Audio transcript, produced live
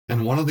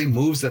And one of the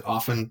moves that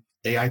often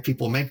AI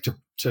people make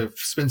to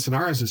spin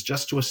scenarios is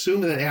just to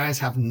assume that AIs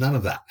have none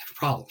of that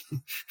problem.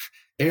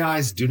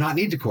 AIs do not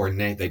need to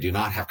coordinate. They do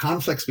not have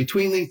conflicts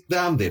between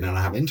them. They do not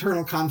have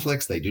internal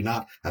conflicts. They do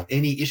not have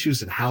any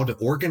issues in how to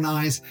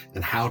organize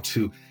and how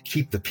to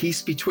keep the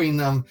peace between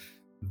them.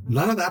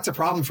 None of that's a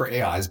problem for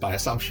AIs by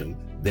assumption.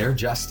 They're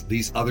just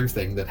these other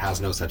thing that has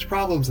no such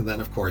problems. And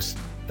then, of course,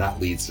 that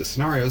leads to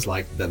scenarios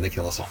like, then they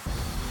kill us all.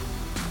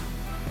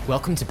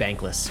 Welcome to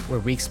Bankless, where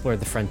we explore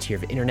the frontier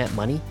of internet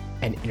money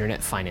and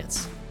internet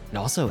finance, and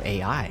also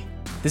AI.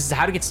 This is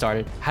how to get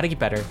started, how to get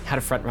better, how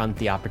to front run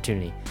the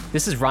opportunity.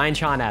 This is Ryan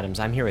Sean Adams.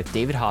 I'm here with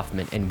David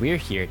Hoffman, and we're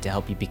here to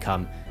help you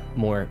become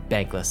more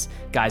bankless.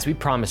 Guys, we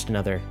promised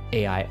another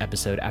AI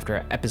episode after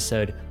our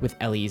episode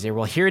with Eliezer.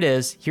 Well, here it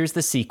is. Here's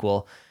the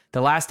sequel.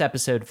 The last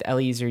episode with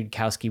Eliezer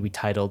Yudkowsky we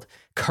titled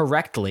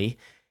correctly,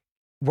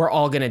 "We're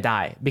All Gonna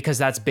Die," because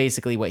that's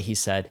basically what he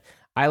said.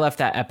 I left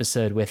that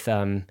episode with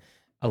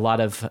a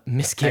lot of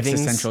misgivings.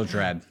 Existential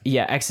dread.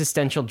 Yeah,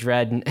 existential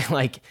dread.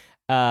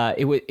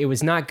 It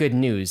was not good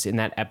news in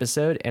that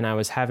episode, and I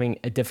was having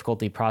a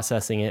difficulty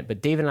processing it.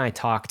 But David and I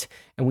talked,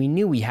 and we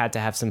knew we had to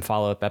have some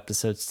follow-up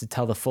episodes to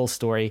tell the full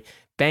story,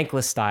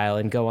 bankless style,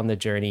 and go on the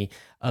journey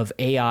of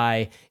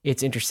AI,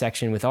 its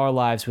intersection with our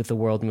lives, with the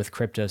world, and with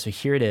crypto. So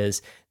here it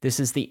is. This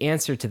is the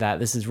answer to that.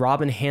 This is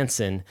Robin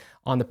Hanson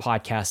on the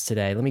podcast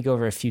today. Let me go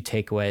over a few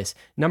takeaways.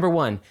 Number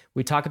one,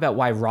 we talk about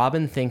why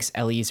Robin thinks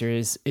Eliezer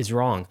is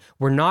wrong.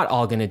 We're not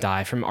all going to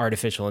die from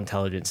artificial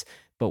intelligence,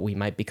 but we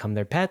might become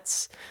their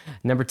pets.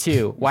 Number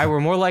two, why we're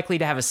more likely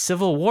to have a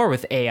civil war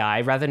with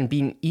AI rather than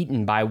being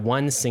eaten by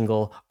one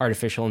single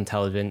artificial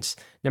intelligence.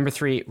 Number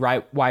three,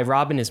 why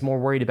Robin is more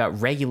worried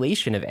about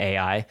regulation of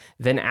AI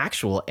than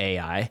actual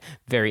AI.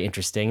 Very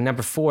interesting.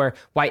 Number four,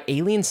 why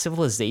alien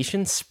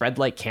civilizations spread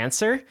like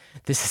cancer.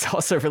 This is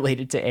also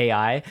related to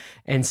AI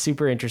and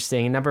super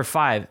interesting. And number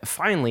five,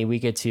 finally, we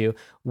get to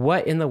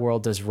what in the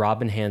world does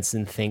Robin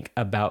Hanson think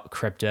about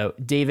crypto?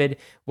 David,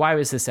 why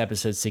was this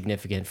episode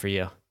significant for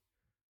you?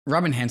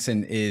 Robin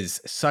Hanson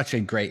is such a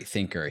great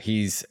thinker.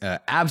 He's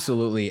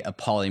absolutely a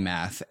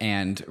polymath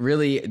and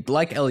really,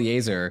 like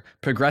Eliezer,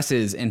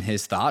 progresses in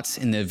his thoughts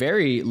in a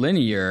very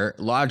linear,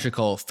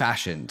 logical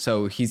fashion.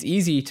 So he's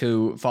easy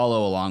to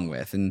follow along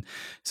with. And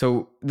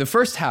so the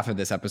first half of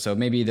this episode,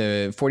 maybe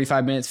the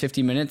 45 minutes,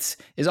 50 minutes,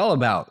 is all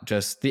about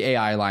just the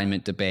AI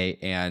alignment debate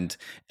and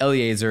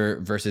Eliezer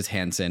versus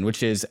Hanson,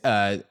 which is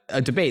a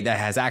debate that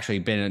has actually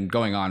been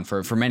going on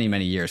for many,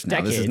 many years now.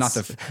 Decades.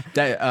 This is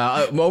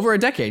not over a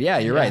decade. Yeah,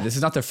 you're right. This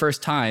is not the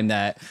first time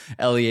that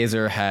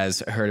Eliezer has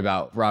heard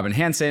about Robin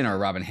Hanson or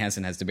Robin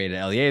Hanson has debated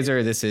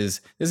Eliezer. This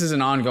is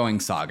an ongoing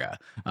saga.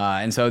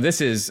 And so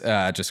this is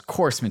just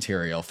course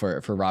material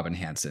for Robin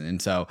Hanson.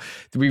 And so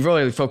we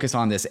really focus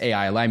on this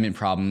AI alignment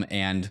problem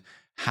and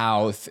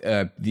how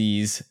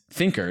these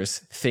thinkers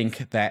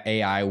think that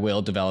AI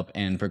will develop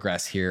and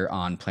progress here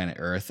on planet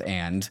Earth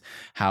and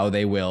how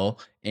they will,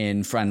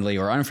 in friendly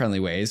or unfriendly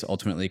ways,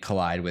 ultimately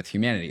collide with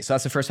humanity. So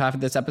that's the first half of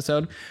this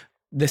episode.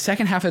 The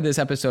second half of this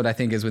episode, I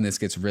think, is when this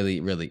gets really,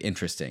 really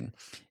interesting.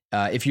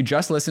 If you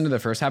just listen to the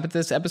first half of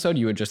this episode,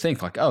 you would just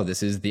think like, oh,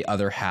 this is the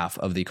other half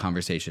of the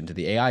conversation to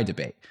the AI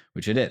debate,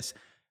 which it is.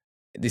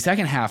 The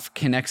second half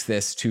connects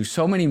this to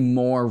so many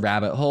more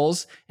rabbit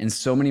holes and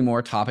so many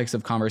more topics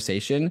of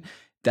conversation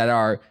that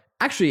are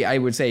actually, I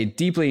would say,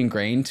 deeply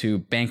ingrained to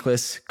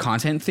bankless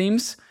content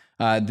themes.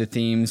 The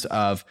themes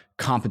of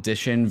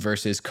competition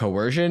versus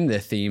coercion, the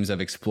themes of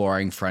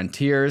exploring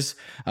frontiers,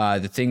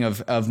 the thing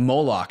of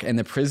Moloch and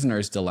the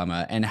prisoner's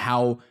dilemma, and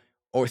how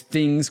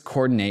things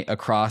coordinate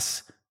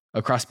across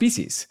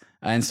species.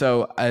 And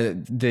so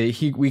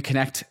we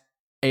connect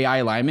AI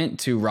alignment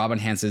to Robin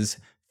Hanson's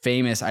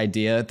famous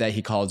idea that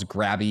he calls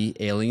grabby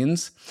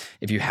aliens.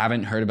 If you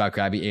haven't heard about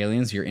grabby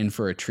aliens, you're in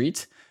for a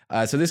treat.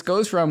 So this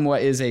goes from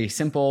what is a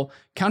simple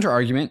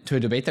counter-argument to a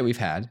debate that we've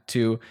had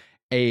to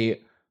a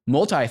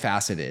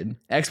multifaceted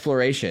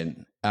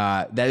exploration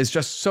that is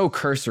just so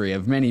cursory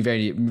of many,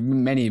 very,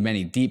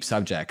 many deep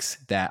subjects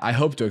that I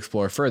hope to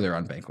explore further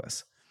on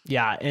Bankless.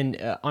 Yeah.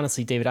 And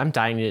honestly, David, I'm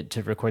dying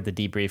to record the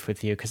debrief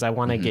with you because I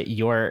want to get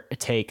your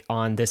take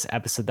on this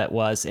episode that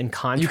was in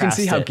contrast. You can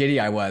see how giddy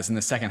I was in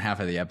the second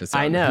half of the episode.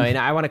 I know. And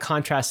I want to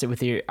contrast it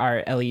with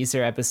our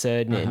Eliezer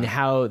episode and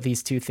how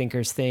these two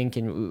thinkers think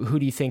and who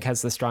do you think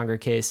has the stronger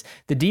case.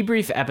 The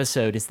debrief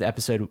episode is the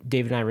episode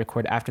David and I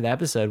record after the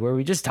episode where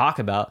we just talk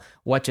about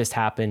what just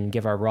happened,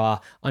 give our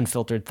raw,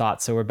 unfiltered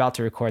thoughts. So we're about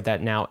to record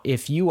that now.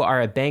 If you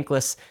are a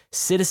bankless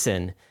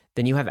citizen,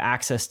 then you have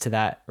access to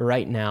that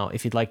right now.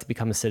 If you'd like to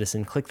become a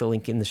citizen, click the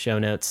link in the show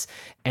notes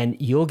and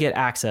you'll get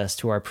access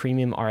to our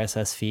premium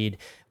RSS feed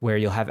where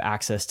you'll have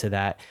access to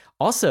that.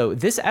 Also,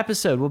 this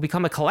episode will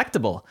become a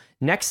collectible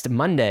next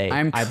Monday,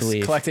 I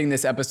believe. Collecting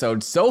this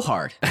episode so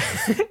hard.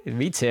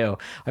 Me too.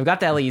 I've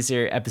got the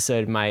Eliezer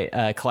episode in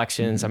my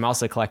collections. I'm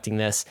also collecting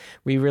this.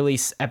 We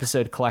release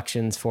episode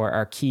collections for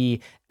our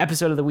key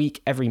episode of the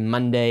week every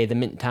Monday. The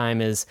mint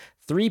time is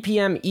 3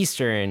 p.m.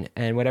 Eastern,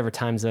 and whatever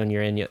time zone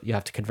you're in, you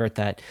have to convert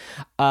that.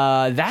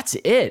 That's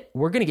it.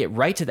 We're going to get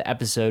right to the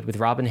episode with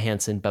Robin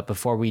Hanson. But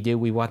before we do,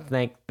 we want to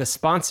thank the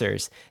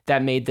sponsors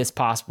that made this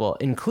possible,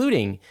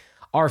 including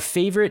our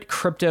favorite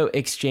crypto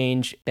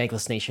exchange,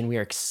 Bankless Nation. We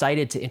are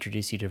excited to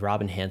introduce you to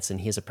Robin Hanson.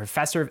 He is a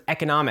professor of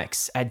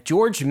economics at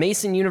George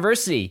Mason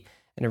University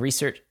and a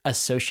research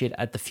associate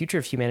at the Future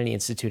of Humanity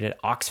Institute at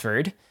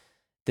Oxford.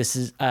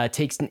 This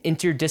takes an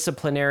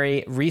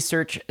interdisciplinary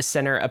research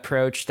center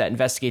approach that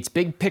investigates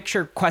big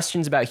picture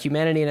questions about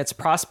humanity and its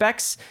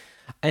prospects.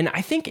 And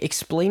I think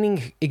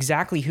explaining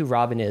exactly who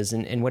Robin is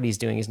and what he's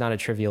doing is not a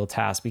trivial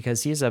task,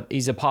 because he's a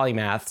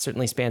polymath,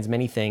 certainly spans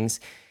many things.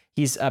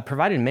 He's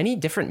provided many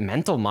different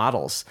mental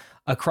models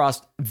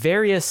across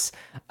various,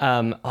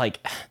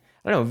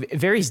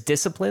 various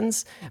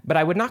disciplines, but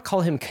I would not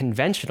call him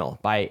conventional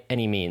by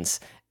any means.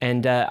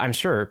 And I'm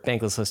sure,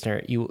 Bankless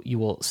listener, you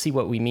will see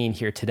what we mean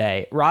here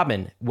today.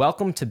 Robin,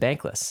 welcome to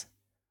Bankless.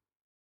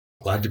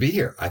 Glad to be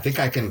here. I think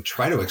I can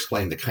try to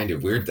explain the kind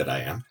of weird that I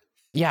am.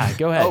 Yeah,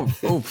 go ahead.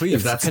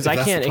 Please. Because I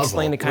can't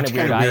explain the kind of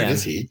weird I am.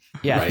 Is he?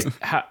 Yeah. Right.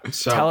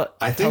 Tell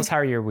us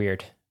how you're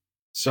weird.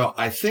 So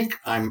I think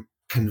I'm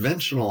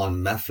conventional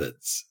on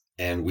methods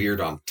and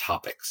weird on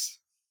topics.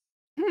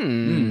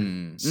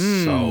 I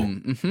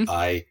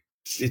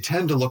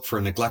tend to look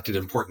for neglected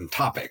important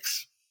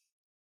topics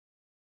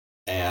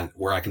and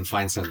where I can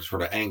find some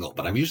sort of angle,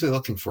 but I'm usually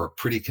looking for a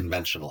pretty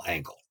conventional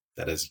angle.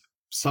 That is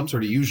some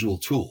sort of usual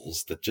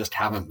tools that just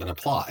haven't been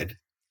applied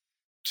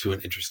to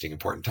an interesting,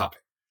 important topic.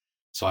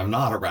 So I'm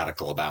not a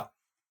radical about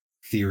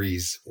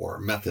theories or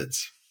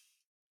methods.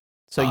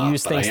 So you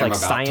use things like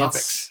science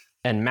topics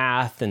and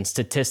math and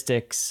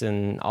statistics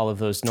and all of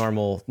those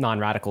normal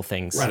non-radical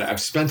things. Right.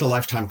 I've spent a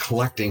lifetime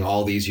collecting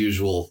all these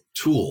usual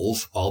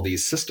tools, all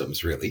these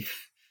systems, really.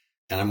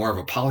 And I'm more of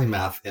a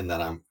polymath in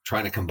that I'm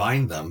trying to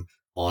combine them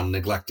on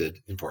neglected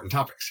important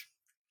topics.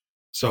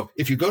 So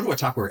if you go to a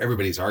topic where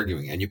everybody's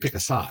arguing and you pick a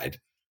side,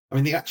 I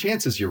mean, the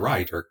chances you're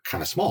right are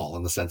kind of small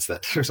in the sense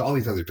that there's all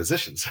these other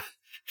positions.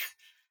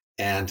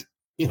 And,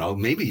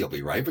 maybe you'll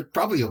be right, but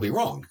probably you'll be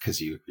wrong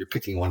because you're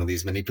picking one of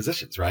these many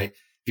positions, right?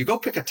 If you go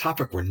pick a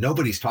topic where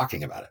nobody's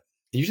talking about it,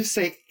 and you just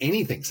say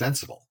anything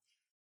sensible,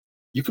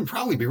 you can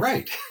probably be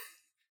right.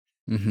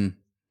 Mm-hmm.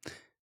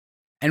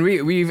 And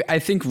we've, I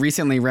think,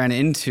 recently ran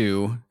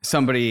into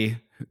somebody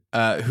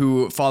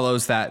who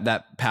follows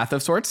that path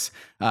of sorts,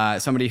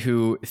 somebody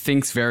who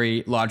thinks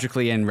very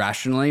logically and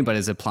rationally, but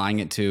is applying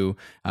it to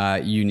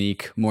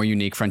more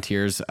unique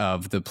frontiers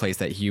of the place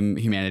that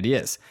humanity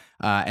is.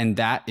 And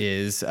that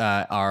is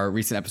our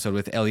recent episode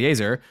with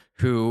Eliezer,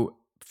 who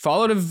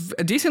followed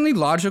a decently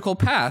logical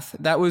path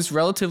that was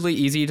relatively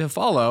easy to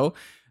follow,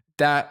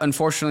 that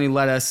unfortunately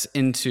led us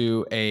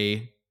into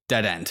a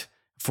dead end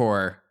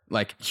for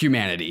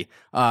humanity.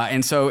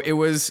 And so it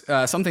was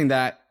something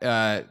that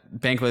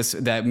Bankless,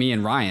 that me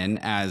and Ryan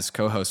as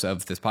co-hosts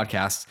of this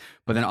podcast,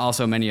 but then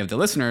also many of the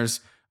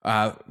listeners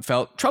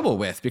felt trouble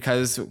with,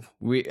 because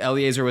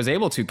Eliezer was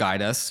able to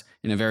guide us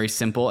in a very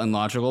simple and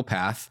logical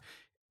path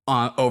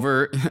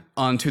over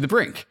onto the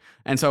brink.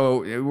 And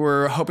so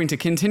we're hoping to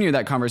continue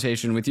that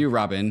conversation with you,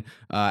 Robin,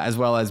 as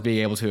well as being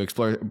able to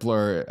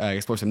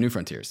explore some new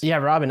frontiers. Yeah,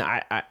 Robin,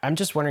 I'm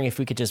just wondering if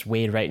we could just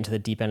wade right into the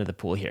deep end of the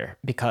pool here,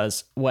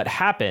 because what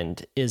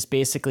happened is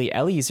basically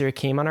Eliezer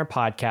came on our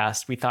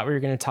podcast. We thought we were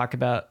going to talk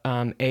about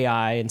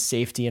AI and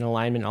safety and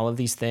alignment, all of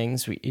these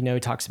things. He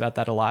talks about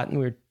that a lot,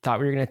 and thought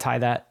we were going to tie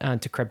that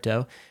to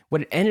crypto.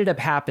 What ended up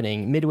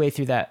happening midway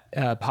through that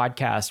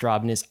podcast,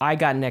 Robin, is I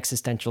got an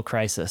existential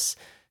crisis.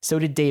 So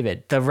did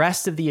David. The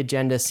rest of the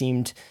agenda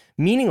seemed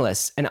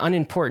meaningless and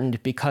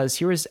unimportant, because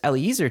here was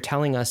Eliezer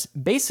telling us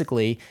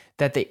basically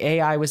that the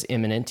AI was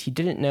imminent. He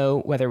didn't know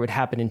whether it would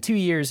happen in 2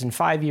 years, in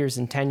 5 years,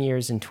 in 10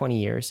 years, in 20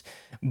 years,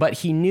 but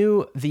he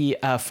knew the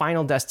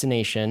final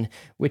destination,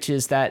 which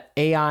is that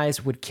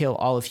AIs would kill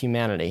all of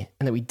humanity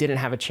and that we didn't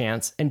have a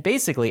chance. And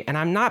basically, and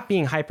I'm not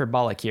being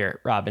hyperbolic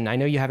here, Robin, I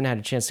know you haven't had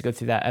a chance to go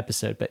through that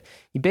episode, but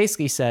he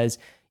basically says,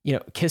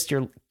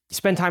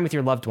 spend time with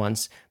your loved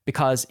ones,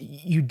 because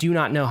you do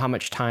not know how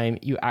much time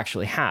you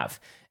actually have.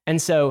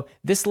 And so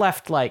this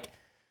left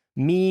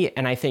me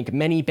and I think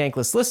many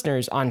Bankless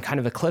listeners on kind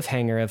of a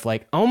cliffhanger of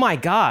oh my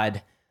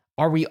God,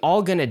 are we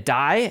all going to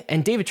die?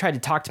 And David tried to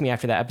talk to me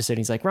after that episode.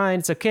 He's like, Ryan,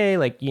 it's okay.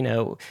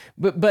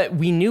 But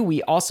we knew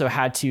we also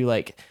had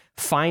to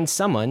find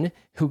someone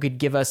who could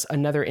give us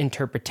another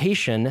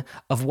interpretation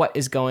of what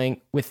is going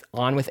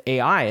on with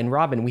AI. And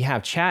Robin, we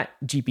have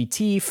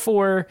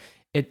ChatGPT-4.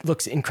 It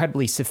looks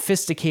incredibly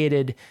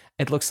sophisticated.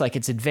 It looks like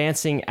it's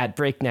advancing at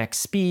breakneck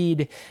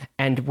speed,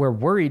 and we're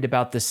worried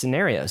about this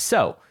scenario.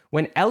 So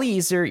when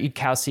Eliezer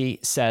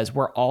Yudkowsky says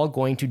we're all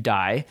going to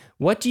die,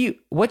 what do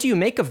you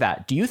make of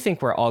that? Do you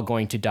think we're all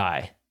going to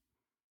die?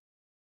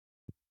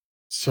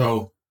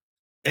 So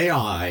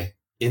AI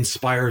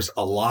inspires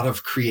a lot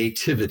of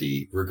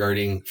creativity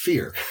regarding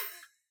fear.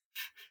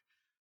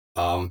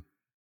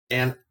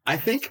 And I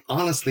think,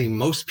 honestly,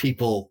 most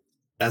people,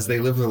 as they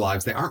live their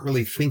lives, they aren't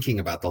really thinking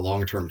about the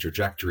long-term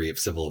trajectory of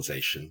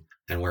civilization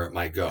and where it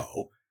might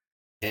go.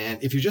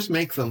 And if you just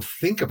make them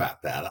think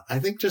about that, I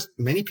think just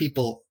many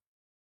people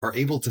are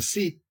able to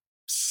see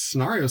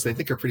scenarios they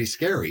think are pretty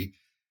scary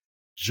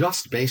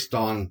just based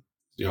on,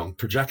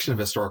 projection of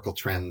historical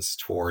trends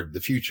toward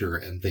the future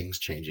and things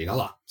changing a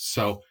lot.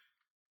 So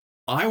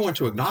I want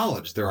to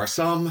acknowledge there are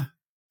some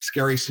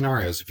scary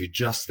scenarios if you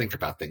just think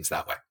about things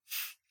that way.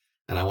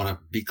 And I want to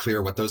be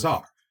clear what those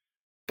are.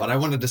 But I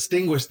want to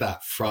distinguish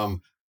that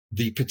from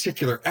the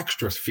particular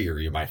extra fear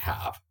you might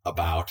have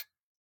about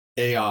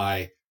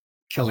AI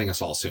killing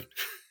us all soon.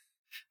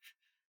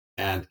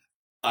 And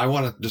I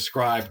want to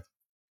describe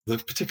the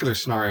particular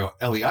scenario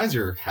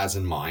Eliezer has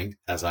in mind,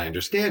 as I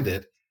understand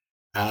it,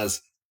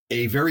 as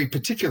a very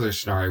particular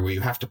scenario where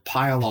you have to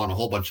pile on a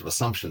whole bunch of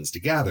assumptions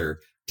together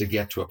to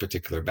get to a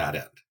particular bad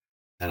end.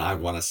 And I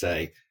want to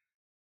say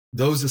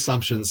those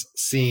assumptions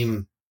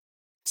seem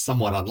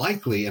somewhat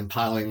unlikely, and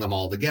piling them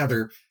all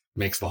together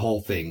makes the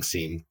whole thing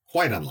seem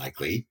quite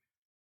unlikely.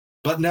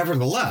 But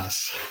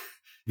nevertheless,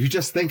 if you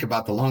just think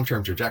about the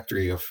long-term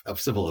trajectory of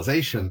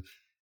civilization,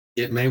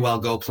 it may well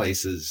go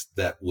places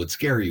that would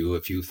scare you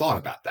if you thought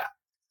about that.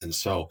 And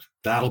so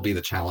that'll be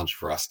the challenge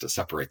for us to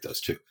separate those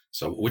two.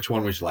 So which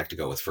one would you like to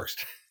go with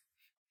first?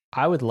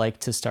 I would like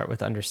to start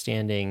with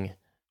understanding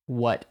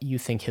what you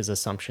think his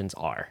assumptions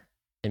are,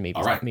 and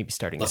maybe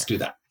starting Let's do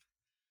that.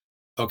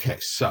 Okay,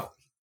 so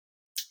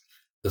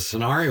the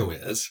scenario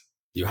is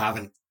you have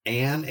an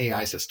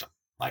AI system,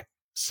 like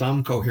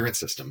some coherent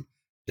system.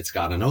 It's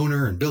got an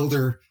owner and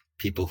builder,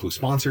 people who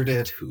sponsored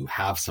it, who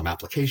have some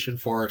application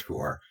for it, who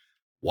are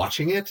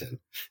watching it and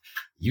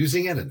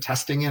using it and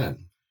testing it,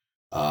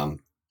 and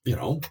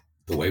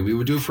the way we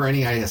would do for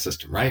any AI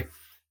system, right?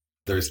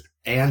 There's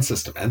an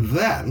system, and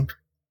then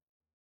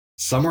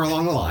somewhere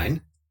along the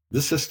line,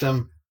 the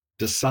system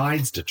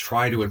decides to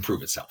try to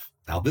improve itself.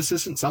 Now, this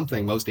isn't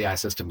something most AI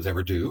systems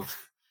ever do,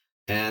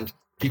 and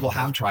people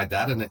have tried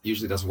that, and it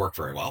usually doesn't work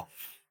very well.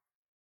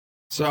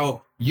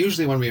 So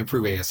usually when we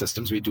improve AI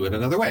systems, we do it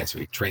another way. So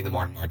we train them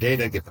more and more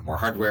data, give them more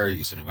hardware,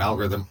 use a new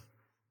algorithm.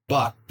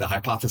 But the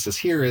hypothesis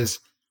here is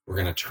we're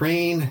going to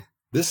train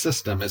this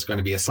system, is going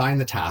to be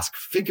assigned the task,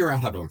 figure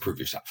out how to improve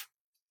yourself.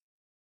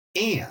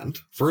 And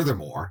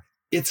furthermore,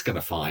 it's going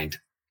to find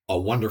a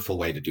wonderful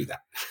way to do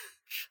that.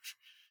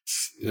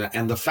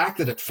 And the fact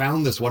that it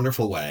found this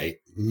wonderful way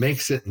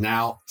makes it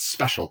now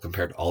special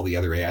compared to all the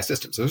other AI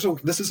systems.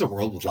 This is a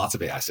world with lots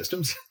of AI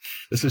systems.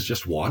 This is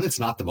just one. It's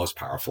not the most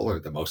powerful or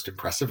the most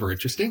impressive or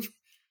interesting,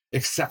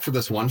 except for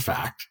this one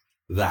fact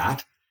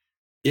that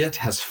it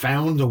has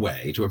found a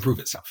way to improve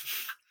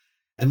itself.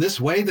 And this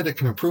way that it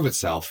can improve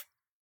itself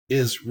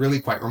is really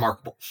quite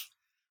remarkable.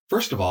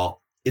 First of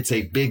all, it's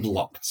a big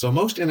lump. So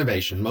most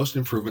innovation, most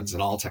improvements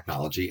in all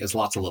technology is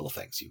lots of little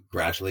things. You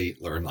gradually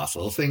learn lots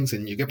of little things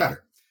and you get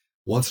better.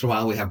 Once in a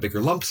while, we have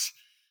bigger lumps.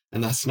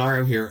 And the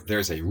scenario here,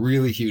 there's a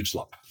really huge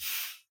lump.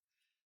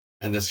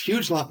 And this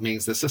huge lump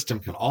means the system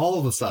can all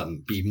of a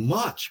sudden be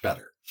much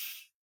better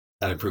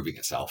at improving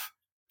itself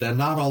than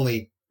not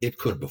only it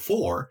could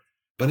before,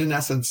 but in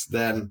essence,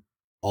 than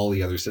all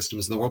the other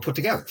systems in the world put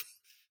together.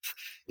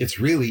 It's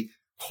really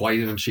quite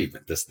an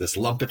achievement, this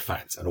lump it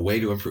finds, and a way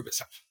to improve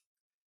itself.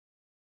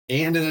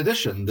 And in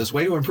addition, this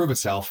way to improve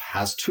itself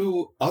has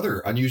two other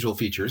unusual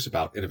features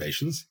about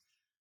innovations.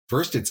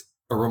 First, it's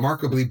a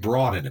remarkably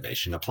broad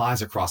innovation,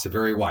 applies across a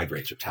very wide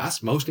range of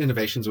tasks. Most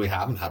innovations we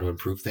have in how to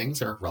improve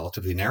things are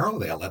relatively narrow.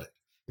 They let it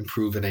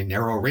improve in a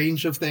narrow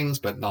range of things,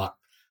 but not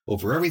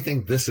over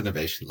everything. This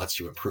innovation lets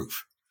you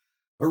improve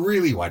a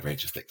really wide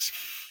range of things.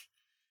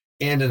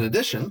 And in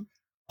addition,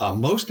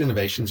 most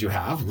innovations you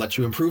have let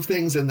you improve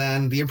things, and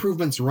then the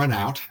improvements run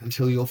out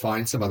until you'll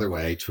find some other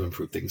way to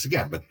improve things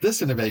again. But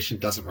this innovation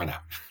doesn't run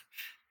out.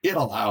 It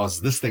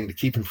allows this thing to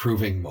keep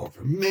improving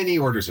over many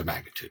orders of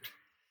magnitude,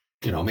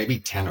 maybe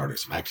 10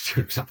 orders of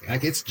magnitude or something.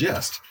 Like, it's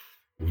just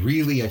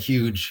really a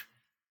huge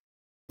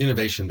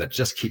innovation that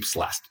just keeps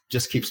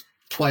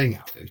playing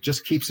out. It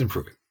just keeps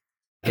improving.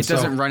 And it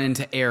doesn't run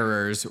into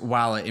errors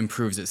while it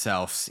improves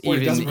itself.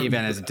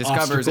 Even as it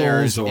discovers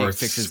errors, or it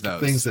fixes those.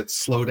 Things that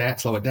slow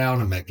it down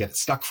and get it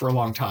stuck for a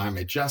long time.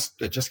 It just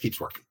keeps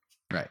working.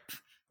 Right.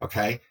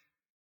 Okay.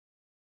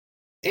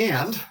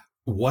 And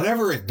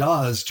whatever it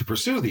does to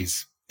pursue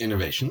these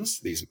innovations,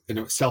 these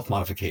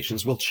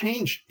self-modifications, will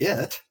change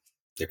it.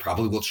 They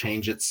probably will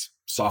change its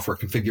software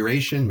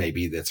configuration,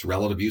 maybe its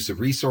relative use of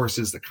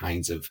resources, the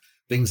kinds of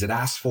things it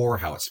asks for,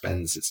 how it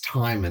spends its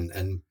time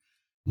and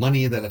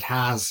money that it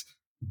has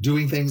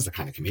doing things, the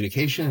kind of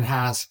communication it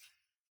has.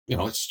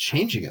 It's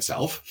changing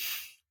itself.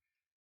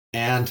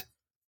 And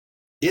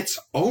its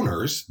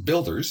owners,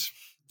 builders,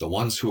 the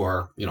ones who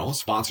are,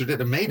 sponsored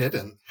it and made it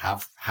and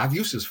have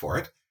uses for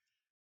it,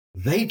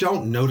 they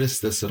don't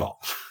notice this at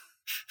all.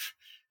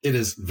 It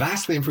is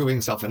vastly improving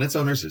itself, and its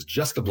owners is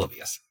just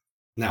oblivious.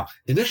 Now,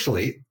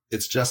 initially,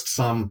 it's just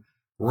some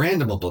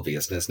random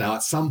obliviousness. Now,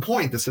 at some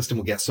point, the system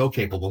will get so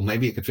capable,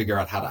 maybe it could figure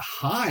out how to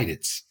hide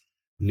its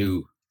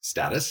new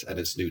status and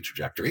its new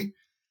trajectory.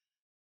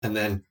 And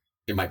then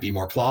it might be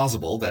more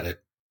plausible that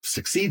it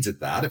succeeds at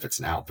that if it's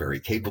now very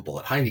capable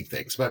at hiding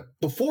things. But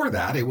before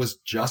that, it was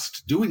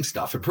just doing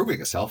stuff, improving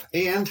itself,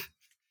 and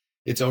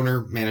its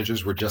owner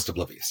managers were just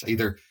oblivious.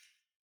 Either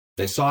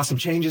they saw some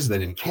changes, they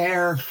didn't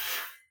care,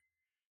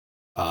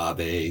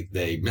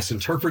 they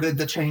misinterpreted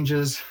the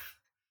changes,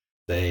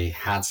 they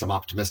had some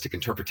optimistic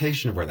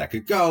interpretation of where that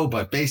could go,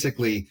 but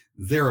basically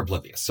they're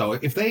oblivious. So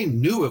if they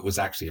knew it was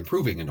actually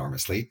improving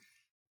enormously,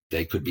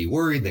 they could be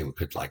worried, they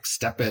could like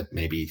step it,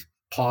 maybe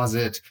pause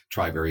it,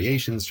 try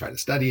variations, try to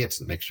study it,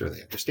 and make sure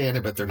they understand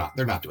it, but they're not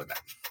doing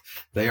that.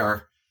 They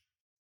are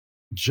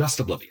just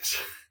oblivious.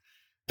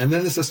 And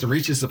then the system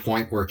reaches the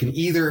point where it can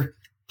either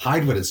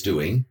hide what it's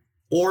doing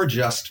or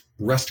just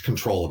wrest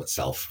control of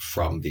itself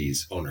from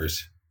these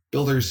owners,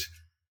 builders.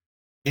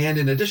 And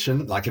in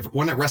addition, like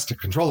when it wrests to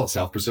control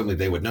itself, presumably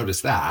they would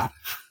notice that.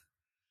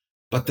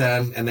 But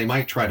then, and they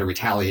might try to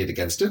retaliate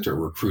against it or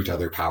recruit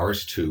other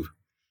powers to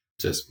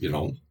just,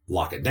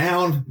 lock it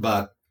down.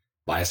 But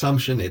by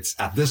assumption, it's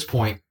at this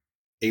point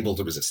able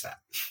to resist that.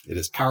 It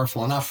is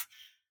powerful enough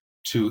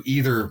to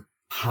either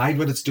hide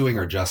what it's doing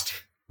or just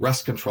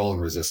wrest control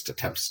and resist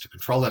attempts to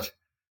control it.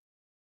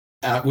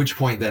 At which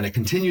point then it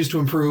continues to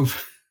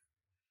improve,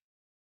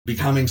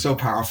 becoming so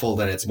powerful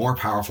that it's more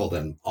powerful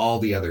than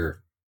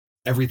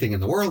everything in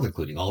the world,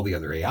 including all the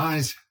other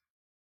AIs.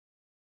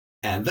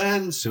 And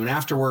then soon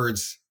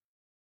afterwards,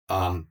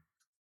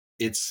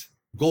 its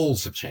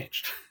goals have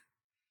changed.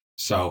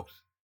 So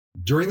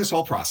during this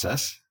whole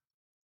process,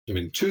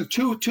 two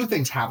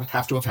things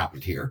have to have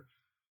happened here.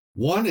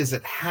 One is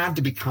it had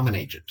to become an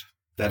agent.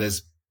 That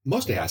is,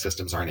 most AI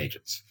systems aren't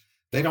agents.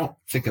 They don't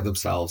think of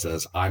themselves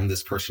as, I'm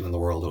this person in the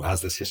world who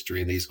has this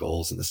history and these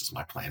goals, and this is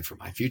my plan for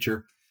my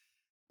future.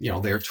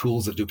 They're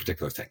tools that do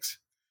particular things.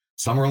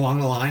 Somewhere along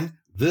the line,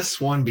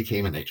 this one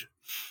became an agent.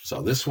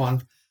 So this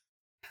one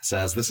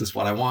says, this is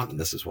what I want, and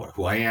this is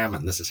who I am,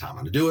 and this is how I'm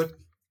going to do it.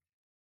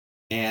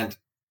 And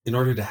in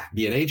order to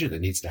be an agent,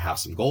 it needs to have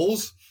some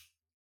goals.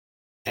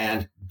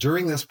 And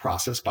during this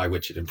process by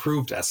which it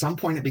improved, at some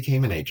point it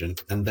became an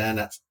agent. And then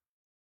at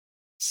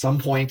some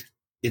point,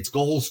 its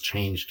goals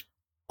changed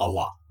a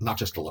lot, not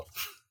just a little.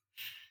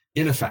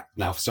 In effect,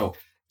 now, so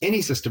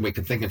any system we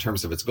can think in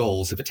terms of its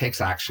goals. If it takes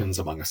actions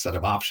among a set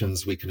of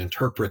options, we can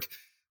interpret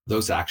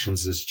those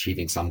actions as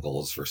achieving some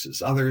goals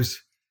versus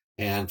others.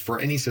 And for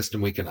any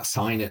system, we can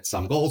assign it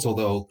some goals,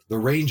 although the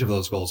range of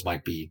those goals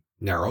might be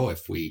narrow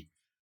if we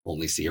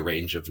only see a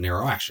range of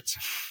narrow actions.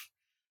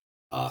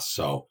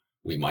 So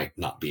we might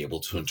not be able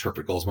to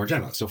interpret goals more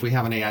generally. So if we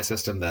have an AI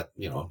system that,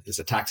 is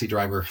a taxi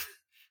driver,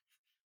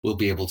 we'll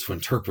be able to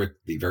interpret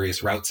the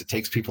various routes it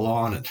takes people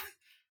on and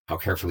how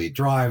carefully it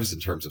drives in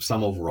terms of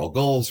some overall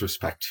goals,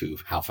 respect to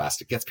how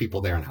fast it gets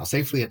people there and how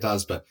safely it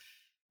does. But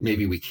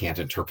maybe we can't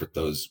interpret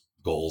those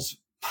goals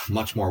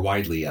much more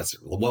widely as,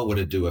 what would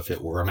it do if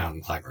it were a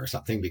mountain climber or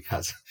something,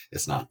 because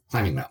it's not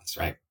climbing mountains,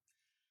 right?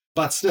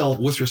 But still,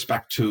 with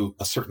respect to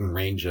a certain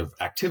range of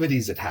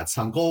activities, it had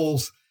some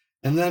goals.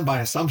 And then by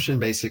assumption,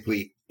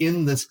 basically,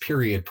 in this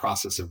period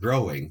process of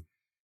growing,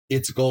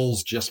 its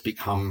goals just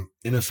become,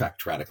 in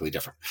effect, radically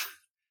different.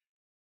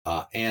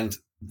 And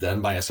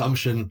then by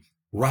assumption,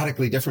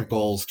 radically different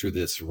goals through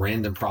this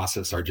random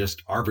process are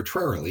just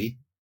arbitrarily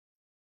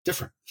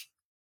different.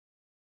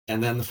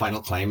 And then the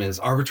final claim is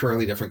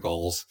arbitrarily different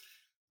goals.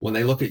 When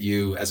they look at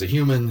you as a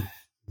human,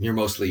 you're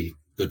mostly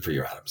good for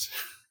your atoms.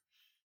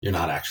 You're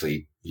not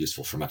actually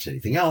useful for much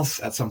anything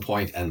else at some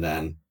point, and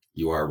then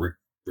you are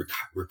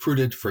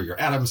recruited for your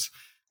atoms,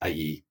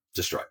 i.e.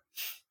 destroyed.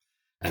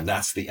 And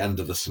that's the end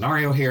of the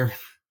scenario here,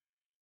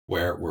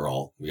 where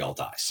we all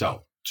die.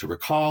 So to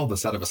recall the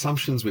set of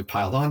assumptions we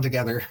piled on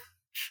together,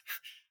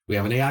 we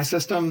have an AI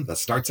system that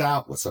starts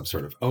out with some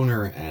sort of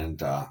owner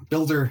and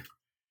builder.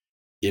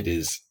 It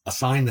is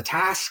assigned the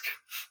task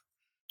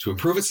to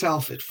improve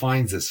itself. It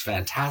finds this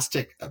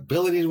fantastic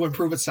ability to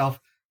improve itself,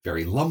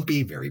 very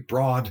lumpy, very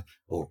broad,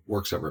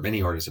 works over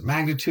many orders of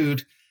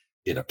magnitude.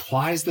 It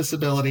applies this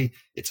ability.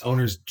 Its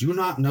owners do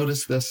not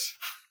notice this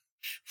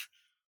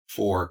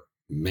for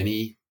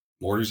many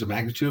orders of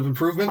magnitude of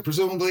improvement,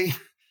 presumably.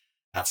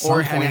 At some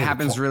point, and it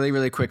happens really,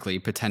 really quickly,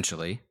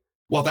 potentially.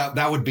 Well,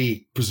 that would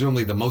be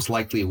presumably the most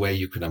likely way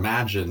you could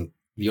imagine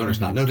the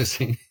owners not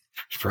noticing,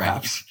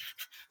 perhaps.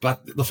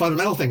 But the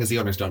fundamental thing is the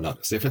owners don't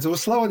notice. If it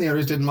was slow and the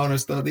owners didn't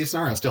notice, the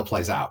scenario still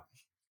plays out.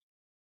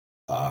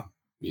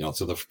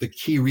 So the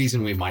key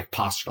reason we might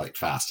postulate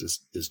fast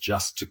is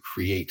just to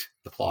create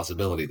the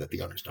plausibility that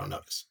the owners don't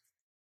notice.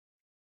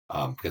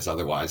 Because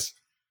otherwise,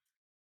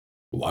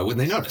 why wouldn't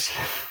they notice?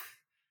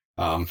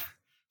 But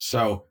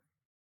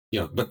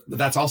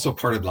that's also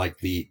part of like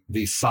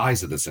the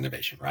size of this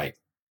innovation, right?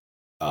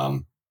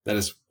 That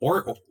is,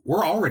 we're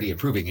already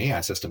improving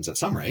AI systems at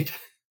some rate.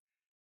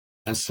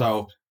 And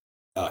so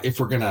if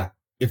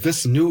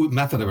this new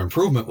method of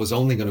improvement was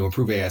only going to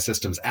improve AI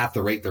systems at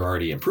the rate they're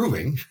already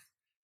improving,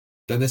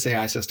 then this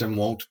AI system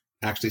won't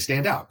actually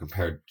stand out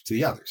compared to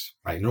the others,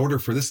 right? In order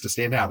for this to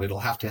stand out, it'll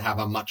have to have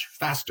a much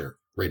faster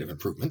rate of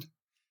improvement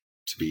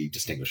to be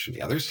distinguished from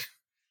the others.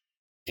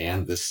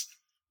 And this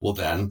will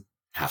then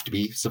have to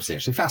be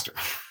substantially faster,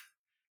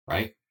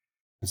 right?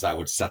 because that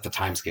would set the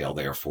timescale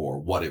there for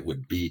what it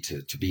would be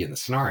to be in the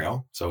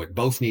scenario. So it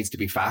both needs to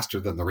be faster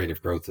than the rate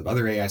of growth of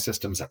other AI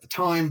systems at the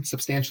time,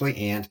 substantially,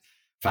 and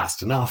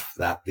fast enough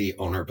that the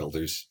owner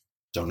builders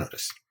don't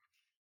notice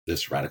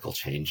this radical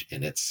change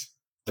in its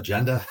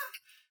agenda,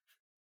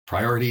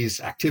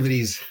 priorities,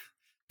 activities.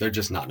 They're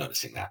just not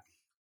noticing that.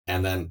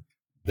 And then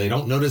they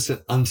don't notice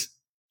it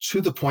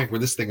to the point where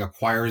this thing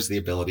acquires the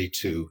ability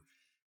to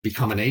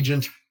become an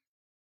agent,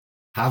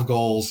 have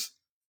goals,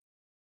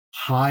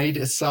 hide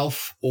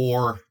itself,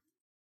 or,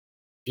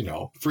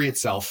 free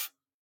itself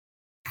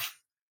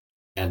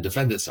and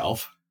defend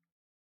itself.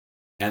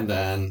 And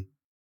then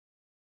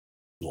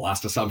the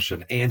last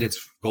assumption, and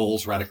its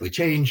goals radically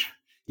change,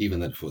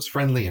 even if it was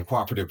friendly and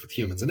cooperative with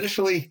humans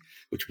initially,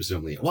 which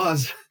presumably it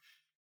was.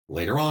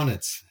 Later on,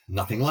 it's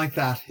nothing like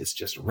that. It's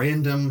just a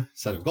random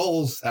set of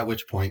goals, at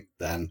which point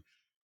then,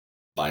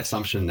 by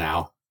assumption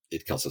now,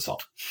 it kills us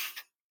all.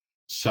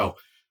 So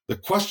the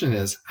question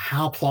is,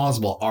 how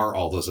plausible are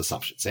all those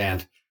assumptions?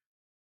 And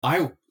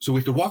so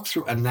we could walk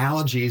through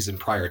analogies in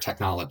prior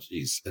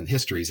technologies and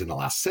histories in the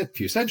last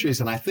few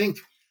centuries. And I think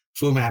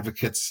FUM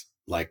advocates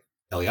like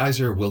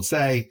Eliezer will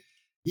say,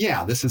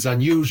 yeah, this is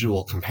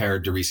unusual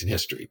compared to recent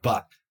history,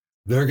 but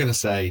they're going to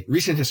say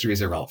recent history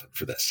is irrelevant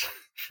for this.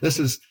 This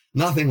is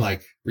nothing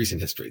like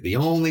recent history. The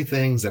only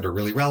things that are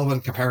really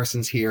relevant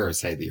comparisons here are,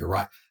 say, the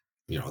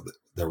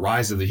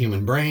rise of the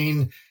human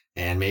brain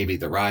and maybe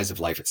the rise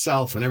of life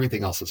itself, and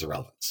everything else is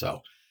irrelevant.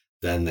 So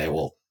then they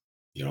will,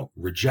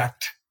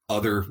 reject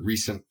other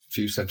recent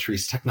few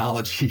centuries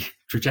technology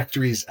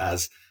trajectories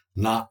as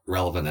not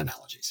relevant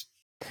analogies.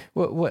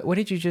 What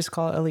did you just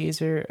call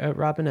Eliezer,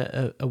 Robin?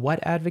 A what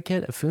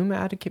advocate? A FUM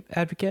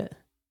advocate?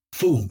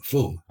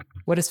 FUM.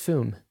 What is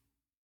FUM?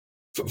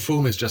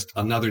 FUM is just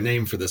another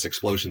name for this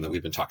explosion that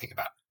we've been talking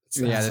about.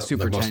 The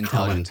super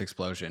intelligence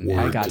explosion.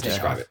 I gotcha. To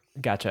describe it.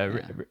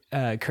 Gotcha.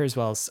 Yeah.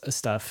 Kurzweil's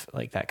stuff,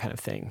 like that kind of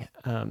thing.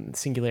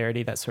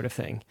 Singularity, that sort of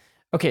thing.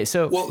 Okay,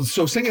 so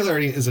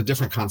singularity is a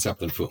different concept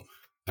than FUM.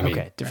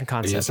 Different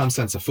concept. In some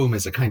sense, a FUM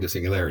is a kind of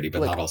singularity,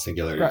 but not all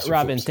singularity.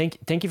 Robin,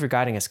 thank you for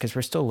guiding us, because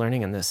we're still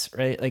learning on this,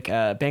 right? Like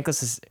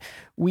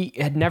we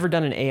had never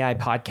done an AI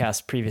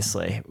podcast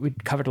previously. We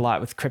covered a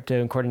lot with crypto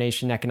and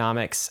coordination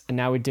economics, and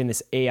now we're doing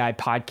this AI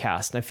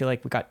podcast, and I feel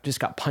like we just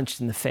got punched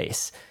in the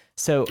face.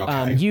 So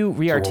you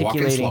re-articulating,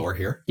 we're walking slower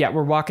here. Yeah,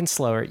 we're walking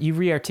slower. You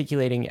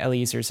re-articulating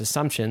Eliezer's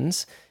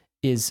assumptions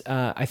is,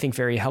 I think,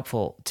 very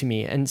helpful to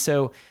me. And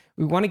so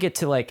we want to get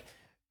to like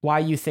why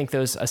you think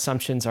those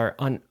assumptions are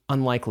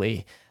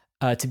unlikely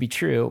to be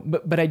true.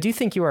 But I do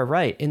think you are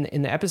right.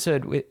 In the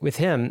episode with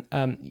him,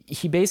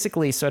 he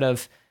basically sort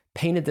of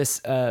painted this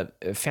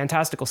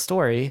fantastical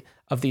story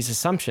of these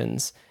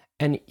assumptions.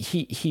 And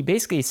he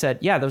basically said,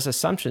 yeah, those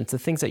assumptions, the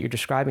things that you're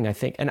describing, I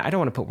think, and I don't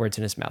want to put words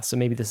in his mouth, so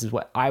maybe this is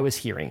what I was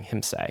hearing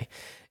him say,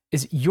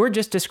 is you're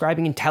just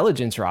describing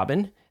intelligence,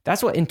 Robin.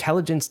 That's what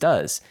intelligence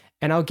does.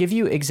 And I'll give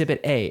you exhibit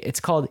A. It's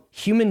called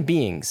human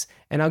beings.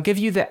 And I'll give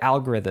you the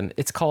algorithm.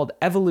 It's called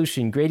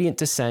evolution, gradient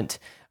descent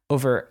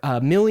over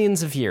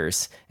millions of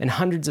years and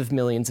hundreds of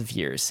millions of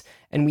years.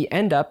 And we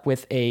end up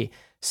with a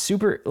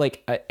super,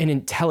 an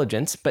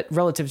intelligence, but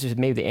relative to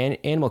maybe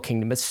the animal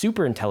kingdom, but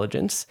super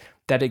intelligence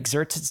that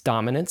exerts its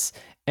dominance,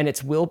 and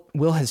its will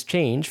has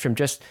changed from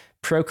just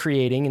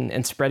procreating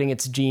and spreading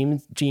its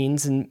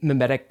genes and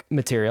mimetic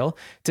material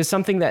to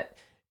something that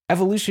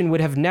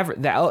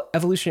the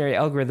evolutionary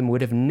algorithm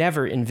would have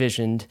never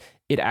envisioned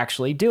it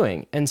actually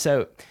doing. And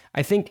so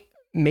I think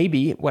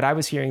maybe what I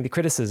was hearing, the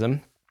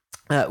criticism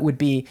would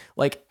be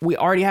like, we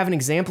already have an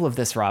example of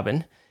this,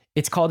 Robin.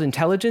 It's called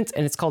intelligence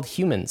and it's called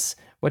humans.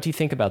 What do you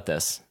think about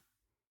this?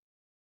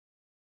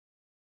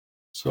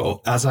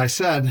 So as I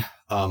said,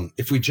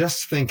 if we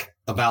just think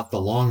about the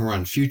long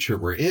run future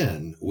we're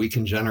in, we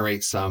can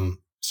generate some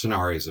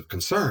scenarios of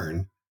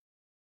concern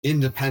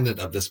independent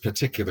of this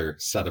particular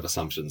set of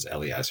assumptions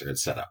Eliezer had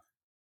set up.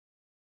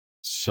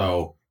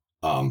 So,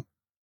 the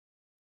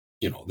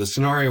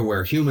scenario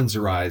where humans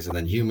arise and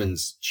then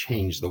humans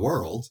change the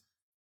world,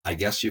 I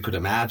guess you could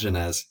imagine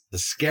as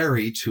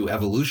scary to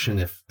evolution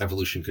if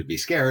evolution could be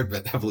scared,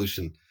 but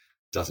evolution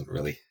doesn't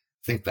really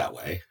think that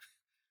way.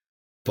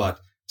 But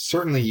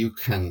certainly you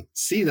can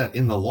see that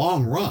in the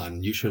long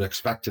run, you should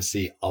expect to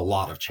see a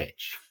lot of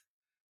change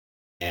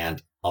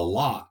and a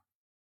lot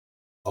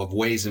of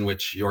ways in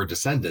which your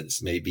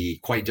descendants may be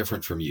quite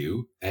different from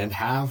you and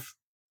have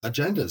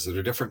agendas that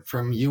are different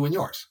from you and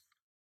yours.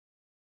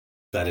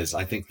 That is,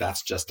 I think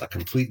that's just a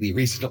completely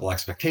reasonable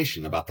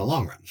expectation about the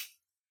long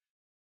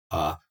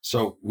run.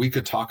 So we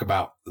could talk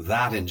about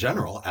that in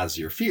general as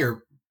your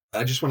fear.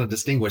 I just want to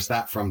distinguish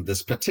that from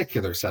this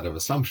particular set of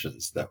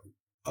assumptions that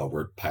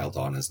were piled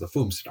on as the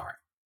FUM scenario.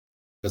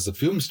 Because the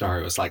FUM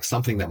scenario is like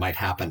something that might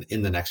happen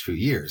in the next few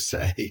years,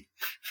 say,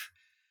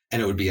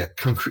 and it would be a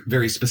concrete,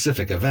 very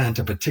specific event.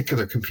 A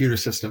particular computer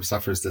system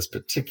suffers this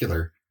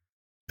particular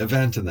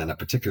event, and then a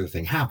particular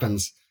thing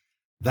happens.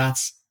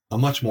 That's a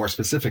much more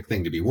specific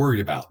thing to be worried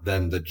about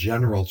than the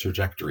general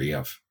trajectory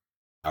of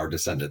our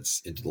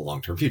descendants into the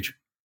long-term future.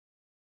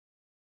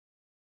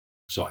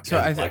 So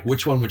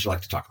which one would you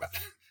like to talk about?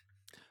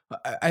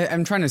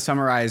 I'm trying to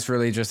summarize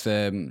really just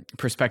the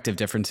perspective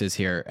differences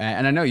here,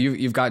 and I know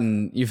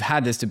you've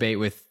had this debate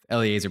with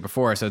Eliezer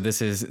before, so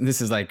this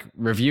is like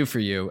review for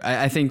you.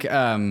 I think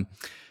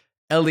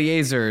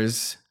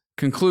Eliezer's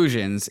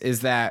conclusions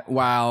is that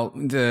while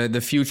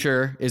the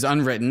future is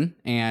unwritten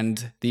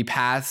and the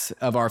paths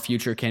of our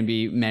future can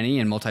be many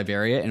and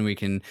multivariate, and we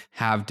can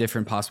have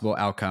different possible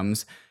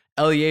outcomes,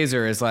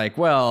 Eliezer is like,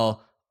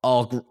 well,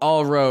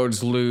 all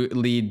roads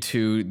lead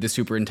to the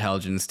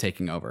superintelligence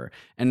taking over.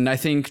 And I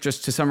think,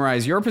 just to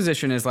summarize, your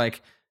position is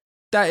like,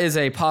 that is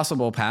a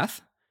possible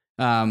path,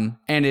 and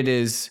it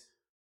is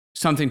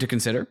something to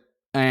consider.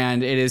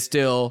 And it is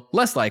still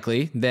less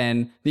likely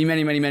than the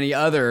many, many, many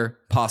other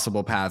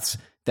possible paths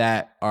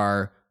that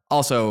are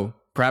also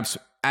perhaps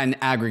an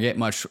aggregate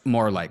much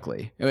more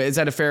likely. Is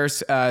that a fair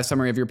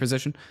summary of your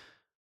position?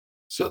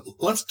 So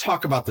let's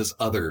talk about this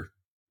other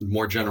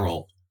more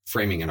general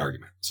framing an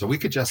argument. So we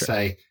could just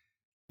say,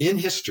 in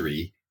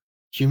history,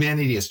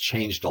 humanity has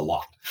changed a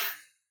lot.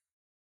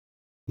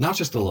 Not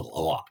just a little,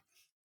 a lot.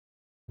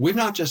 We've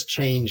not just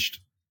changed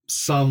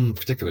some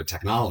particular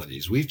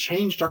technologies, we've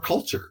changed our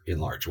culture in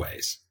large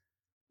ways.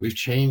 We've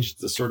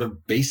changed the sort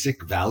of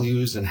basic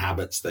values and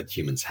habits that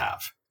humans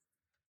have.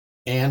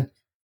 And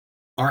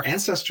our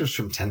ancestors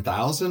from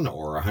 10,000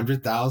 or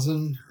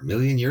 100,000 or a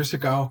million years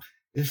ago,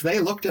 if they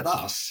looked at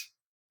us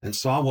and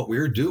saw what we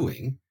were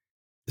doing,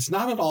 it's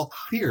not at all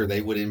clear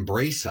they would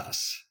embrace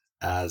us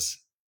as,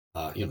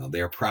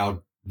 their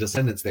proud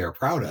descendants they are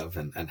proud of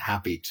and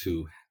happy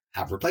to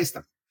have replaced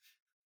them.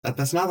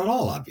 That's not at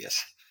all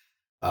obvious.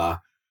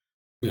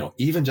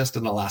 Even just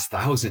in the last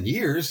 1,000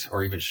 years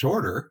or even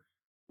shorter,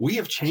 we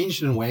have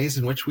changed in ways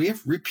in which we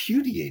have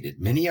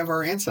repudiated many of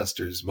our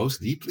ancestors' most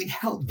deeply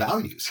held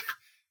values.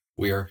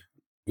 We've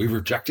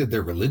rejected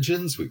their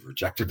religions, we've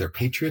rejected their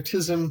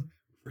patriotism,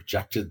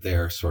 rejected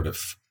their sort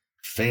of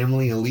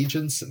family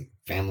allegiance and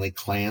family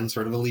clan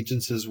sort of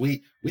allegiances.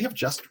 We have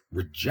just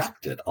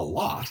rejected a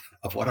lot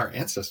of what our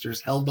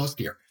ancestors held most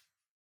dear.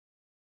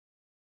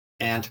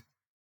 And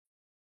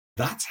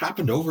that's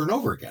happened over and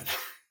over again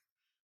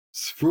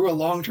through a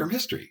long-term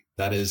history.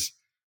 That is,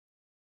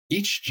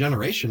 each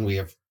generation we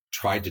have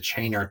tried to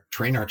train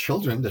our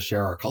children to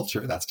share our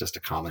culture. That's just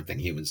a common thing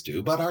humans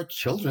do. But our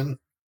children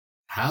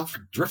have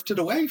drifted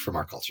away from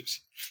our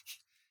cultures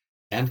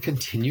and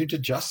continue to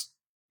just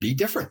be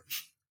different.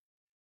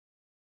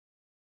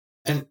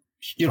 And,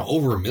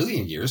 over 1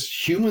 million years,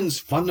 humans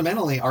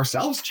fundamentally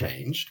ourselves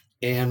changed.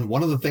 And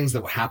one of the things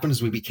that happened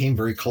is we became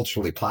very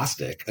culturally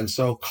plastic. And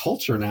so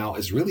culture now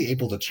is really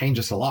able to change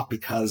us a lot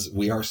because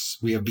we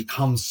have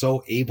become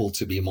so able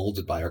to be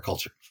molded by our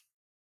culture.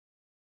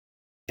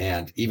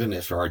 And even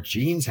if our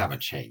genes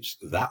haven't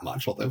changed that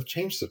much, well, they've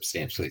changed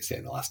substantially, say,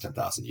 in the last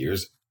 10,000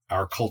 years,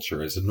 our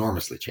culture has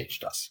enormously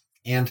changed us.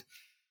 And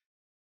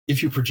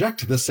if you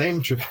project the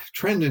same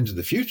trend into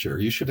the future,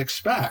 you should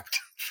expect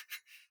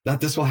that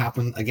this will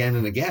happen again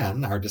and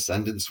again. Our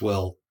descendants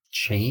will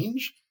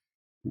change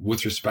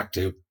with respect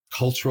to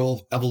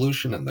cultural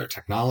evolution and their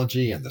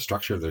technology and the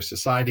structure of their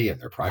society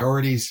and their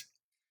priorities.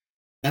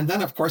 And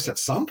then, of course, at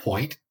some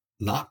point,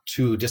 not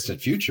too distant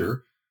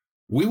future,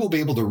 we will be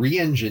able to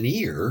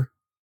re-engineer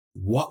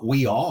what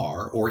we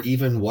are or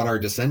even what our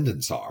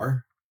descendants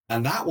are,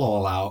 and that will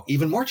allow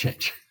even more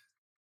change.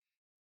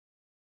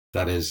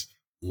 That is,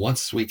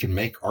 once we can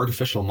make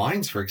artificial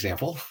minds, for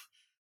example,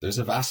 there's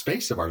a vast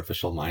space of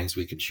artificial minds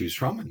we can choose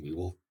from, and we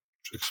will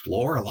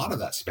explore a lot of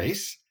that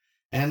space.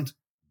 And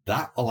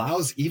that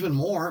allows even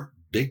more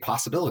big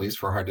possibilities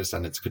for how our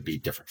descendants could be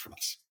different from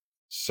us.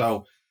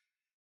 So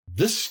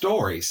this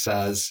story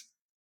says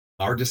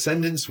our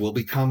descendants will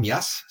become,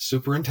 yes,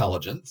 super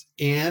intelligent,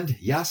 and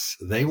yes,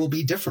 they will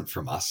be different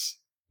from us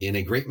in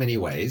a great many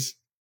ways,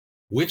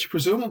 which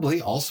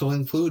presumably also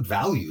include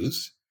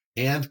values.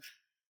 And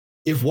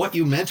if what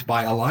you meant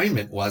by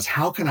alignment was,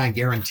 how can I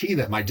guarantee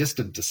that my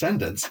distant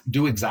descendants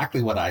do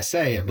exactly what I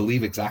say and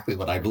believe exactly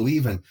what I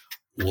believe and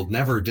will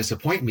never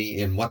disappoint me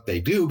in what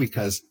they do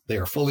because they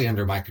are fully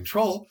under my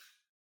control?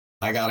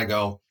 I got to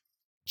go,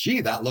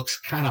 gee, that looks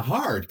kind of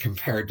hard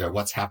compared to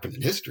what's happened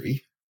in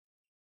history.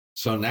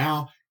 So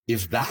now,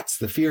 if that's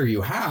the fear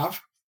you have,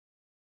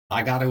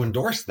 I got to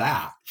endorse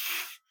that.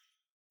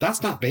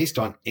 That's not based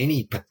on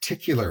any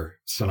particular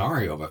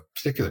scenario of a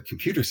particular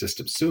computer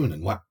system soon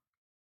and what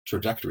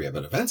trajectory of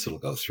events it'll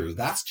go through.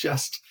 That's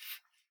just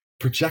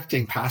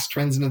projecting past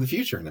trends into the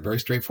future in a very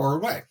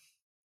straightforward way.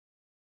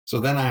 So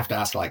then I have to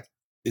ask,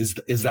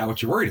 is that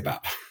what you're worried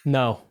about?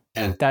 No,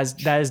 and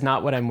that is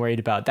not what I'm worried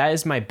about. That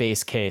is my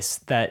base case,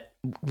 that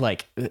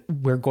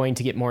we're going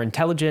to get more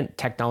intelligent.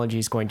 Technology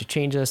is going to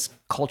change us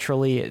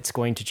culturally. It's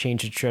going to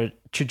change the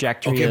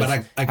trajectory. Okay,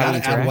 but I got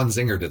to add one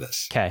zinger to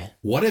this. Okay.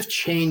 What if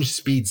change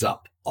speeds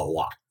up a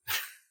lot?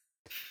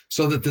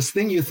 So that this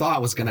thing you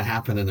thought was going to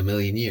happen in 1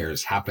 million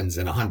years happens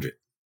in 100.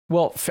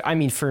 Well,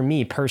 for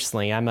me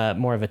personally, I'm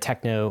more of a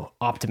techno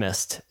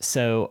optimist.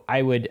 So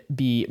I would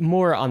be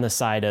more on the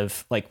side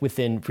of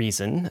within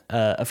reason,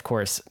 of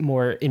course,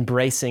 more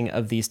embracing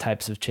of these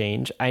types of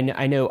change.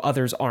 I know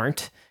others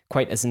aren't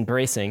quite as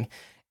embracing.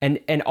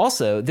 And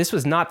also, this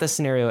was not the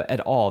scenario at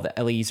all that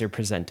Eliezer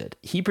presented.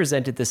 He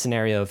presented the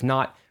scenario of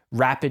not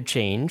rapid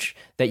change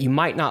that you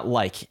might not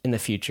like in the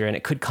future, and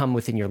it could come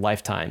within your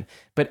lifetime,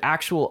 but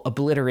actual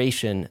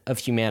obliteration of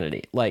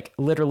humanity, like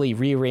literally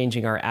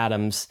rearranging our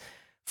atoms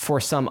for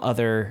some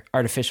other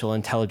artificial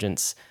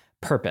intelligence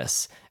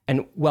purpose.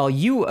 And while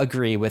you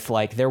agree with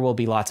like there will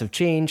be lots of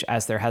change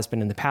as there has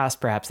been in the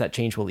past, perhaps that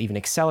change will even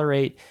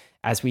accelerate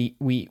as we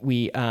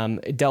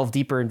delve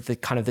deeper into the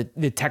kind of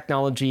the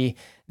technology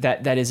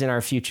that is in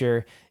our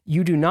future.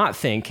 You do not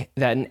think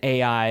that an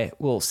AI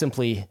will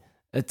simply,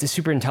 the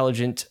super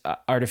intelligent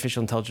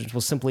artificial intelligence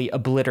will simply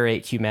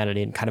obliterate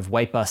humanity and kind of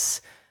wipe us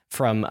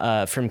from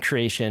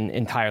creation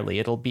entirely.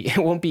 It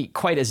won't be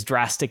quite as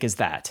drastic as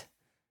that.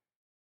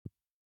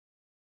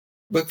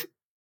 But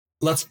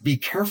let's be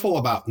careful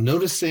about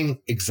noticing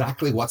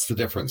exactly what's the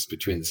difference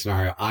between the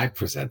scenario I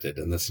presented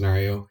and the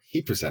scenario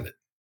he presented,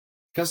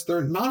 because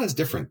they're not as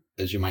different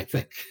as you might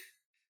think.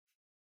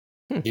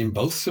 In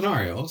both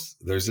scenarios,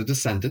 there's a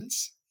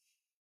descendants.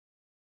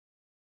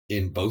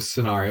 In both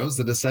scenarios,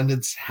 the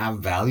descendants have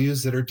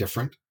values that are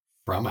different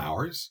from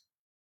ours.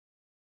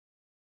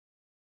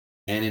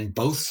 And in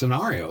both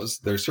scenarios,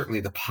 there's certainly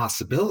the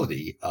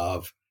possibility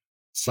of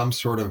some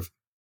sort of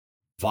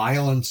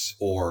violence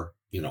or,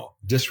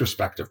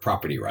 disrespect of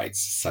property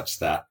rights, such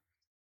that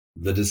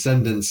the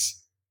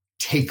descendants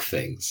take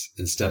things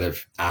instead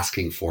of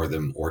asking for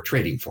them or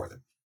trading for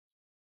them.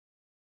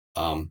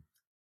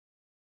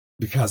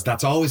 Because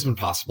that's always been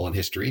possible in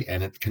history,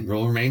 and it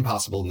will remain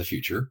possible in the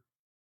future.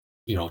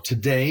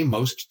 Today,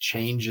 most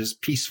change is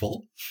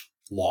peaceful,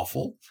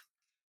 lawful,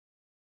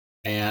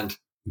 and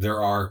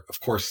there are, of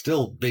course,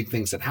 still big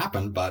things that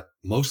happen, but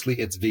mostly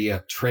it's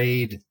via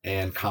trade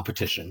and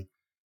competition.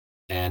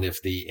 And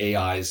if the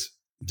AIs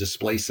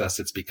displace us,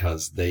 it's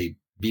because they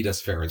beat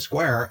us fair and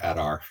square at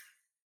our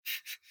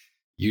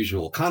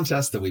usual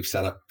contest that we've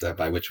set up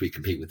by which we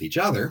compete with each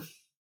other.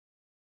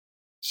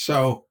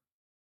 So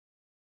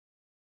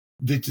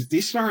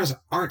these scenarios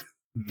aren't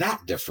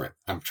that different,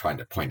 I'm trying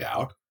to point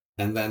out.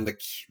 And then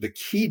the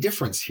key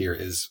difference here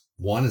is,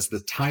 one is the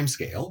time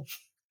scale.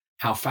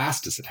 How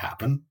fast does it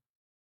happen?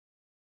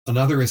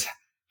 Another is,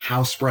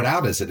 how spread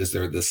out is it? Is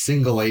there the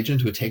single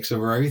agent who takes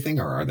over everything,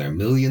 or are there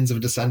millions of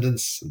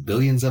descendants,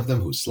 billions of them,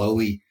 who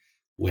slowly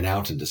win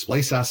out and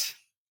displace us?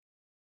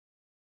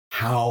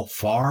 How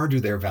far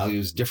do their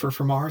values differ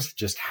from ours?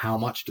 Just how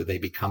much do they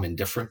become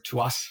indifferent to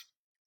us?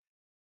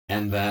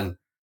 And then,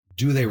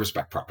 do they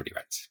respect property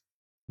rights?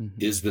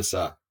 Mm-hmm. Is this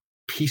a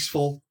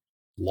peaceful,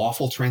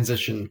 lawful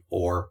transition,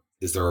 or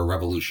is there a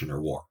revolution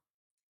or war?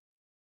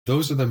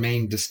 Those are the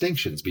main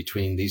distinctions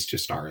between these two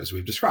scenarios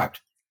we've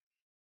described.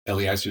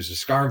 Eliezer's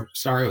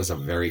scenario is a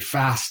very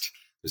fast,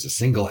 there's a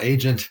single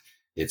agent,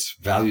 its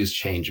values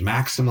change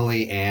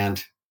maximally,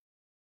 and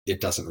it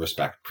doesn't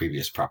respect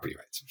previous property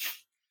rights.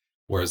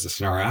 Whereas the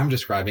scenario I'm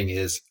describing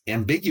is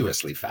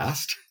ambiguously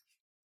fast.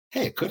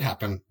 Hey, it could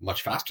happen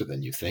much faster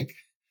than you think,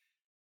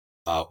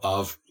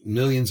 of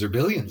millions or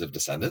billions of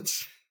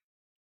descendants,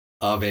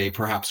 of a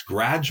perhaps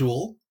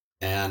gradual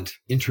and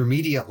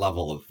intermediate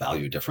level of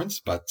value difference,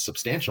 but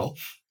substantial.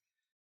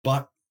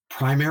 But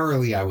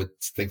primarily, I would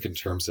think in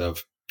terms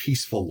of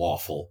peaceful,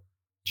 lawful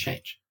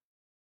change.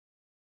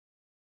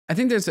 I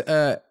think there's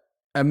a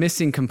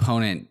missing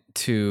component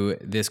to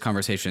this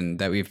conversation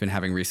that we've been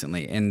having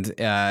recently. And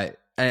I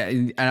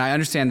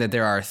understand that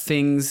there are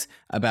things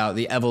about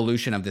the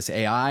evolution of this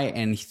AI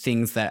and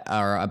things that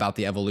are about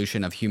the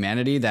evolution of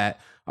humanity that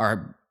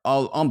are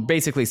all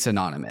basically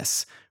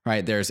synonymous,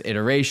 right? There's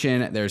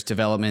iteration, there's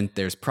development,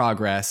 there's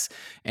progress.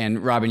 And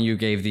Robin, you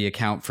gave the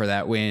account for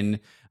that when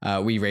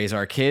we raise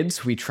our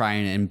kids, we try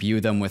and imbue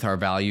them with our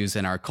values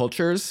and our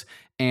cultures.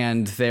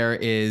 And there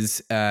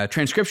is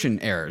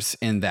transcription errors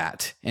in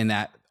that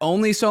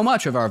only so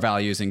much of our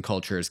values and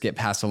cultures get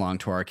passed along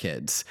to our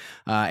kids.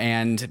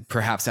 And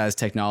perhaps as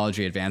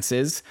technology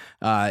advances,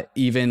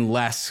 even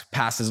less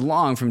passes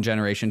along from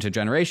generation to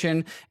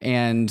generation,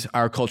 and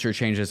our culture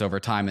changes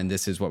over time. And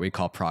this is what we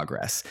call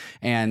progress.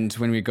 And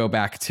when we go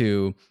back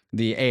to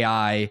the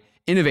AI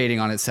innovating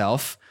on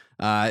itself,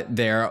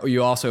 there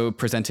you also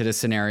presented a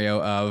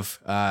scenario of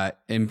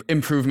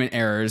improvement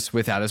errors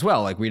with that as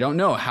well. Like, we don't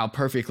know how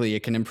perfectly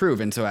it can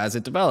improve. And so as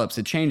it develops,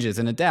 it changes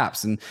and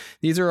adapts. And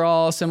these are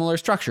all similar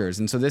structures.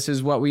 And so this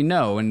is what we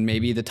know. And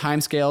maybe the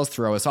timescales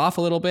throw us off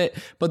a little bit,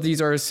 but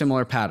these are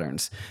similar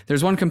patterns.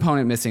 There's one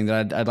component missing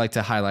that I'd like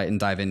to highlight and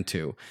dive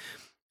into.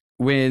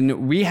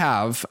 When we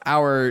have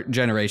our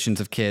generations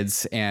of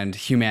kids and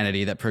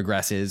humanity that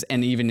progresses,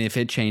 and even if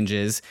it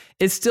changes,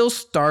 it still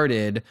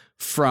started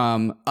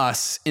from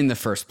us in the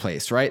first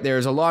place, right?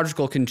 There's a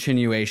logical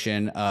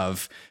continuation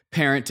of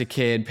parent to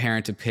kid,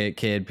 parent to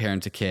kid,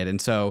 parent to kid.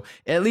 And so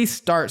it at least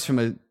starts from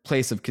a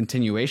place of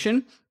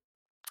continuation.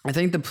 I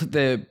think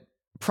the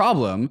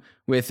problem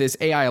with this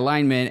AI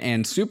alignment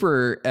and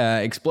super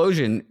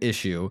explosion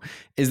issue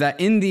is that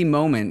in the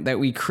moment that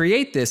we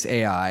create this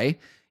AI,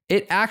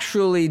 it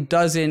actually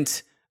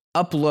doesn't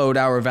upload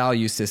our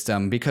value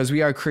system because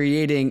we are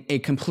creating a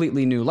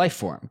completely new life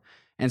form.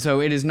 And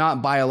so it is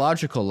not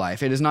biological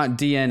life. It is not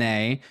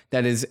DNA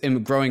that is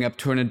growing up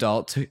to an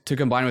adult to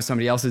combine with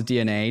somebody else's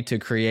DNA to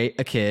create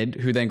a kid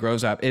who then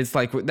grows up. It's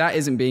like that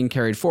isn't being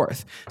carried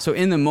forth. So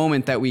in the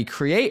moment that we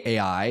create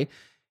AI,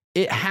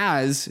 it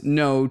has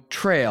no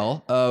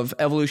trail of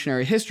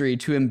evolutionary history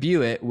to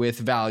imbue it with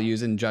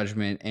values and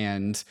judgment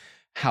and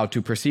how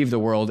to perceive the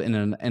world in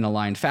an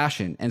aligned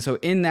fashion. And so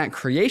in that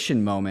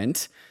creation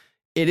moment,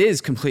 it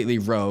is completely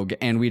rogue,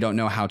 and we don't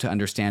know how to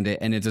understand it,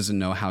 and it doesn't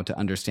know how to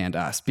understand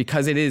us,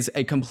 because it is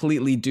a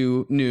completely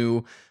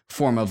new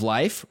form of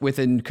life with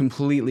a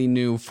completely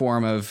new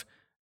form of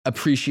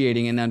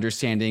appreciating and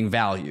understanding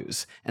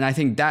values. And I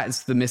think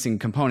that's the missing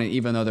component,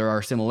 even though there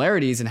are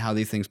similarities in how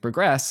these things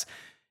progress.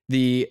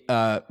 The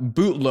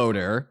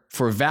bootloader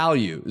for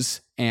values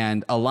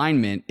and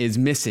alignment is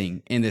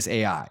missing in this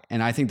AI.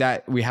 And I think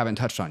that we haven't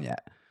touched on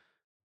yet.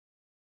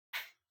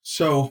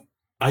 So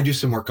I do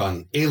some work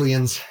on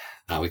aliens.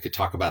 We could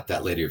talk about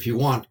that later if you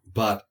want,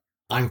 but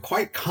I'm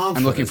quite confident.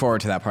 I'm looking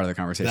forward to that part of the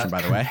conversation,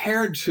 by the way.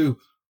 Compared to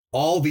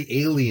all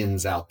the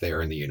aliens out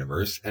there in the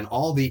universe and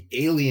all the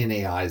alien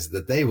AIs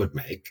that they would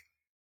make,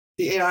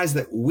 the AIs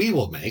that we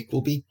will make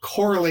will be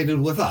correlated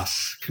with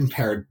us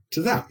compared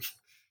to them.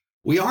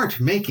 We aren't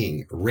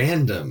making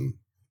random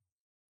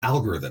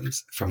algorithms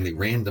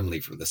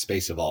randomly from the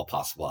space of all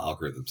possible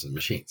algorithms and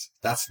machines.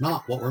 That's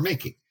not what we're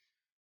making.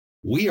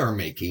 We are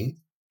making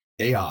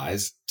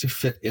AIs to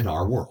fit in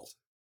our world.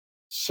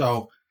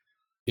 So,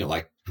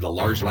 like the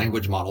large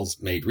language models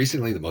made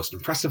recently, the most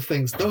impressive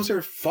things, those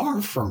are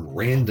far from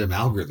random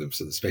algorithms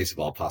in the space of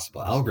all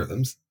possible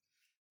algorithms.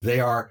 They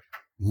are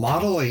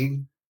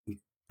modeling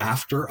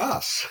after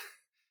us.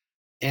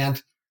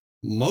 And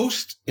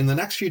in the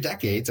next few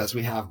decades, as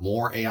we have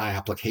more AI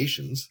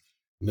applications,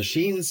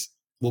 machines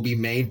will be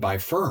made by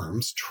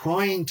firms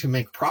trying to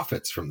make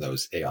profits from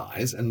those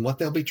AIs. And what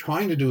they'll be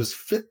trying to do is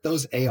fit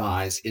those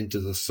AIs into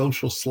the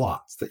social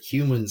slots that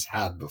humans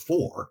had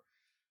before.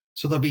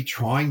 So they'll be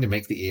trying to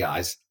make the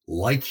AIs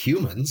like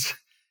humans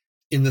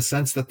in the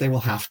sense that they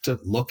will have to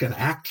look and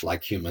act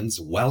like humans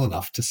well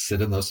enough to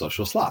sit in those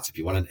social slots. If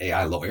you want an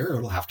AI lawyer,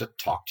 it'll have to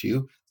talk to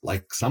you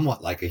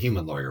somewhat like a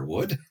human lawyer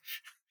would.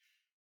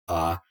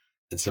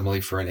 And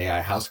similarly for an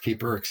AI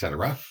housekeeper,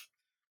 etc.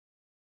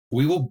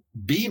 We will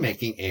be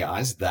making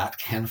AIs that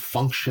can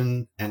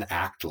function and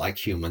act like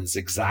humans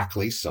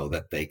exactly so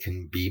that they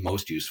can be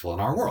most useful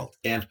in our world.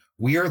 And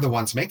we are the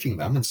ones making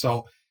them. And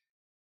so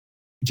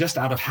just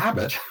out of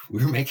habit,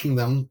 we're making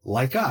them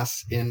like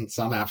us in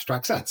some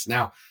abstract sense.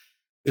 Now,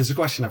 there's a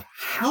question of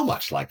how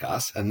much like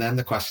us. And then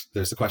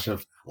there's the question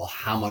of, well,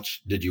 how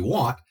much did you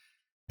want?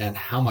 And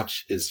how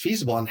much is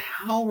feasible? And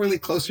how really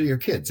close are your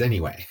kids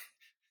anyway?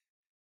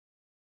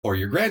 Or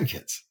your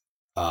grandkids,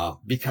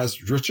 because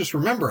just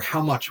remember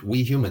how much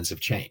we humans have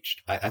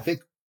changed. I think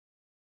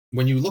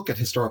when you look at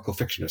historical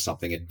fiction or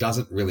something, it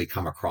doesn't really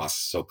come across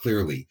so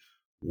clearly.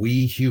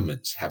 We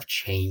humans have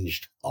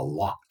changed a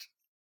lot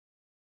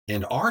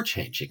and are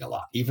changing a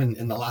lot, even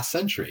in the last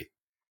century.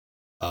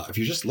 If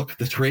you just look at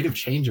the rate of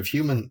change of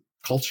human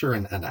culture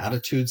and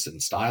attitudes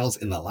and styles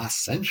in the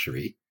last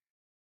century,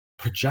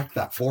 project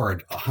that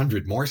forward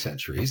 100 more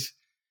centuries,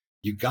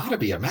 you got to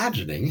be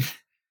imagining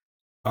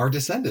our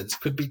descendants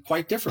could be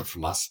quite different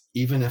from us,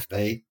 even if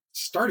they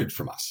started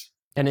from us.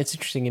 And it's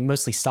interesting, and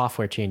mostly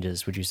software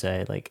changes, would you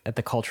say, like at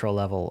the cultural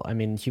level? I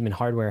mean, human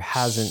hardware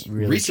hasn't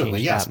really recently,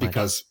 changed yes, that much.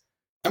 Because,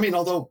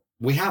 although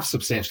we have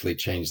substantially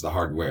changed the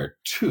hardware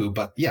too,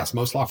 but yes,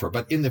 most software.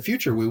 But in the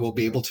future, we will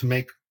be able to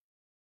make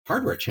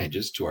hardware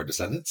changes to our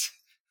descendants.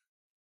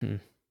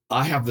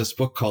 I have this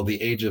book called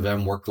The Age of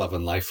M, Work, Love,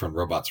 and Life When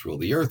Robots Rule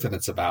the Earth, and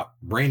it's about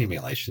brain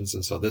emulations.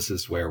 And so this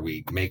is where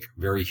we make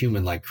very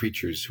human-like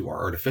creatures who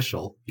are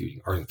artificial,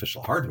 using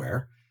artificial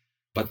hardware,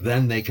 but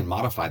then they can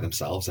modify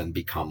themselves and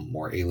become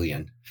more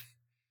alien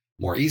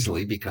more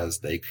easily because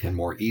they can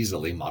more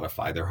easily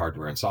modify their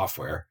hardware and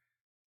software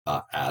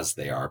as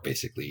they are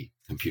basically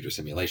computer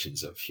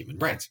simulations of human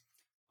brains.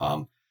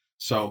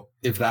 So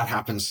if that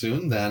happens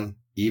soon, then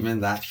even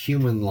that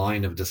human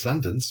line of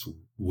descendants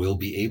will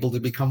be able to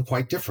become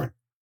quite different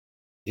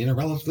in a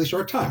relatively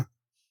short time.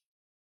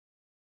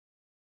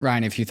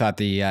 Ryan, if you thought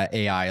the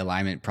AI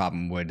alignment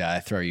problem would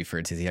throw you for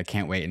a tizzy, I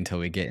can't wait until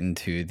we get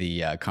into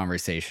the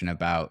conversation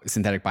about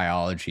synthetic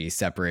biology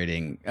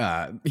separating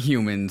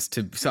humans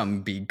to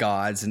some be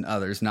gods and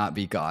others not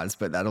be gods,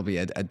 but that'll be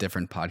a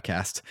different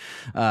podcast.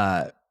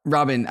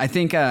 Robin, I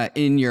think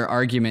in your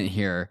argument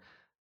here,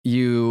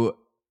 you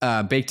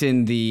baked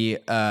in the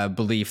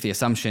belief, the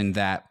assumption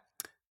that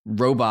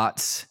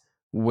robots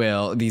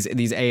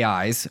these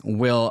AIs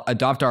will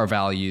adopt our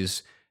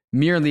values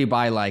merely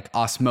by like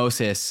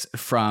osmosis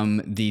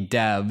from the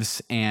devs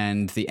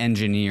and the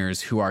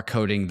engineers who are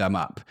coding them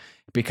up,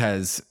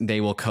 because they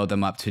will code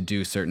them up to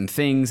do certain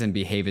things and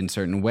behave in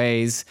certain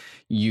ways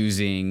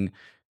using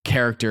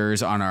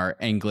characters on our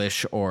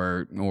English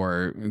or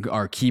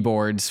our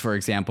keyboards, for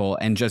example,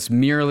 and just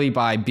merely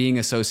by being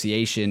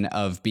association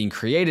of being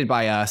created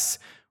by us,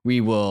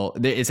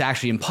 it's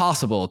actually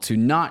impossible to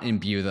not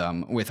imbue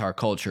them with our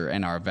culture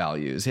and our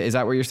values. Is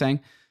that what you're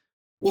saying?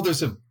 Well,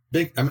 there's a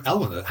big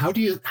element of it.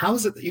 How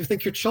is it that you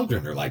think your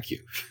children are like you?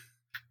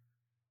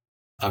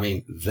 I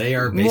mean, they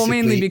are basically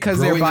mainly because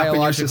they're growing up in your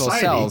biological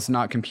society. cells,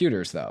 not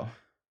computers, though.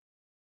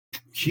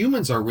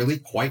 Humans are really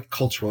quite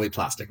culturally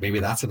plastic. Maybe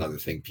that's another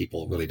thing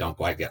people really don't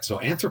quite get. So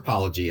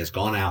anthropology has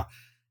gone out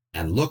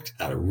and looked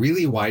at a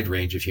really wide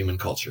range of human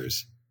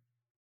cultures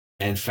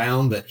and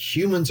found that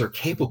humans are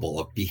capable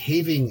of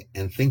behaving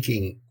and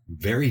thinking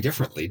very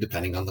differently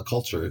depending on the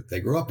culture they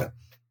grew up in.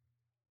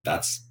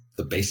 That's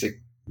the basic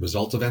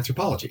result of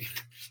anthropology.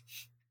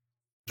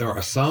 There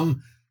are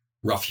some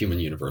rough human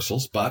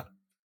universals, but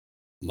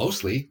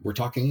mostly we're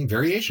talking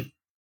variation.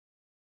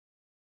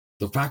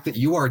 The fact that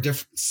you are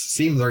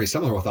seem very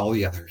similar with all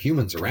the other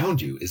humans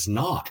around you is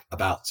not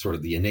about sort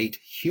of the innate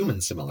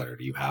human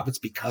similarity you have. It's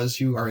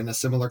because you are in a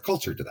similar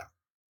culture to them.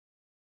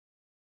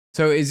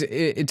 So is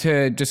it,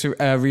 to just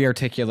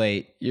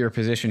re-articulate your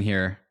position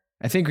here,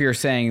 I think you're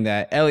saying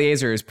that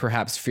Eliezer is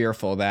perhaps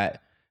fearful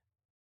that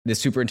the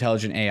super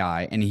intelligent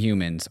AI and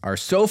humans are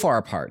so far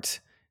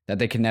apart that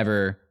they can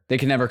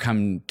never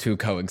come to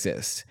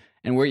coexist.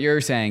 And what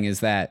you're saying is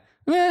that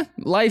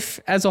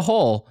life as a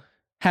whole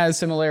has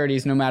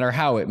similarities no matter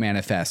how it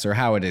manifests or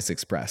how it is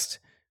expressed.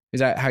 Is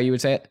that how you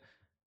would say it?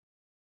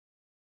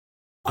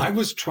 I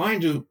was trying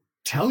to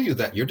tell you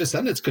that your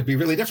descendants could be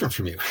really different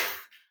from you.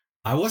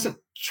 I wasn't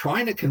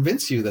trying to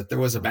convince you that there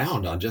was a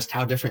bound on just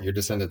how different your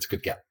descendants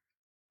could get.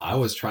 I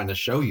was trying to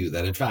show you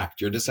that, in fact,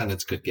 your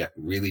descendants could get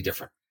really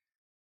different.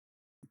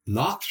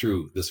 Not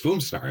through this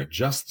Voomsnar,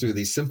 just through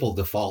the simple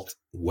default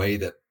way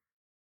that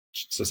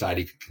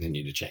society can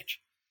continue to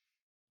change.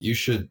 You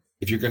should,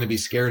 if you're going to be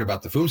scared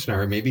about the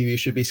Voomsnar, maybe you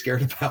should be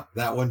scared about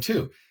that one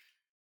too.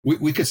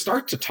 We could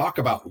start to talk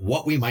about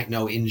what we might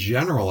know in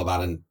general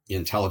about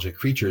intelligent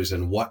creatures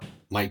and what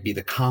might be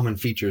the common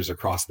features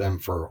across them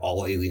for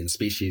all alien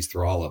species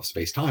through all of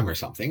space-time or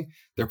something.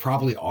 There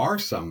probably are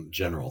some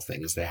general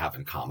things they have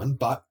in common,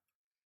 but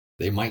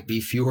they might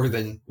be fewer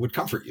than would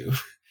comfort you.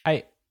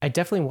 I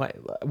definitely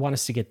want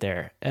us to get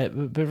there,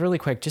 but really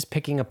quick, just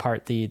picking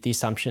apart the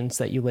assumptions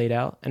that you laid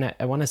out, and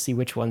I want to see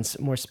which ones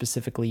more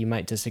specifically you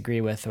might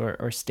disagree with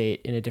or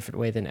state in a different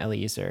way than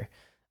Eliezer.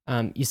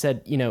 You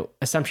said,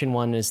 assumption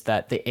one is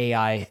that the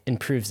AI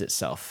improves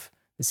itself.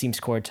 This seems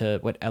core to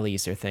what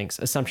Eliezer thinks.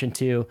 Assumption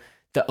two,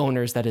 the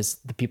owners, that is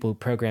the people who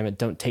program it,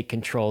 don't take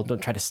control,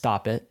 don't try to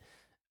stop it.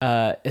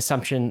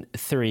 Assumption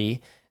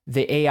three,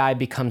 the AI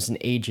becomes an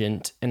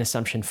agent. And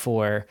assumption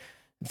four,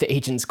 the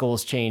agent's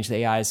goals change,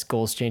 the AI's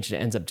goals change,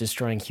 and it ends up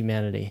destroying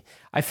humanity.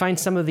 I find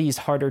some of these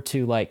harder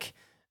to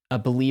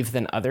believe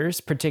than others,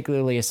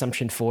 particularly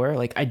assumption four.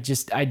 I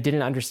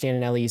didn't understand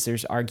in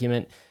Eliezer's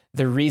argument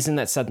the reason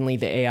that suddenly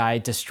the AI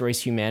destroys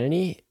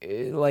humanity,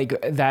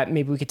 that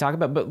maybe we could talk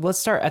about. But let's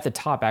start at the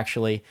top,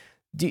 actually.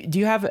 Do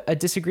you have a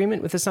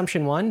disagreement with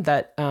assumption one,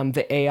 that an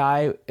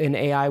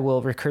AI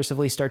will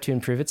recursively start to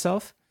improve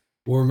itself?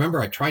 Well,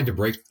 remember, I tried to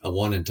break a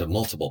one into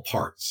multiple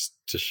parts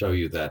to show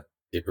you that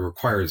it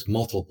requires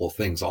multiple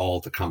things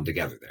all to come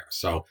together there.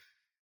 So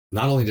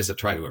not only does it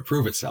try to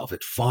improve itself,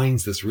 it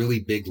finds this really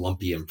big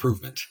lumpy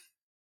improvement,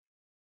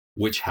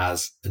 which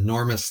has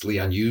enormously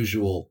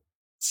unusual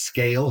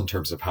scale in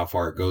terms of how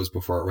far it goes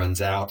before it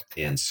runs out,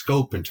 and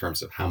scope in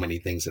terms of how many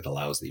things it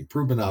allows the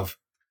improvement of.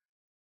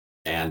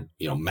 And,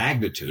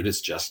 magnitude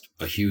is just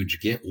a huge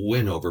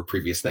win over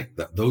previous thing.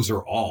 Those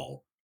are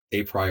all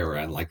a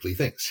priori unlikely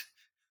things.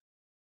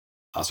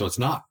 So it's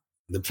not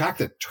the fact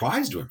that it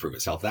tries to improve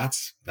itself.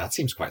 That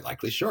seems quite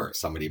likely. Sure,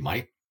 somebody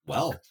might,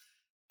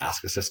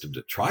 ask a system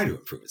to try to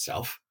improve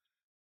itself,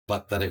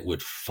 but that it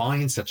would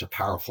find such a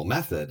powerful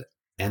method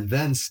and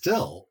then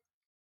still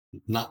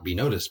not be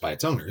noticed by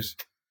its owners,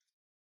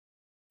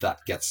 that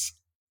gets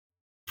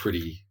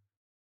pretty,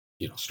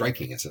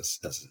 striking as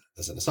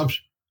an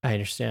assumption. I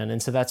understand.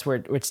 And so that's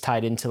where it's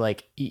tied into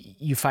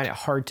you find it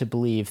hard to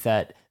believe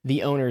that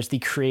the owners, the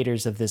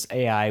creators of this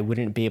AI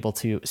wouldn't be able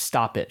to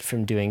stop it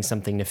from doing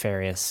something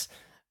nefarious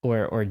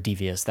or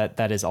devious.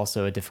 That is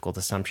also a difficult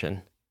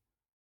assumption.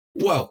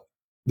 Well,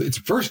 it's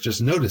first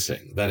just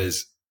noticing, that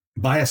is,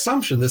 by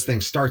assumption, this thing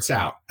starts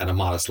out at a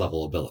modest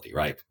level ability,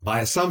 right?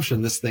 By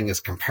assumption, this thing is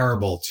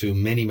comparable to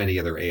many, many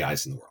other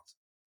AIs in the world.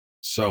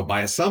 So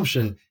by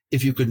assumption,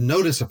 if you could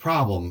notice a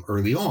problem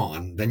early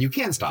on, then you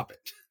can stop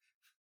it.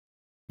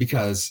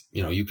 Because,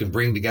 you can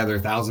bring together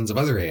thousands of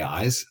other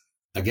AIs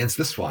against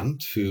this one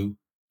to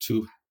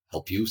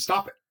help you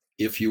stop it,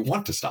 if you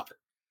want to stop it.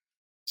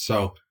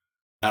 So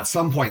at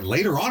some point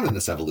later on in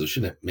this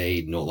evolution, it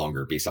may no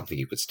longer be something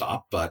you could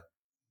stop, but,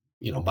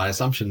 by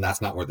assumption,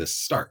 that's not where this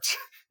starts.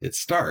 It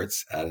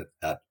starts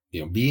at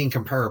being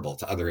comparable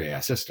to other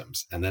AI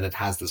systems. And then it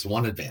has this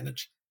one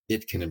advantage: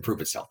 it can improve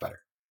itself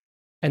better.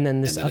 And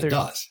then this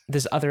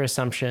other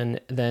assumption,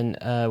 then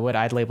what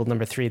I'd labeled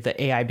number three,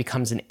 the AI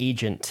becomes an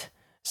agent.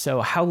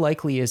 So how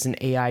likely is an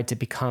AI to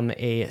become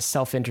a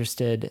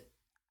self-interested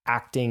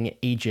acting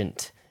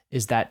agent?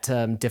 Is that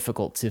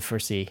difficult to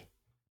foresee?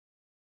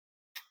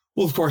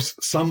 Well, of course,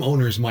 some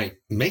owners might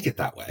make it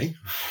that way,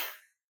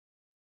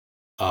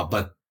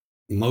 but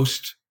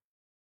most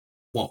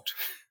won't.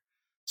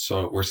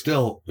 So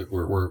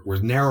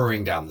we're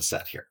narrowing down the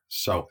set here.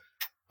 So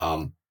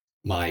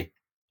my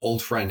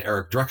old friend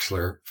Eric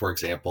Drexler, for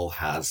example,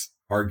 has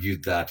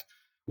argued that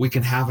we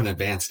can have an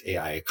advanced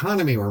AI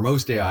economy where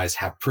most AIs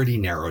have pretty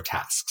narrow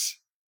tasks.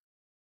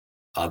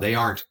 They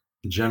aren't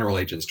general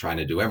agents trying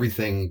to do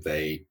everything.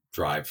 They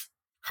drive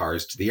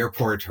cars to the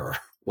airport or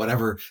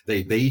whatever.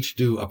 They each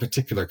do a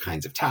particular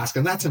kinds of task.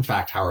 And that's in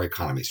fact how our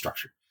economy is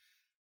structured.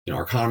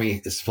 Our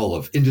economy is full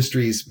of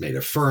industries made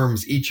of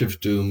firms, each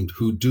of doomed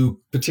who do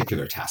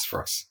particular tasks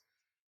for us.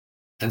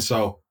 And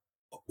so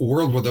a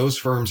world where those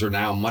firms are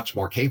now much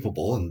more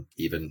capable and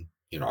even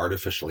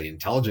artificially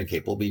intelligent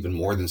capable, even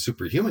more than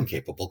superhuman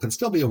capable, can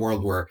still be a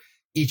world where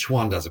each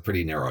one does a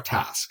pretty narrow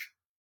task.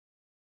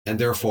 And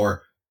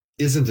therefore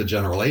isn't a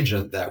general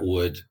agent that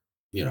would,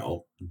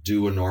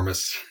 do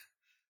enormous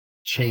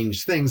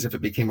change things if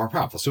it became more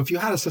powerful. So if you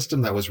had a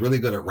system that was really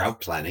good at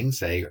route planning,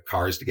 say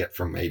cars to get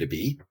from A to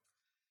B,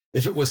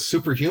 if it was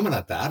superhuman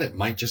at that, it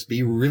might just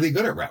be really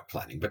good at route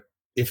planning. But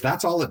if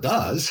that's all it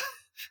does,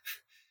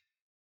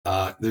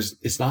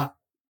 it's not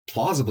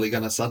plausibly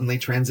going to suddenly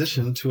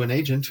transition to an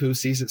agent who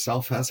sees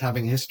itself as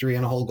having history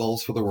and whole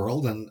goals for the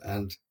world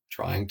and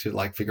trying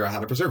to figure out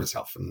how to preserve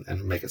itself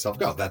and make itself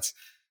go. That's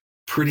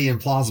pretty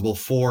implausible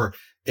for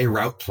a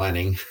route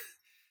planning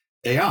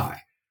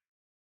AI.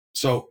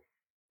 So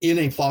in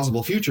a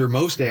plausible future,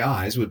 most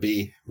AIs would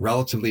be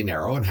relatively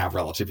narrow and have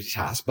relativity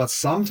tasks, but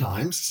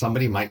sometimes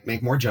somebody might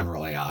make more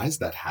general AIs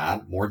that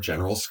had more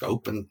general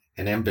scope and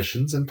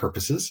ambitions and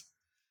purposes.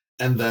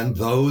 And then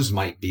those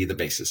might be the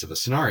basis of a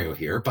scenario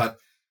here. But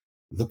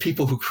the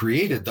people who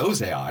created those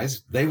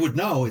AIs, they would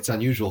know its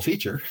unusual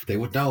feature. They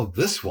would know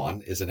this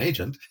one is an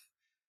agent.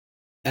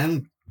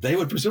 And they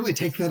would presumably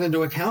take that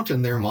into account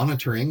in their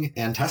monitoring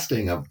and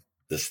testing of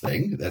this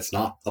thing.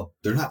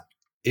 They're not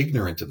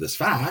ignorant of this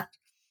fact.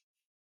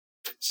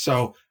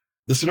 So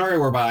the scenario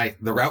whereby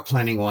the route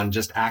planning one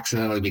just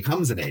accidentally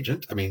becomes an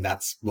agent,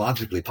 that's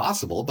logically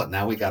possible, but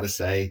now we got to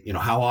say,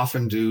 how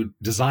often do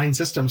design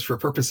systems for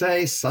purpose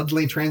A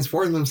suddenly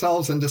transform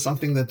themselves into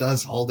something that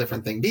does all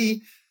different thing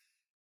B?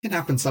 It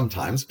happens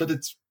sometimes, but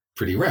it's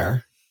pretty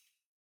rare.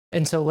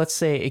 And so let's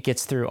say it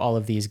gets through all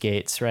of these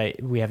gates, right?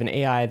 We have an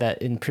AI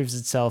that improves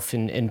itself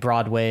in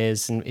broad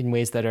ways and in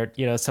ways that are,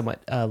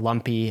 somewhat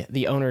lumpy.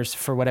 The owners,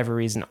 for whatever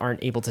reason,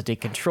 aren't able to take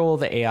control.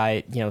 The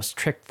AI,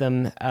 tricked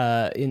them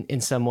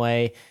in some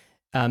way.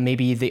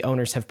 Maybe the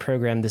owners have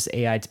programmed this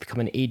AI to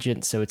become an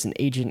agent, so it's an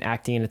agent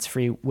acting in its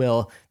free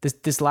will.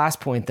 This last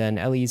point, then,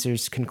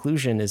 Eliezer's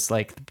conclusion is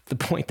the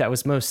point that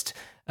was most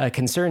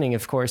concerning,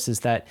 of course,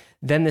 is that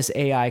then this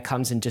AI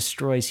comes and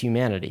destroys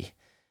humanity.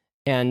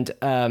 And,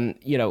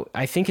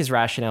 I think his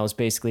rationale is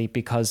basically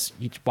because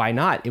why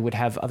not? It would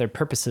have other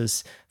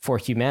purposes for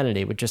humanity.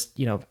 It would just,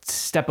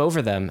 step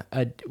over them.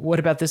 What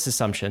about this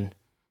assumption?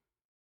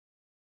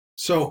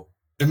 So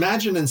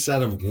imagine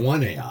instead of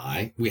one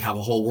AI, we have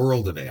a whole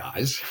world of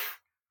AIs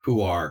who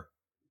are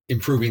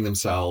improving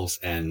themselves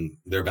and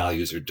their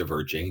values are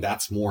diverging.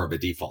 That's more of a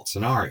default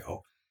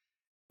scenario.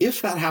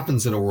 If that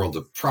happens in a world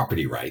of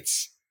property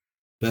rights,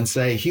 then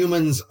say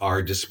humans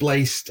are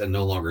displaced and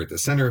no longer at the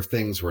center of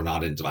things. We're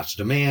not in much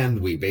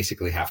demand. We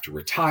basically have to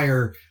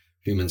retire.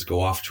 Humans go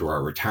off to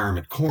our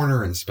retirement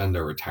corner and spend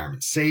our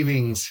retirement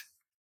savings.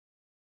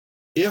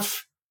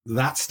 If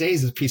that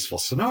stays a peaceful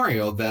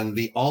scenario, then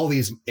all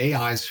these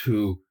AIs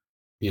who,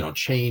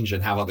 change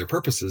and have other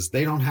purposes,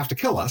 they don't have to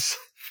kill us.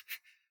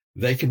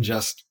 They can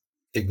just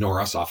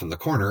ignore us off in the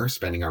corner,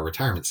 spending our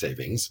retirement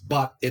savings.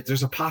 But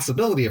there's a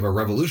possibility of a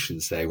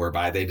revolution, say,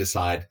 whereby they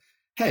decide,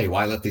 hey,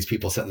 why let these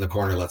people sit in the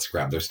corner? Let's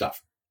grab their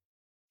stuff.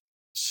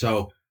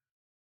 So,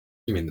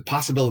 the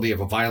possibility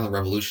of a violent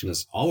revolution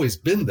has always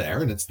been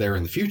there and it's there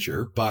in the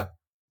future. But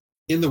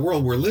in the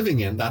world we're living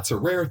in, that's a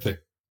rare thing.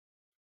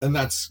 And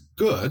that's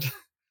good.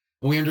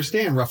 And we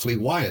understand roughly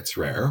why it's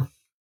rare.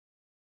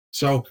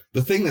 So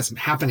the thing that's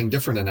happening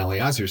different in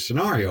Eliezer's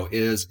scenario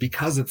is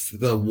because it's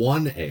the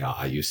one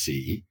AI you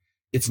see,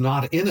 it's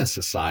not in a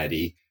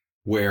society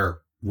where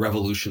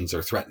revolutions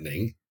are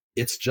threatening.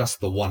 It's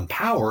just the one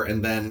power.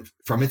 And then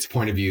from its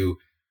point of view,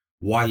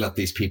 why let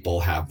these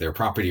people have their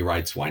property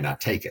rights? Why not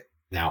take it?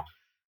 Now,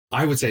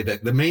 I would say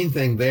that the main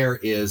thing there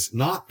is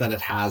not that it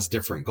has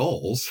different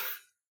goals,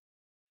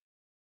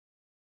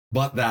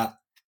 but that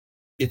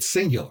it's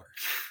singular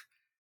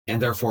and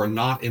therefore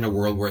not in a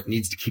world where it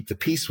needs to keep the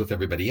peace with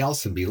everybody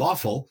else and be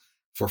lawful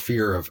for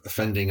fear of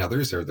offending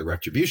others or the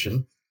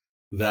retribution,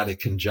 that it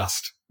can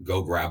just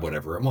go grab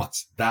whatever it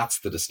wants. That's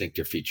the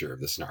distinctive feature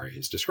of the scenario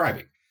he's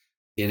describing.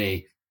 In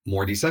a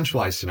more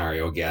decentralized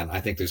scenario, again, I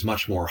think there's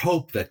much more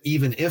hope that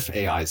even if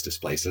AIs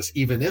displace us,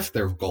 even if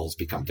their goals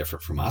become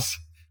different from us,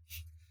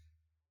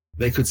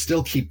 they could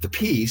still keep the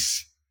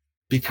peace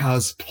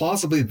because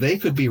plausibly they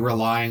could be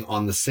relying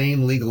on the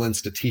same legal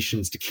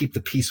institutions to keep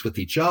the peace with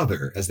each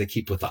other as they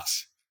keep with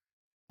us.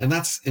 And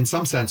that's, in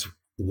some sense,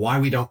 why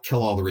we don't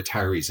kill all the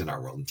retirees in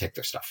our world and take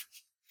their stuff,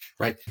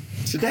 right?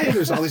 Today,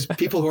 there's all these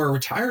people who are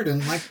retired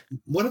and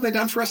what have they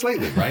done for us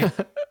lately, right?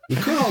 We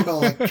could all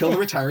go kill the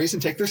retirees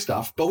and take their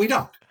stuff, but we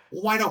don't.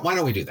 Why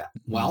don't we do that?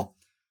 Well,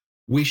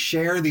 we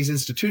share these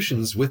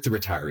institutions with the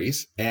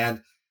retirees.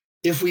 And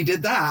if we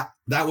did that,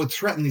 that would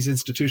threaten these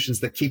institutions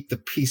that keep the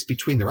peace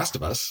between the rest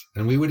of us.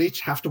 And we would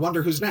each have to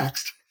wonder who's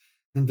next.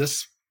 And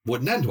this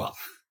wouldn't end well.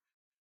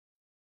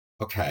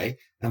 Okay.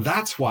 And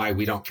that's why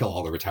we don't kill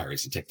all the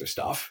retirees and take their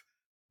stuff.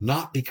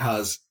 Not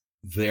because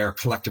they're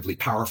collectively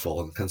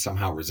powerful and can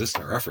somehow resist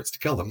our efforts to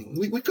kill them.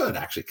 We could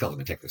actually kill them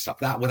and take their stuff.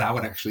 That would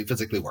actually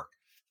physically work.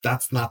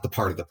 That's not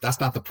that's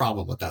not the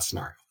problem with that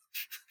scenario.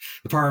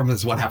 The problem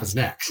is what happens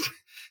next.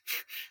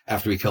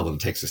 After we kill them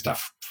and takes their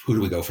stuff, who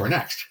do we go for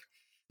next?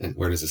 And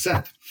where does this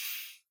end?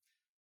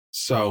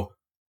 So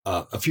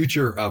a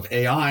future of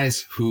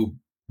AIs who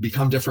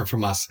become different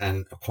from us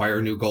and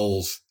acquire new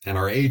goals and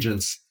are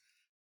agents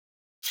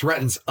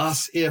threatens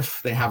us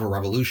if they have a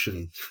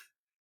revolution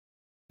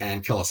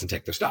and kill us and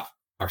take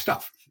our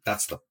stuff.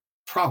 That's the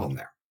problem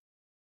there.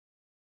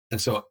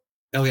 And so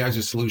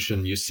Eliezer's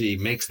solution, you see,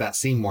 makes that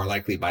seem more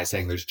likely by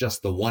saying there's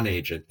just the one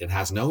agent. It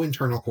has no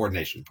internal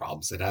coordination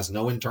problems. It has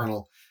no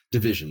internal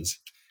divisions.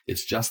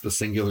 It's just the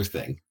singular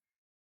thing.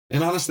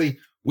 And honestly,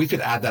 we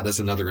could add that as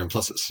another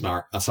implicit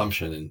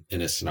assumption in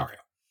his scenario.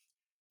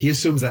 He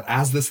assumes that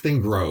as this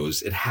thing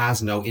grows, it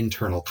has no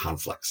internal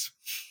conflicts.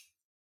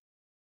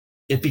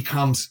 It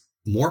becomes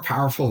more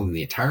powerful than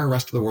the entire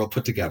rest of the world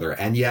put together,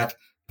 and yet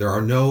there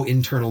are no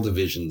internal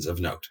divisions of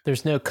note.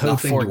 There's no code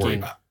Nothing forking. to worry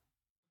about.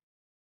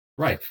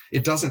 Right.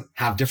 It doesn't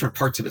have different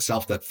parts of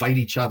itself that fight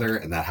each other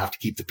and that have to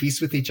keep the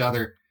peace with each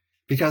other,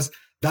 because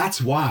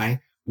that's why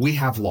we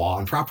have law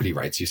and property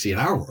rights, you see, in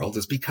our world,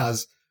 is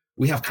because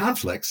we have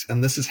conflicts,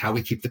 and this is how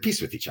we keep the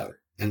peace with each other.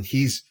 And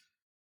he's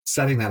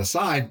setting that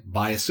aside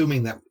by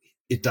assuming that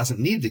it doesn't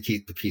need to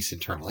keep the peace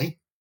internally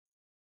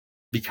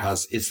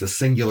because it's the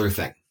singular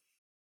thing.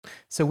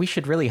 So we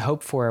should really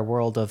hope for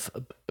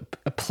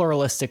a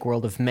pluralistic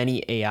world of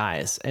many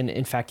AIs. And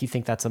in fact, you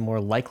think that's a more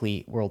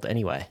likely world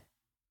anyway.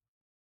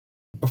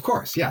 Of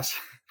course, yes.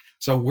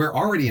 So we're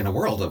already in a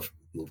world of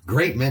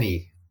great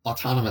many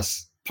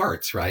autonomous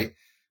parts, right?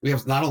 We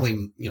have not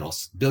only,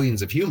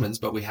 billions of humans,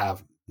 but we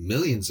have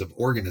millions of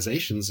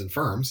organizations and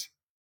firms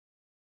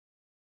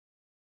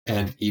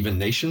and even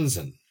nations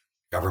and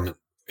government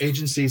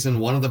agencies. And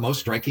one of the most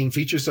striking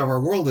features of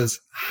our world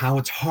is how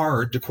it's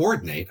hard to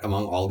coordinate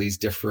among all these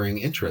differing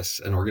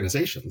interests and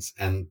organizations.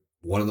 And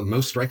one of the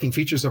most striking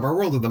features of our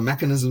world are the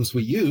mechanisms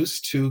we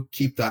use to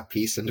keep that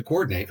peace and to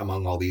coordinate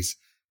among all these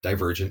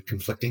divergent,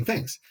 conflicting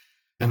things.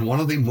 And one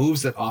of the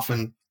moves that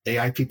often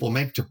AI people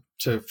make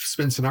to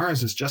spin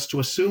scenarios is just to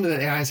assume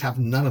that AIs have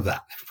none of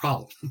that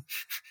problem.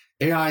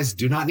 AIs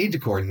do not need to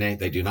coordinate.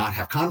 They do not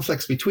have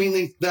conflicts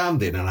between them.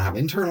 They do not have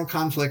internal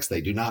conflicts.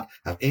 They do not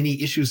have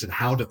any issues in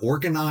how to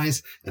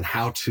organize and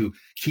how to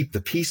keep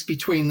the peace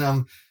between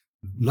them.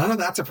 None of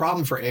that's a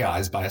problem for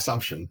AIs by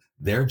assumption.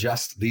 They're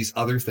just these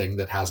other thing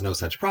that has no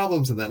such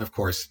problems. And then, of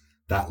course,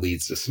 that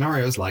leads to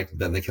scenarios like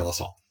then they kill us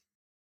all.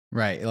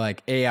 Right.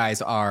 Like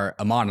AIs are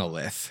a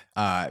monolith.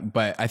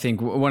 But I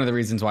think one of the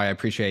reasons why I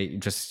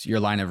appreciate just your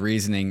line of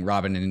reasoning,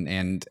 Robin,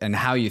 and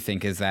how you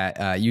think is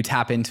that you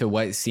tap into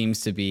what seems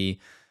to be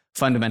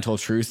fundamental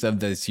truth of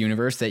this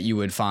universe that you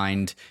would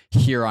find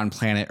here on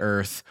planet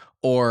Earth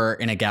or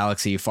in a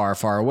galaxy far,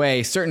 far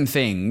away. Certain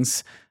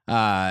things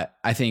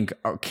I think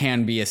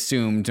can be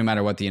assumed no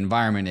matter what the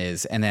environment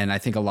is. And then I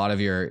think a lot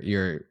of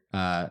your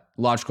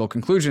logical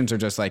conclusions are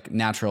just like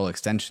natural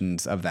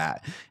extensions of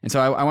that. And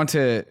so I want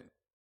to,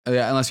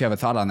 unless you have a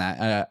thought on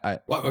that. I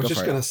was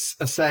just going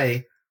to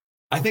say,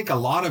 I think a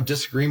lot of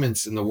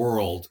disagreements in the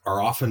world are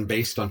often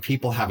based on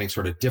people having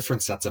sort of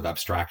different sets of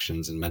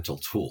abstractions and mental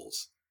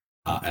tools,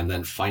 and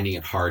then finding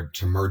it hard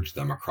to merge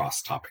them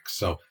across topics.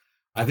 So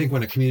I think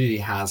when a community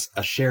has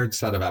a shared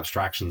set of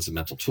abstractions and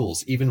mental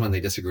tools, even when they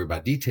disagree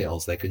about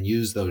details, they can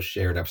use those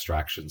shared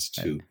abstractions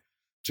to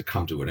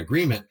come to an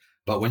agreement.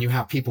 But when you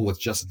have people with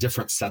just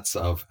different sets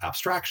of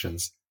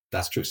abstractions,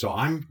 that's true. So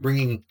I'm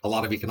bringing a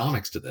lot of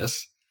economics to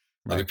this.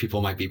 Right. Other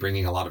people might be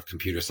bringing a lot of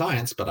computer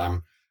science, but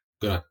I'm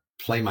going to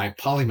play my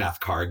polymath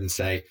card and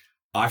say,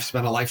 I've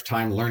spent a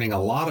lifetime learning a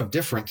lot of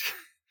different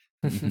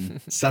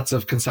sets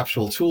of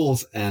conceptual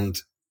tools and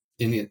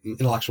in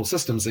intellectual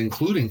systems,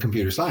 including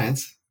computer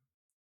science,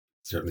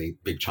 certainly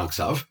big chunks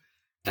of.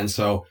 And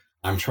so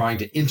I'm trying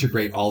to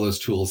integrate all those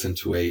tools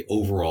into a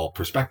overall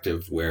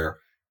perspective where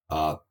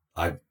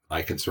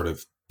I can sort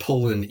of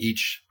pull in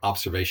each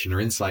observation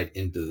or insight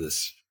into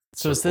this.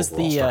 So is this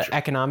the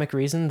economic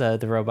reason the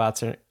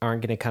robots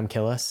aren't going to come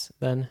kill us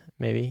then,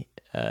 maybe?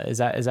 Is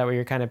that what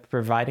you're kind of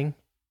providing?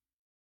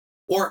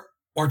 Or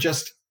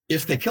just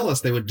if they kill us,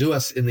 they would do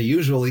us in the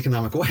usual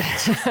economic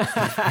ways.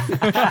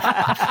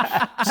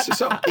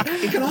 so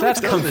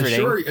economics doesn't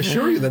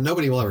assure you that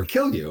nobody will ever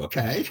kill you,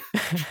 okay?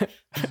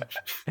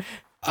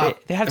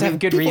 They have to have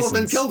good reasons. People have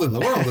been killed in the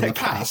world in the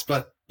past,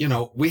 but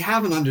we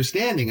have an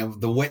understanding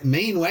of the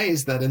main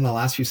ways that in the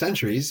last few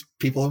centuries,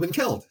 people have been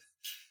killed.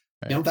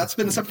 Right. That's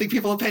been something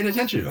people have paid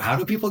attention to. How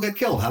do people get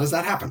killed? How does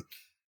that happen?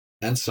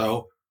 And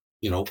so,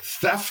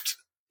 theft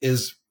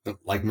is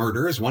like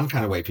murder is one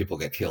kind of way people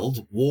get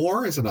killed.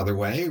 War is another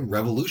way.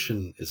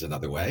 Revolution is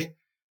another way.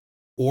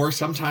 or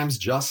sometimes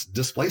just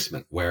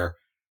displacement where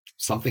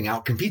something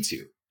outcompetes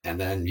you and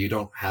then you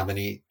don't have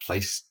any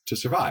place to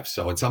survive.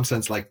 So in some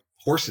sense, like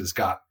horses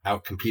got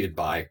outcompeted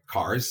by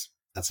cars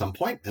at some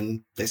point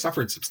and they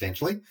suffered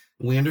substantially.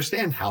 And we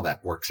understand how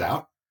that works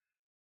out.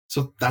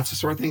 So that's the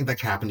sort of thing that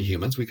can happen to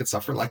humans. We could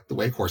suffer like the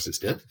way horses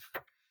did.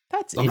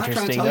 That's So I'm not trying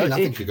to interesting. tell you Though.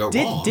 nothing could go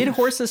wrong. Did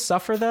horses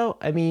suffer though?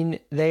 I mean,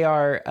 they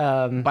are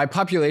By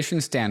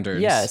population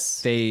standards,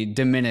 yes, they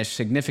diminish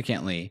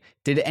significantly.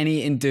 Did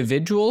any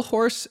individual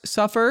horse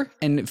suffer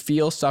and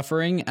feel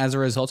suffering as a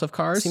result of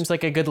cars? seems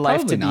like a good life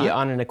Probably to be not.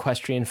 on an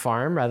equestrian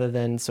farm rather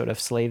than sort of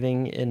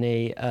slaving in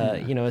a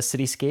a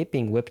cityscape,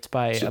 being whipped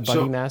by a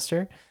buggy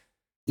master.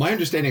 My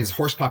understanding is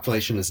horse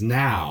population is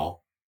now,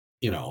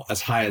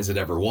 as high as it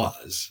ever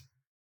was.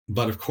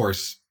 But of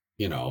course,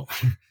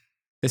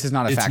 This is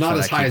not a it's fact not that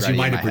as I keep high as you ready in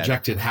might my have head.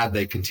 projected had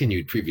they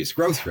continued previous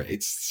growth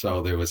rates.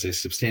 So there was a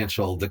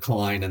substantial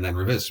decline and then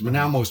revision. But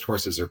now most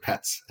horses are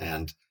pets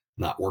and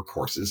not work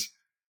horses.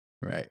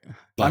 Right.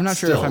 But I'm not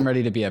sure if still- I'm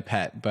ready to be a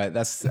pet, but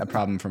that's a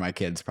problem for my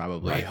kids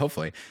probably, Right.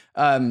 hopefully.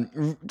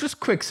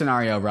 Just quick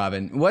scenario,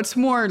 Robin. What's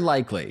more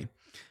likely?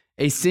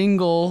 A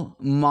single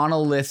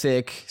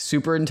monolithic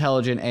super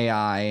intelligent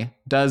AI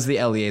does the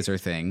Eliezer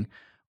thing,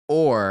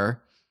 or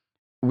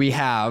we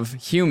have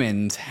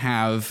humans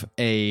have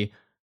a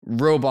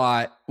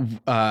robot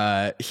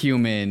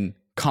human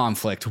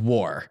conflict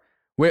war.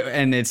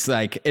 And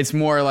it's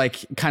more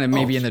like kind of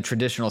maybe in the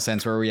traditional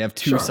sense where we have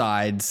two Sure.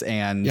 sides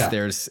and Yeah.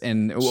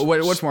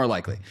 what's more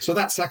likely? So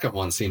that second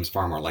one seems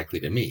far more likely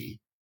to me.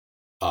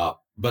 But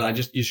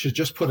you should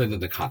just put it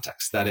into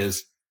context. That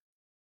is,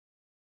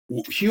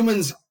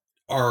 humans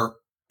are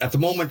at the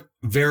moment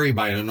vary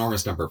by an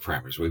enormous number of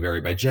parameters. We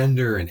vary by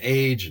gender and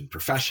age and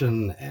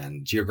profession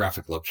and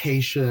geographic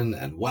location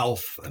and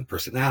wealth and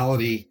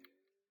personality.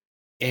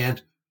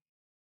 And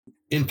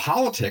in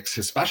politics,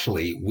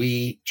 especially,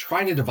 we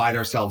try to divide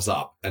ourselves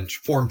up and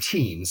form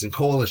teams and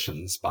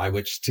coalitions by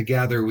which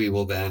together we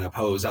will then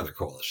oppose other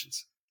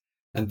coalitions.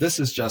 And this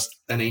is just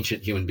an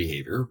ancient human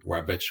behavior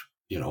where which,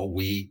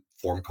 we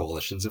form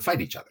coalitions and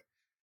fight each other.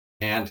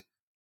 And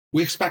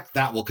we expect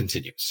that will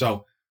continue.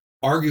 So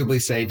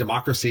arguably say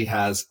democracy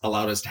has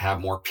allowed us to have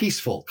more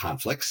peaceful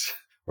conflicts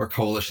where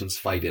coalitions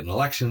fight in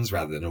elections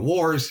rather than in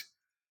wars.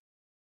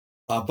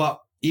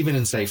 But even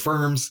in, say,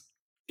 firms,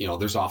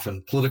 there's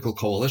often political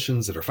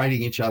coalitions that are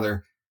fighting each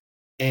other.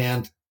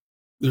 And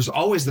there's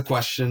always the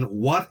question,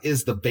 what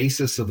is the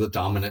basis of the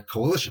dominant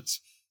coalitions?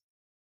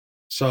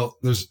 So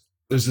there's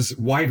this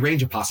wide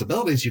range of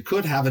possibilities. You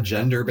could have a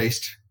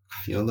gender-based,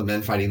 the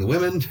men fighting the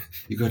women.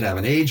 You could have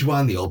an age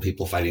one, the old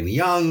people fighting the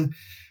young.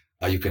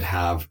 You could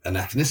have an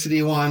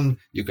ethnicity one.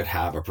 You could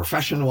have a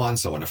profession one.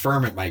 So in a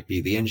firm, it might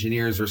be the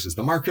engineers versus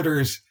the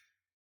marketers,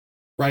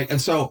 right?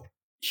 And so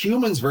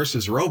humans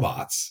versus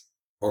robots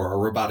or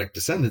robotic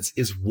descendants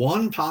is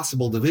one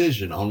possible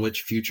division on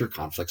which future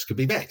conflicts could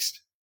be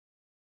based.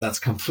 That's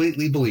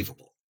completely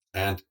believable.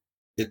 And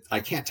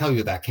I can't tell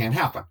you that can't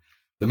happen.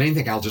 The main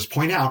thing I'll just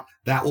point out,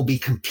 that will be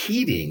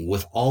competing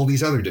with all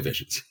these other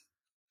divisions.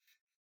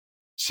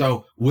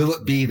 So will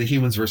it be the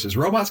humans versus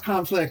robots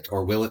conflict,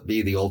 or will it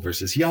be the old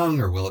versus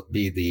young, or will it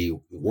be the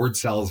word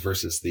cells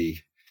versus the,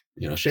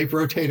 shape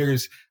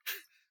rotators? I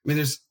mean,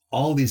 there's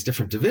all these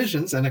different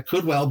divisions, and it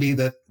could well be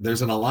that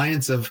there's an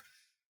alliance of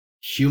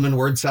human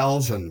word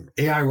cells and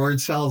AI word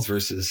cells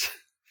versus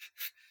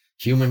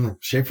human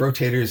shape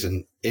rotators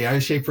and AI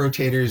shape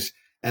rotators.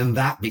 And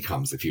that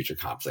becomes the future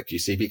conflict, you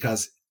see,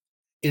 because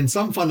in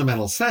some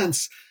fundamental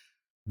sense,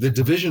 the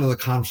division of the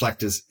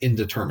conflict is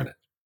indeterminate.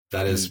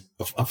 That is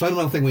a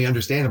fundamental thing we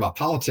understand about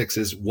politics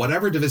is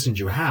whatever divisions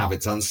you have,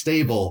 it's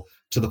unstable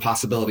to the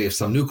possibility of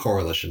some new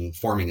coalition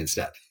forming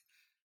instead.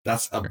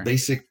 That's a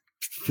basic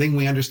thing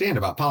we understand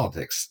about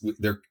politics.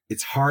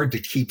 It's hard to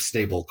keep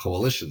stable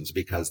coalitions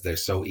because they're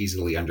so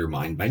easily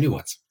undermined by new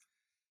ones.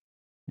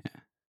 Yeah.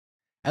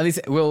 At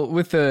least, well,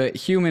 with the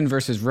human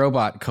versus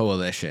robot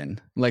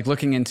coalition, like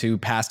looking into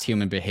past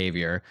human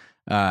behavior,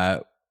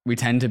 we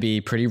tend to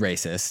be pretty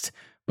racist.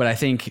 But I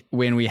think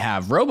when we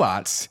have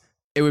robots,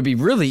 it would be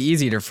really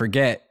easy to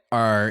forget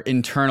our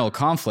internal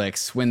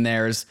conflicts when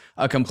there's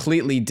a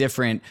completely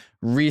different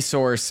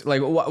resource.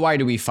 Like, why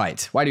do we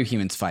fight? Why do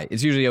humans fight?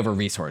 It's usually over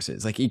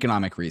resources, like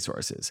economic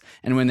resources.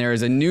 And when there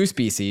is a new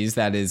species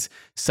that is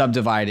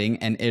subdividing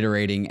and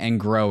iterating and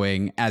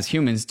growing as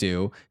humans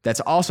do, that's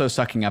also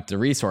sucking up the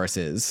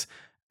resources,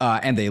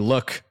 and they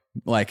look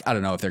like, I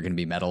don't know if they're going to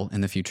be metal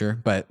in the future,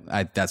 but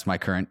that's my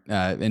current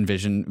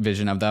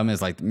vision of them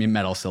is like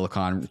metal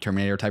silicon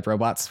Terminator type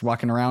robots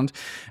walking around.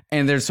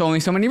 And there's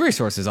only so many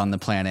resources on the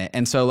planet.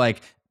 And so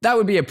like that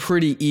would be a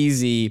pretty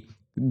easy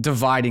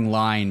dividing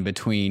line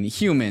between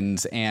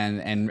humans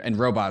and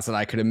robots that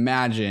I could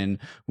imagine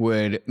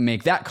would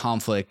make that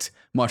conflict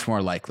much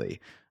more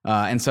likely.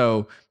 And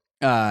so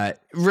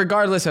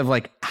regardless of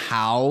like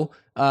how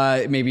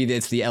maybe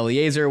it's the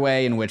Eliezer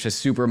way, in which a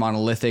super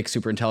monolithic,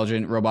 super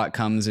intelligent robot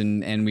comes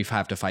and we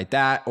have to fight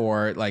that.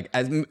 Or like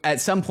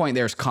at some point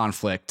there's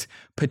conflict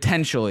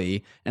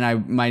potentially, and I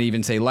might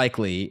even say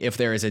likely, if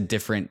there is a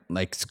different,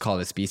 like, call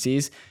it a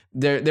species.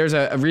 There's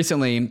a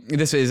recently,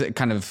 this is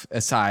kind of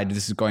aside,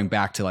 this is going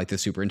back to like the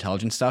super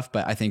intelligent stuff,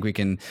 but I think we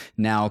can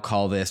now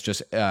call this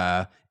just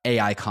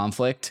AI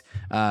conflict.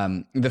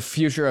 The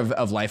Future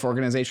of Life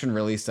organization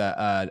released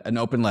an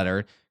open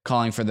letter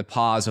calling for the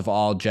pause of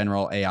all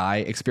general AI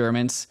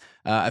experiments.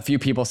 A few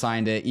people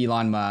signed it: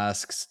 Elon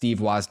Musk, Steve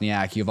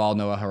Wozniak, Yuval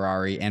Noah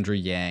Harari, Andrew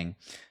Yang.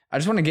 I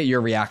just want to get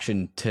your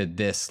reaction to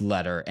this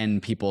letter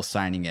and people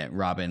signing it,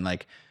 Robin.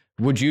 Like,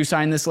 would you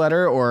sign this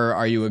letter, or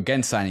are you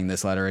against signing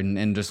this letter?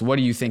 And just what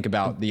do you think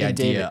about the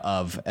idea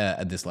of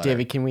this letter?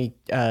 David, can we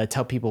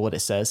tell people what it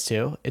says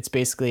too? It's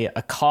basically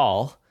a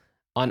call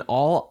on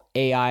all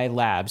AI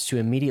labs to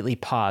immediately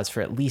pause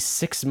for at least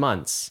 6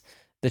 months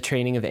the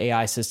training of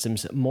AI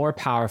systems more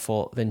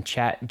powerful than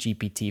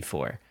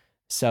GPT-4.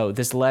 So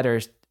this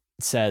letter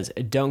says,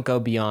 don't go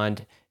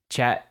beyond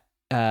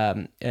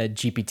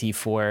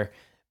GPT-4.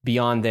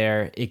 Beyond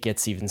there, it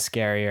gets even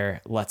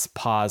scarier. Let's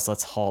pause,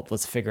 let's halt,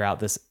 let's figure out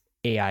this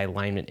AI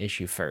alignment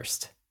issue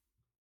first.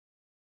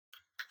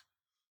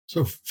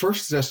 So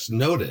first, just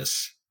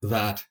notice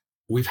that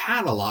we've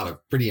had a lot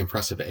of pretty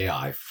impressive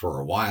AI for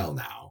a while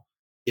now.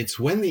 It's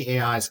when the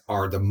AIs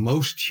are the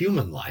most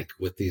human-like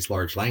with these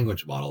large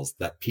language models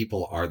that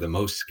people are the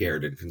most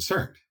scared and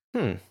concerned.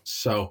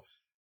 So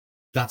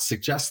that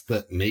suggests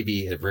that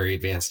maybe a very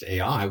advanced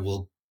AI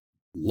will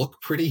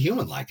look pretty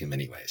human-like in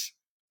many ways.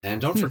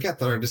 And don't forget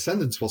that our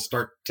descendants will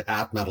start to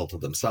add metal to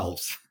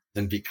themselves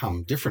and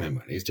become different in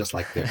ways, just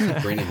like their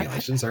brain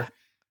emulations are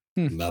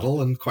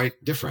metal and quite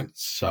different.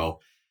 So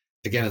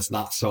again, it's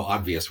not so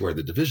obvious where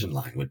the division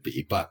line would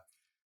be. But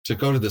to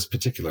go to this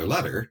particular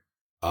letter,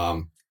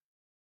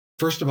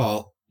 first of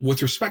all,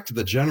 with respect to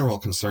the general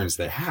concerns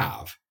they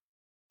have,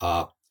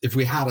 if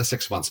we had a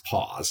 6 months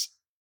pause,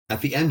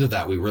 at the end of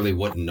that, we really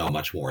wouldn't know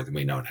much more than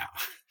we know now.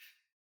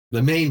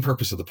 The main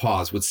purpose of the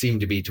pause would seem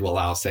to be to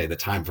allow, say, the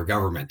time for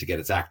government to get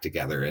its act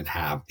together and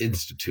have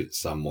institute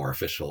some more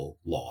official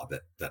law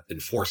that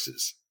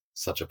enforces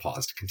such a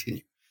pause to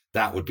continue.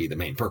 That would be the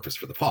main purpose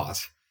for the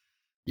pause.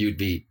 You'd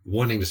be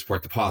wanting to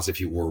support the pause if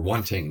you were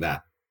wanting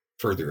that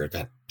further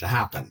event to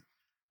happen.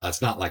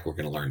 It's not like we're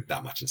going to learn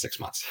that much in 6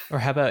 months. Or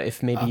how about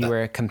if maybe you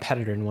were a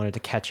competitor and wanted to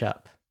catch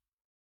up?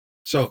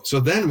 So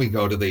then we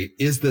go to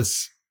is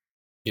this,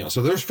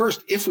 so there's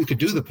first, if we could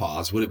do the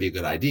pause, would it be a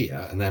good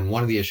idea? And then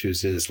one of the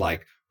issues is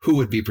like, who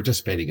would be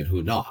participating and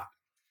who not?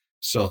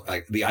 So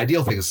like the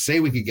ideal thing is,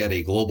 say we could get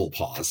a global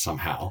pause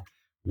somehow.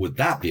 Would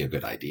that be a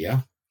good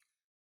idea?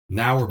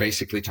 Now we're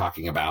basically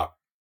talking about,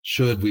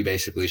 should we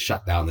basically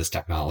shut down this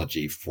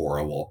technology for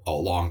a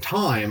long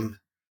time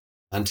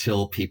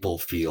until people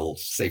feel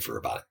safer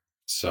about it?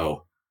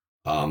 So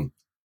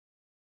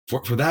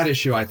for that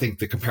issue, I think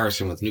the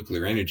comparison with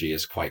nuclear energy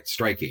is quite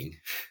striking.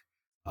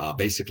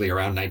 Basically,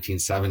 around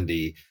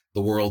 1970,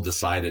 the world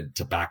decided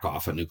to back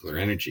off on nuclear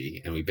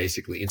energy, and we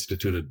basically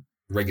instituted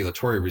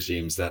regulatory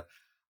regimes that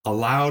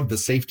allowed the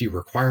safety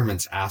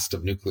requirements asked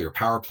of nuclear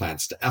power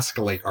plants to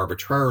escalate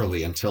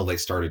arbitrarily until they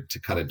started to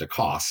cut into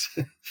costs.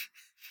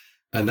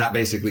 And that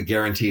basically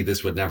guaranteed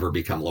this would never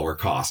become lower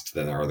cost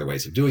than our other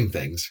ways of doing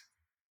things.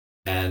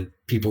 And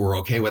people were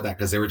okay with that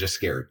because they were just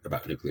scared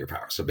about nuclear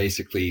power. So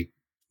basically,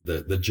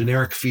 the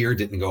generic fear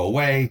didn't go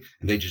away,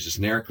 and they just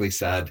generically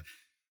said,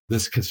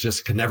 this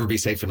can never be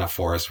safe enough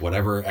for us.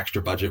 Whatever extra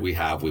budget we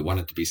have, we want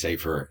it to be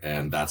safer.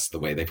 And that's the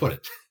way they put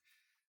it.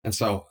 And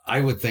so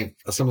I would think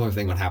a similar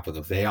thing would happen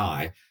with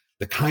AI.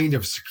 The kind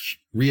of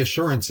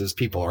reassurances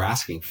people are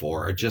asking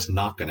for are just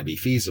not going to be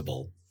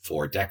feasible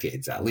for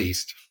decades at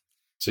least.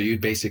 So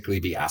you'd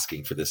basically be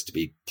asking for this to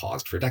be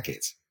paused for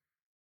decades.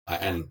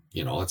 And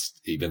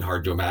it's even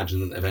hard to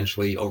imagine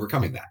eventually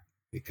overcoming that,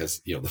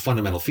 because, the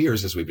fundamental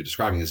fears, as we've been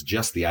describing, is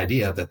just the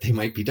idea that they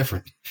might be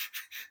different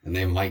and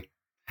they might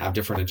have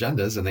different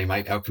agendas and they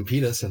might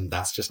outcompete us, and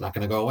that's just not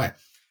going to go away.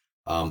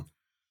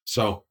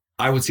 So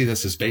I would see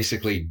this as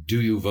basically,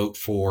 do you vote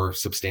for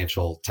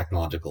substantial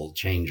technological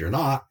change or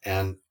not?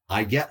 And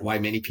I get why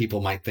many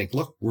people might think,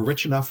 look, we're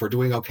rich enough, we're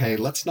doing okay,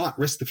 let's not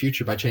risk the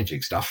future by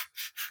changing stuff.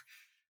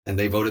 And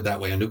they voted that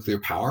way on nuclear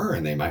power,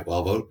 and they might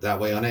well vote that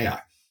way on AI.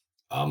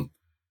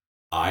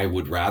 I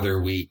would rather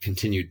we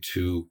continue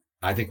to,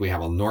 I think we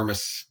have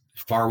enormous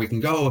far we can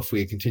go if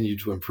we continue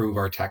to improve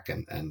our tech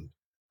and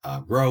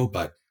grow,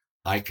 but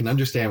I can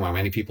understand why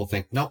many people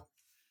think, nope,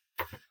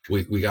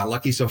 we got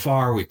lucky so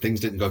far. Things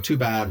didn't go too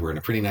bad. We're in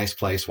a pretty nice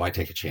place. Why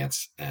take a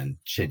chance and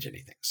change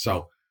anything?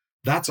 So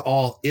that's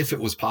all if it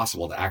was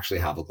possible to actually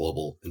have a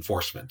global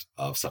enforcement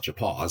of such a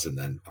pause and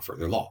then a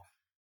further law.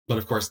 But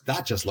of course,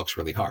 that just looks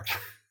really hard.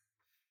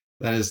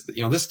 That is,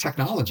 this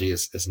technology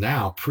is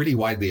now pretty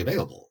widely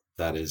available.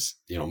 That is,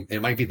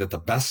 it might be that the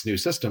best new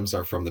systems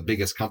are from the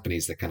biggest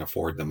companies that can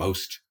afford the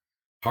most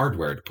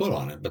hardware to put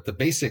on it. But the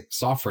basic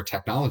software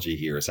technology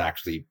here is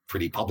actually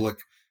pretty public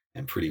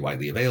and pretty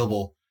widely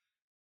available.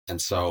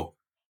 And so,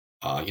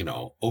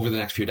 over the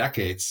next few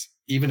decades,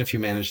 even if you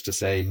manage to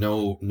say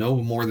no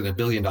more than $1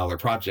 billion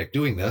project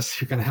doing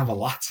this, you're going to have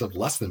lots of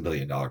less than $1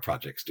 billion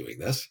projects doing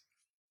this.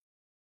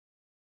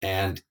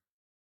 And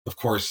of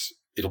course,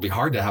 it'll be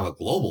hard to have a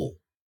global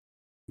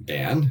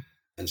ban.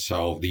 And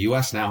so the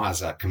US now has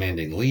that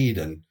commanding lead,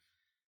 and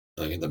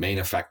the main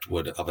effect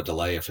of a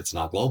delay, if it's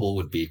not global,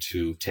 would be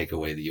to take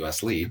away the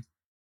US lead.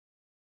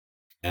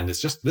 And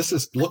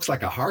looks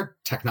like a hard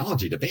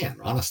technology to ban,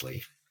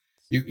 honestly.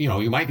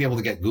 You might be able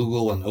to get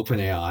Google and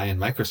OpenAI and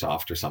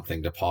Microsoft or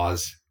something to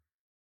pause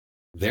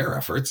their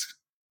efforts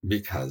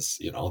because,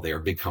 they are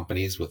big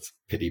companies with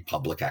pretty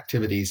public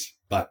activities.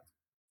 But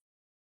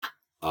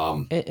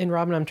and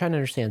Robin, I'm trying to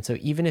understand. So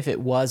even if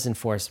it was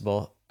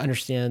enforceable,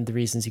 understand the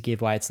reasons you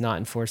gave why it's not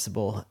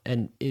enforceable,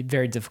 and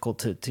very difficult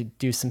to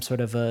do some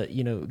sort of a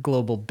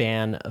global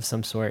ban of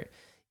some sort.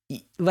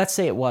 Let's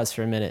say it was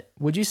for a minute.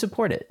 Would you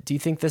support it? Do you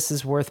think this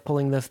is worth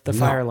pulling the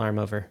fire alarm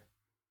over?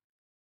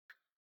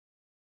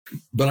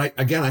 But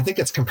I think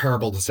it's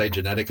comparable to, say,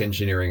 genetic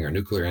engineering or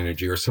nuclear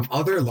energy or some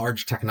other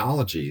large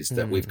technologies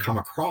that we've come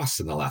across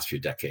in the last few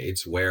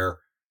decades, where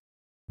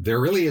there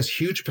really is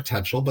huge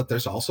potential, but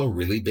there's also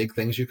really big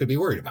things you could be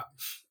worried about.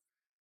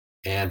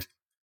 And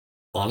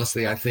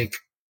honestly, I think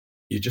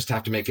you just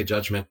have to make a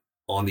judgment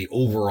on the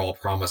overall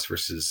promise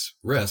versus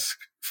risk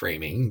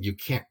framing. You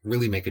can't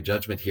really make a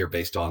judgment here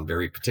based on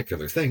very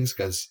particular things,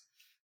 because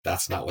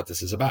that's not what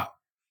this is about.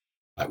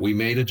 We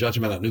made a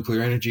judgment on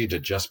nuclear energy to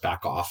just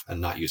back off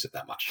and not use it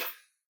that much.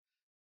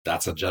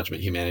 That's a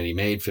judgment humanity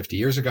made 50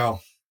 years ago.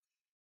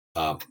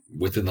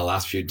 Within the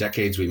last few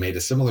decades, we made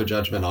a similar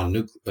judgment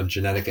on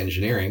genetic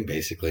engineering.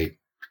 Basically,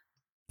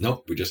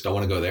 nope, we just don't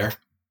want to go there,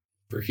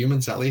 for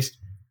humans at least.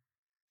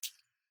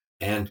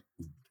 And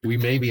we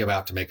may be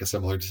about to make a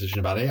similar decision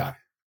about AI.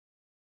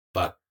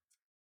 But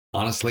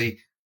honestly,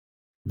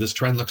 this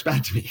trend looks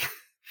bad to me.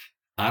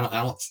 I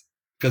don't,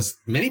 because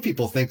many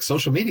people think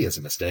social media is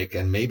a mistake,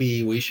 and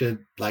maybe we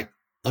should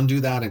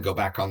undo that and go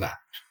back on that.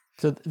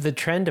 So the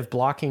trend of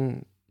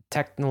blocking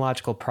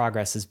technological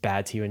progress is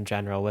bad to you in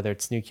general, whether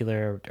it's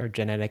nuclear or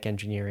genetic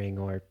engineering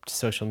or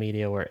social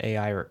media or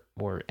AI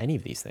or any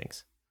of these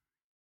things.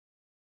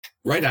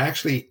 Right. I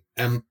actually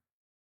am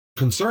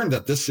concerned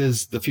that this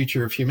is the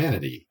future of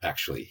humanity,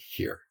 actually,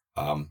 here.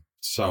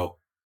 So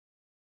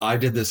I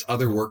did this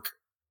other work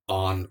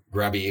on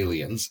grabby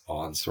aliens,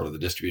 on sort of the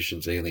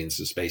distributions of aliens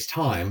to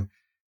space-time.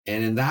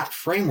 And in that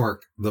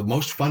framework, the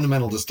most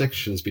fundamental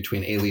distinctions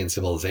between alien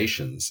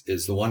civilizations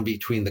is the one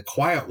between the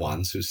quiet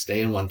ones who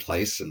stay in one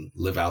place and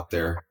live out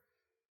their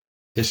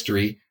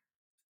history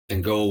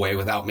and go away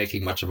without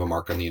making much of a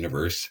mark on the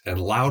universe,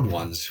 and loud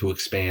ones who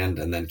expand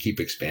and then keep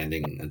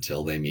expanding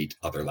until they meet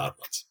other loud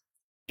ones.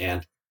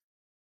 And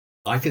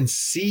I can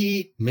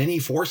see many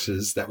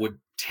forces that would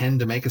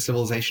tend to make a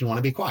civilization want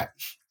to be quiet.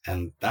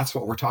 And that's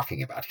what we're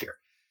talking about here.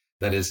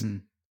 That is,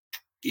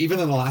 even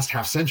in the last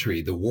half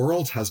century, the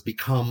world has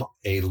become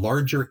a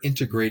larger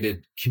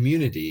integrated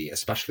community,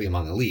 especially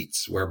among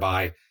elites,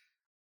 whereby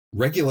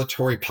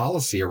regulatory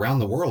policy around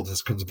the world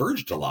has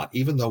converged a lot,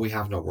 even though we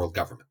have no world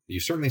government. You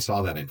certainly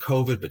saw that in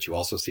COVID, but you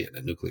also see it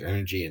in nuclear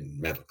energy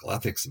and medical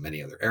ethics and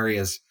many other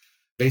areas.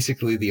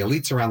 Basically, the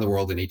elites around the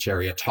world in each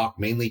area talk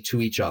mainly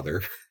to each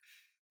other.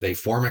 They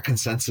form a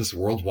consensus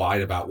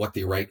worldwide about what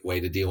the right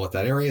way to deal with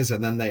that area is,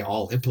 and then they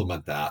all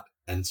implement that.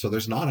 And so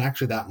there's not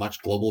actually that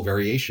much global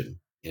variation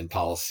in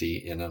policy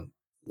in a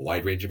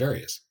wide range of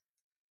areas.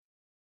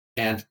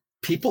 And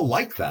people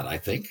like that, I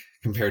think,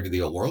 compared to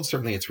the old world.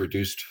 Certainly it's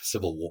reduced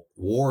civil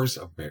wars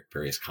of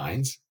various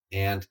kinds.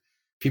 And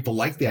people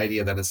like the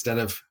idea that instead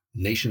of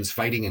nations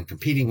fighting and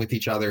competing with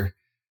each other,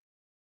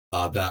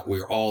 that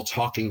we're all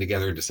talking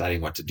together and deciding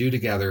what to do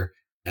together,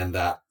 and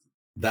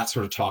that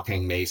sort of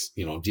talking may,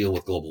 deal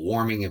with global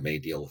warming. It may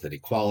deal with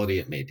inequality.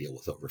 It may deal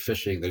with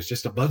overfishing. There's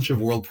just a bunch of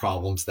world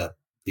problems that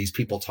these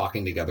people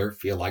talking together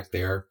feel like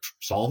they're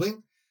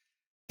solving.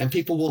 And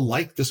people will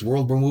like this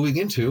world we're moving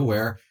into,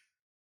 where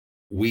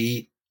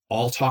we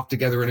all talk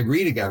together and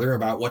agree together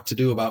about what to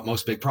do about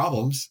most big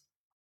problems.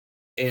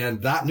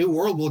 And that new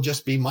world will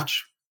just be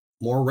much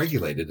more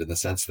regulated, in the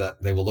sense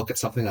that they will look at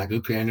something like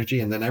nuclear energy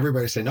and then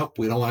everybody say, nope,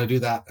 we don't want to do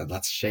that. And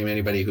let's shame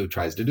anybody who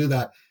tries to do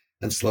that,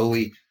 and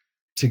slowly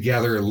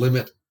together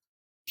limit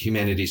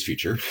humanity's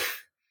future.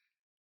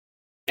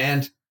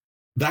 And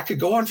that could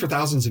go on for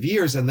thousands of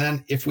years. And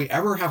then if we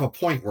ever have a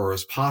point where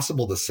it's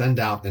possible to send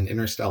out an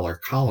interstellar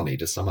colony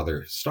to some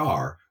other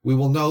star, we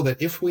will know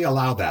that if we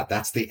allow that,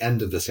 that's the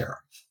end of this era.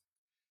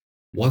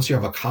 Once you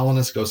have a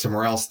colonist go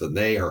somewhere else, then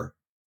they are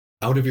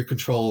out of your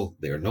control.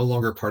 They are no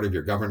longer part of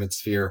your governance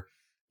sphere.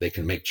 They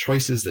can make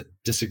choices that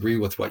disagree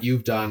with what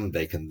you've done.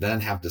 They can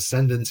then have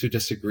descendants who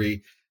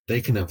disagree.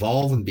 They can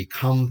evolve and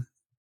become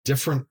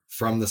different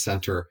from the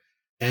center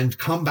and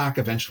come back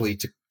eventually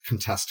to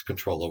contest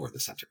control over the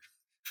center.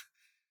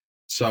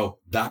 So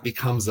that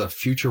becomes a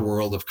future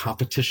world of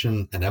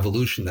competition and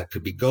evolution that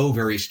could go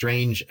very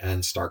strange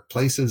and stark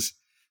places.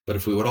 But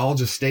if we would all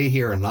just stay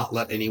here and not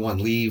let anyone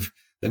leave,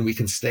 then we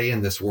can stay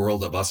in this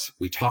world of us.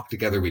 We talk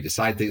together, we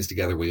decide things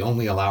together. We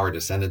only allow our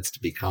descendants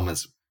to become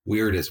as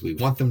weird as we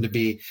want them to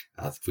be.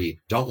 If we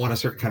don't want a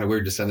certain kind of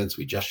weird descendants,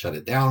 we just shut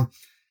it down.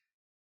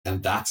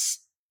 And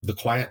that's the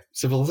quiet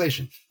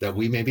civilization that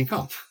we may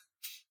become.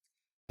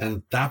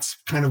 And that's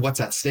kind of what's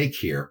at stake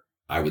here,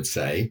 I would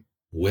say,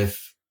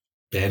 with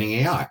banning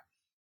AI.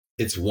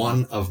 It's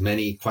one of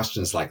many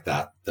questions like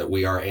that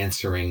we are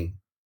answering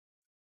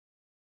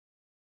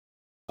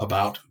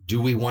about,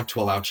 do we want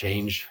to allow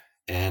change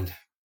and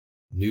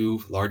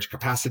new large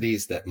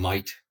capacities that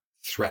might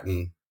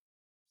threaten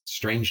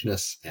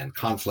strangeness and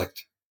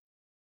conflict?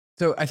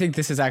 So I think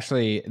this is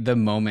actually the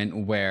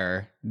moment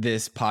where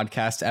this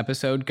podcast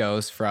episode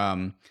goes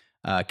from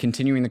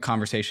continuing the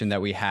conversation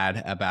that we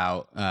had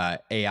about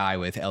AI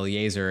with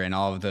Eliezer and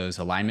all of those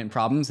alignment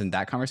problems in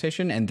that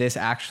conversation. And this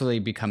actually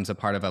becomes a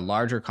part of a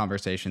larger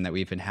conversation that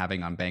we've been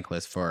having on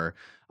Bankless for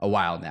a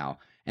while now.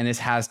 And this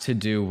has to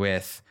do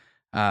with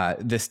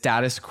the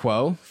status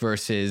quo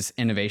versus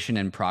innovation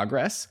and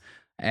progress,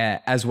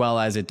 as well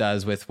as it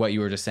does with what you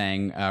were just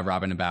saying,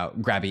 Robin,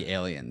 about grabby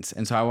aliens.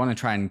 And so I want to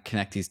try and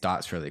connect these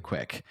dots really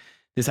quick.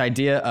 This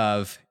idea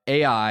of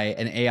AI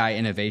and AI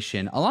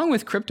innovation, along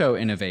with crypto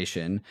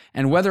innovation,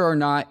 and whether or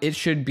not it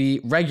should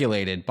be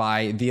regulated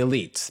by the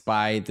elites,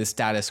 by the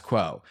status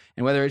quo,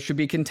 and whether it should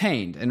be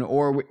contained, and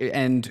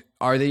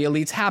are the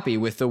elites happy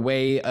with the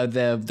way of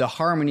the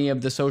harmony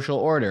of the social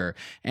order,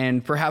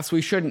 and perhaps we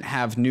shouldn't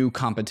have new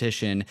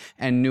competition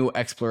and new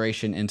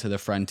exploration into the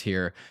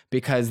frontier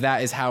because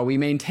that is how we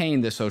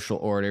maintain the social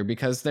order,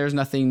 because there's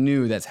nothing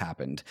new that's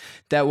happened.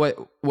 That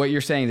what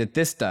you're saying that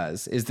this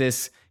does is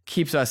this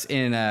keeps us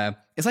in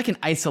it's like an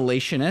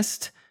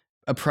isolationist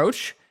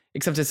approach,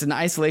 except it's an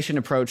isolation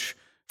approach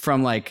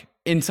from like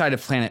inside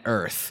of planet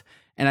Earth.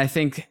 And I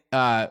think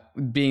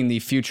being the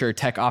future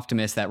tech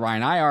optimist that Ryan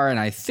and I are, and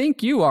I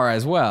think you are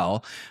as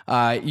well,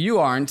 you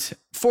aren't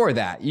for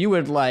that. You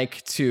would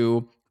like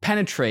to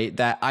penetrate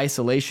that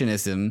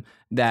isolationism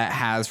that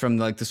has from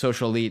like the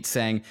social elite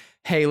saying,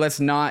 hey, let's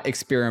not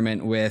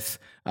experiment with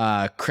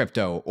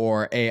crypto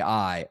or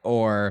AI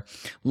or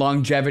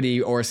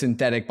longevity or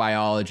synthetic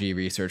biology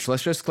research.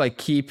 Let's just like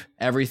keep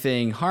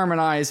everything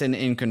harmonized and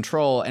in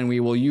control, and we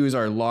will use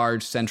our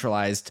large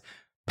centralized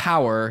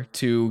power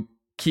to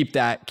keep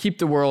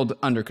the world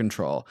under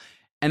control.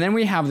 And then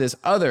we have this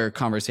other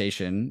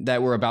conversation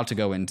that we're about to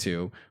go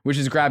into, which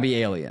is grabby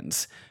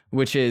aliens,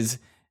 which is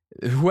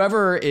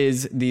whoever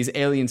is these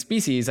alien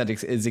species that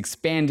is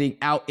expanding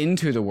out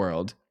into the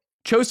world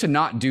chose to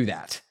not do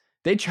that.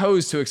 They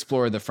chose to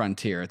explore the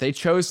frontier. They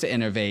chose to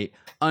innovate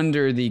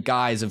under the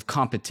guise of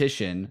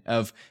competition,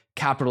 of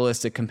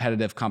capitalistic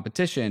competitive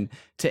competition,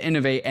 to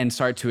innovate and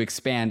start to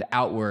expand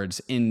outwards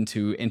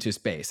into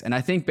space. And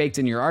I think baked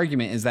in your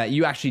argument is that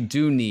you actually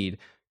do need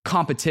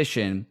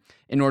competition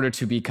in order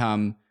to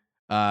become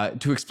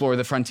to explore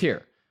the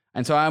frontier.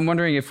 And so I'm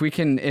wondering if we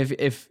can,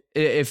 if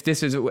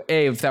this is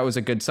A, if that was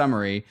a good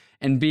summary,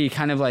 and B,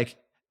 kind of like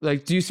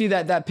do you see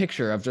that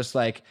picture of just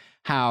like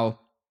how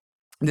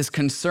this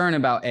concern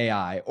about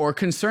AI or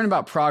concern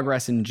about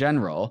progress in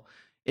general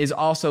is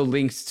also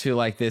linked to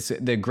like the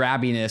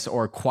grabbiness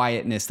or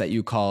quietness that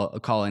you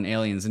call in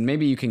aliens? And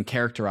maybe you can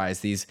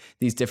characterize these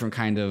different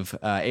kind of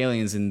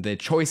aliens and the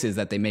choices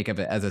that they make of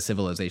it as a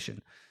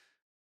civilization.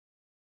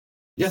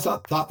 Yes, I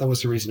thought that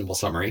was a reasonable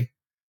summary.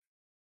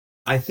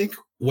 I think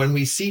when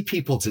we see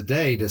people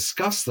today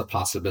discuss the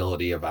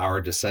possibility of our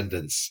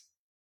descendants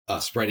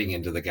spreading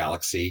into the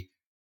galaxy,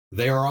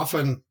 they are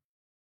often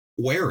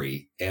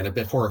wary and a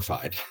bit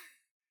horrified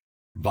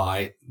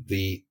by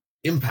the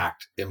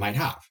impact it might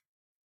have.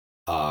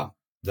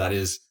 That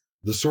is,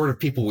 the sort of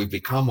people we've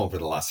become over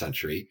the last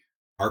century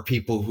are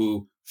people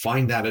who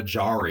find that a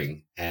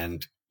jarring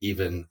and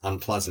even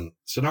unpleasant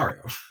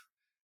scenario,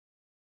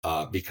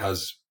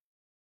 because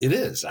it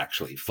is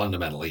actually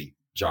fundamentally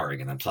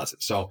jarring and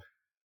unpleasant. So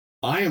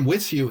I am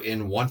with you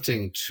in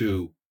wanting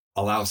to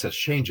allow such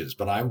changes,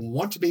 but I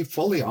want to be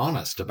fully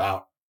honest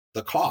about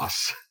the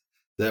costs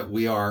that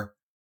we are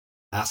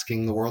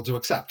asking the world to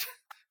accept.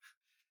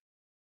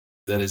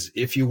 That is,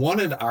 if you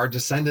wanted our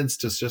descendants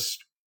to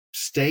just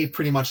stay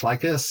pretty much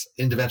like us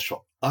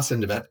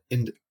indefinitely,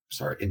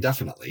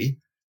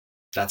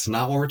 that's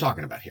not what we're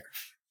talking about here.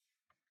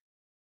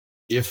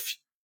 If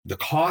the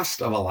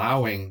cost of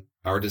allowing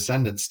our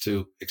descendants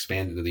to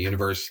expand into the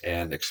universe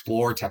and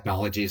explore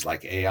technologies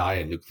like AI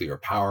and nuclear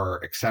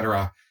power,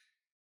 etc.,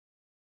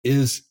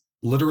 is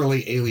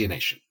literally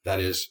alienation.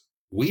 That is,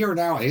 we are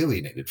now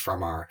alienated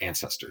from our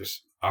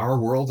ancestors. Our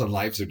world and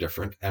lives are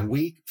different, and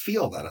we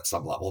feel that at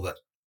some level that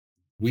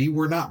we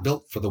were not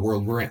built for the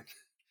world we're in.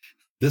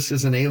 This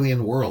is an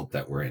alien world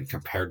that we're in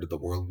compared to the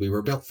world we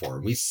were built for.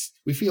 And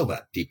we feel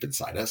that deep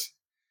inside us.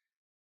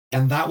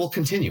 And that will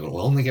continue. It will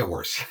only get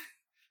worse.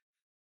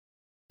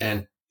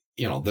 And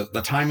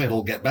the time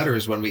it'll get better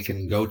is when we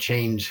can go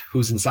change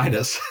who's inside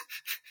us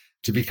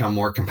to become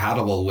more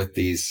compatible with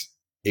these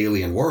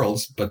alien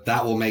worlds, but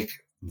that will make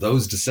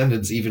those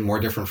descendants even more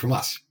different from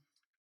us.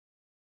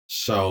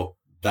 So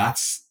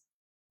that's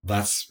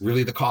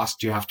really the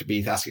cost you have to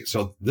be asking.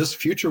 So this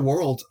future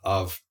world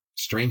of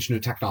strange new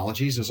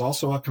technologies is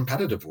also a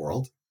competitive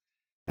world.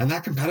 And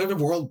that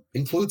competitive world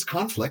includes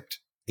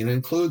conflict. It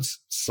includes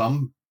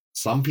some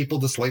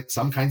people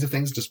some kinds of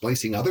things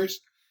displacing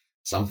others,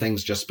 some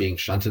things just being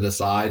shunted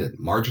aside and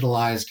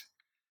marginalized.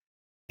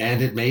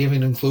 And it may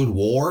even include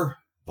war,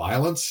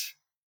 violence.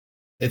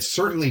 It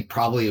certainly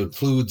probably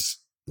includes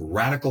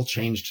radical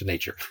change to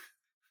nature.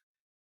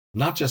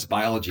 Not just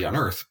biology on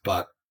Earth,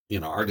 but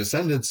our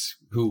descendants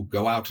who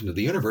go out into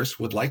the universe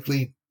would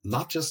likely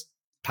not just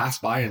pass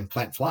by and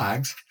plant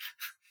flags.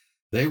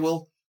 They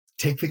will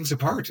take things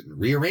apart and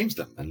rearrange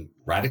them and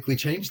radically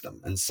change them.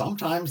 And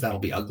sometimes that'll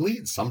be ugly,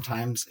 and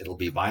sometimes it'll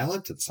be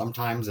violent, and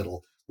sometimes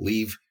it'll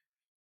leave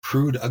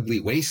crude, ugly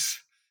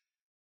wastes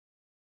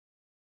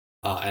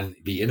and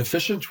be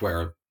inefficient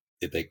where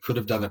if they could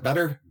have done it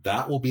better.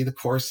 That will be the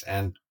course.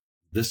 And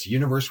this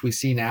universe we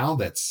see now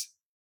that's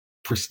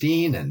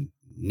pristine and,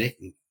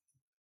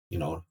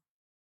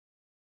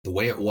 the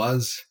way it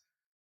was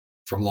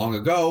from long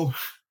ago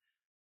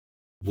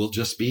will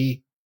just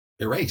be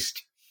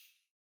erased.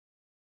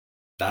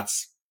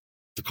 That's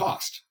the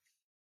cost.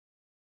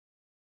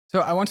 So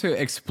I want to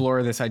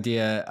explore this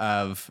idea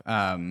of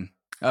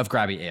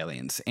grabby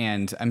aliens,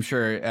 and I'm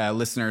sure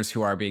listeners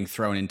who are being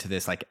thrown into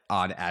this like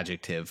odd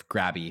adjective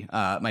grabby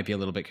might be a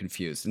little bit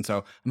confused. And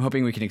so I'm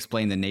hoping we can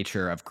explain the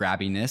nature of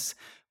grabbiness,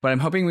 but I'm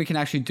hoping we can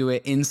actually do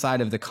it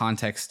inside of the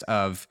context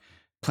of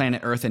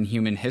planet Earth and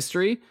human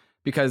history,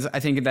 because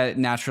I think that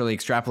naturally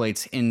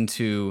extrapolates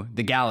into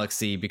the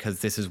galaxy,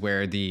 because this is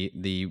where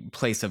the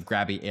place of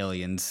grabby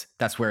aliens,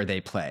 that's where they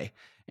play.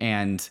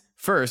 And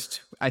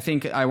first, I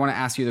think I want to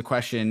ask you the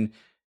question,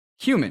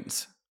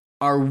 humans,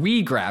 are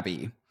we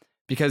grabby?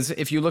 Because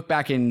if you look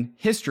back in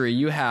history,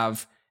 you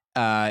have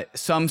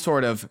some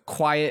sort of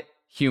quiet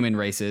human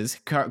races,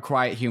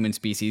 quiet human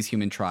species,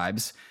 human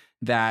tribes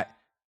that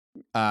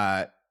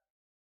were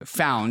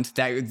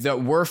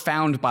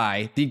found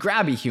by the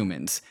grabby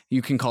humans.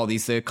 You can call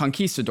these the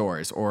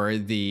conquistadors or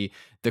the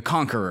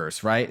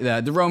conquerors, right?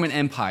 The Roman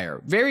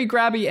Empire, very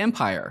grabby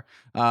empire.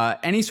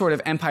 Any sort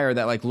of empire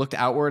that like looked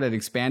outward and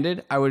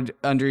expanded, I would,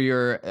 under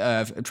your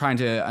trying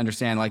to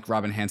understand like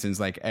Robin Hanson's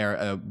like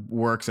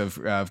works of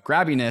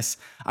grabbiness,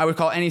 I would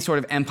call any sort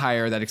of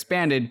empire that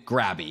expanded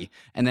grabby.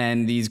 And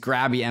then these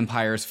grabby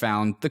empires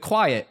found the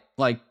quiet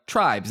like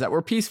tribes that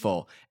were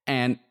peaceful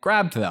and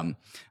grabbed them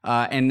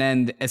and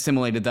then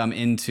assimilated them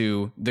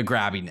into the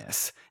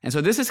grabbiness. And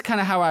so this is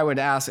kind of how I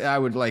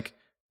would like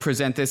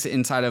present this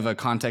inside of a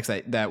context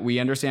that we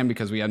understand,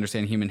 because we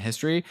understand human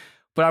history.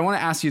 But I want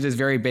to ask you this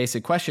very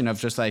basic question of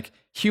just like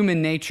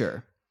human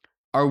nature.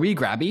 Are we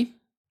grabby?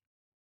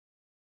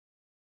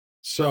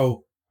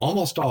 So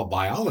almost all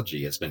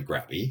biology has been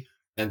grabby,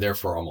 and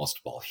therefore almost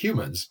all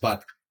humans,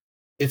 but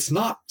it's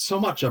not so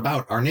much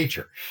about our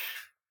nature.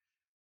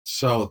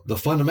 So the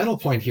fundamental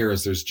point here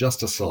is there's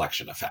just a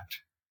selection effect.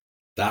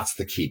 That's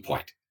the key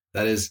point.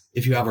 That is,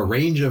 if you have a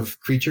range of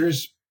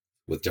creatures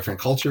with different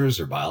cultures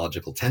or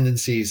biological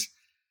tendencies,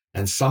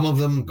 and some of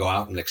them go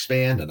out and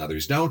expand and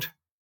others don't,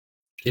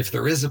 if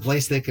there is a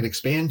place they could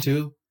expand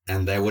to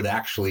and they would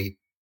actually,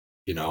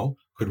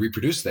 could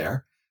reproduce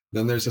there,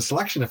 then there's a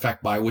selection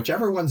effect by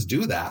whichever ones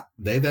do that,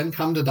 they then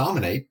come to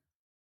dominate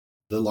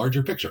the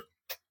larger picture.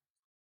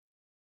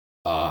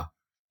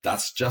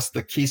 That's just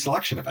the key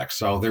selection effect.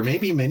 So there may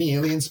be many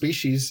alien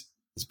species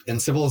and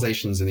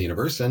civilizations in the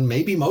universe, and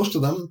maybe most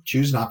of them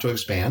choose not to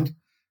expand,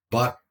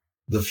 but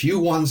the few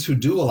ones who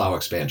do allow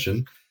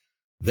expansion,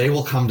 they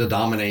will come to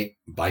dominate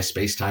by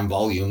space-time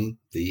volume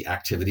the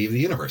activity of the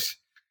universe.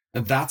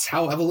 And that's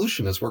how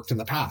evolution has worked in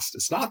the past.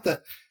 It's not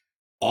that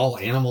all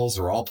animals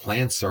or all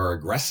plants are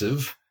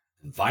aggressive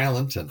and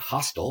violent and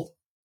hostile.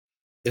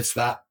 It's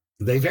that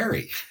they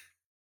vary.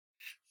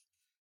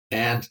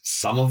 And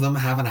some of them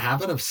have a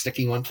habit of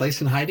sticking one place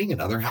and hiding,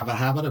 and others have a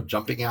habit of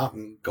jumping out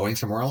and going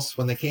somewhere else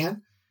when they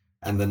can.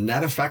 And the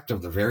net effect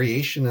of the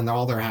variation in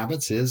all their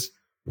habits is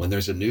when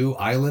there's a new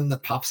island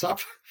that pops up,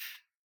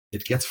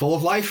 it gets full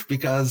of life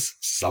because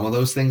some of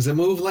those things that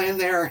move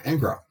land there and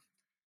grow.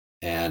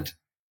 And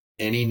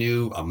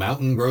a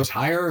mountain grows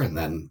higher, and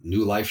then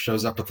new life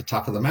shows up at the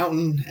top of the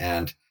mountain,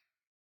 and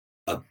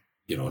a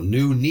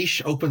new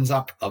niche opens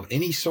up of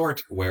any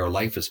sort where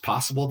life is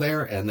possible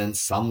there, and then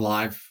some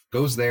life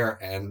goes there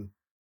and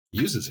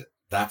uses it.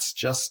 That's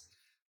just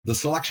the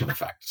selection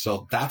effect.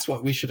 So that's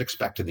what we should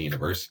expect in the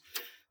universe.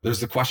 There's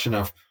the question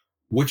of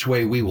which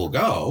way we will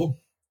go.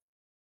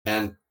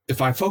 And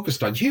if I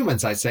focused on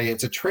humans, I'd say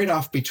it's a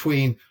trade-off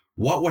between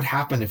what would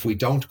happen if we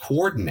don't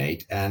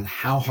coordinate and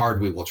how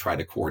hard we will try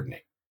to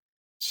coordinate.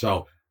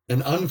 So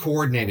an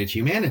uncoordinated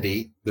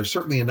humanity, there's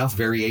certainly enough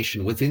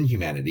variation within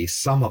humanity.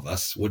 Some of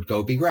us would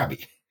go be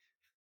grabby.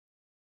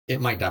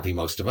 It might not be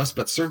most of us,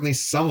 but certainly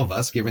some of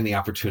us, given the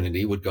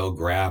opportunity, would go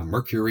grab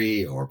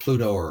Mercury or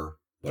Pluto or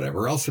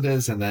whatever else it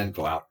is, and then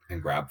go out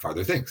and grab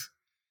farther things.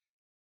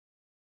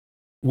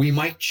 We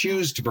might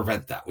choose to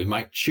prevent that. We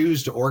might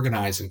choose to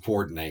organize and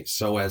coordinate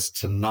so as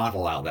to not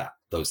allow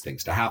those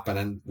things to happen.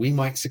 And we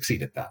might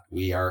succeed at that.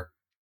 We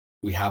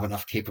have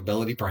enough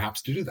capability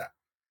perhaps to do that.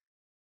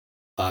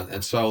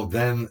 And so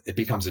then it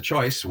becomes a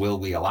choice. Will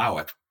we allow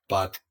it?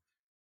 But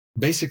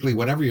basically,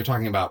 whenever you're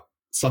talking about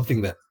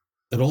something that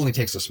it only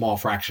takes a small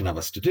fraction of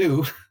us to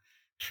do,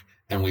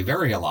 and we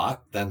vary a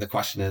lot, then the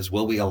question is,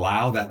 will we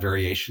allow that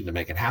variation to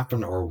make it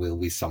happen, or will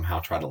we somehow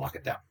try to lock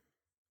it down?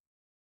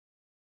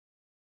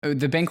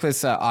 The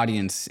Bankless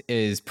audience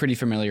is pretty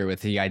familiar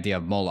with the idea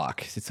of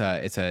Moloch. It's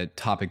a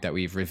topic that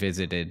we've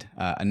revisited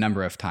a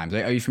number of times.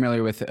 Are you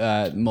familiar with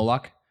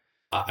Moloch?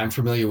 I'm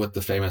familiar with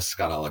the famous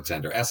Scott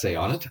Alexander essay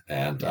on it,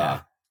 and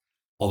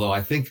although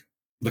I think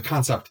the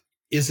concept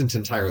isn't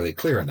entirely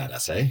clear in that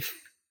essay.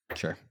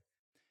 Sure.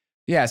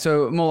 Yeah,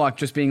 so Moloch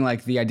just being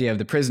like the idea of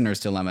the prisoner's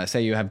dilemma.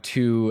 Say you have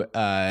two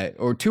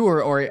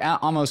or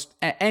almost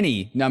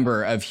any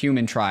number of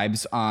human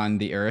tribes on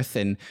the earth,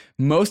 and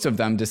most of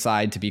them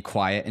decide to be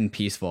quiet and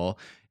peaceful.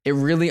 It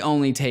really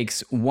only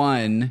takes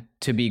one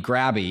to be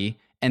grabby,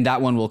 and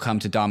that one will come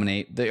to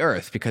dominate the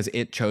earth because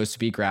it chose to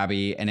be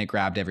grabby and it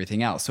grabbed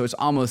everything else. So it's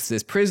almost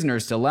this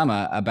prisoner's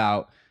dilemma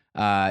about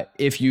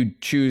if you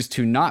choose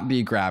to not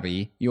be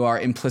grabby, you are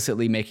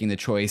implicitly making the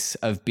choice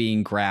of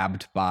being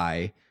grabbed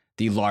by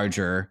the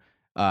larger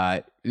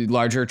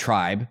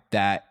tribe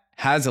that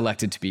has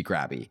elected to be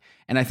grabby.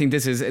 And I think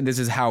this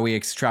is how we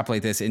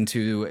extrapolate this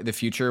into the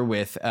future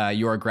with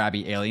your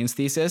grabby aliens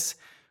thesis,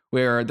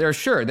 where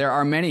there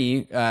are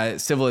many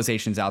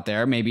civilizations out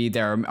there. Maybe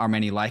there are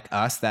many like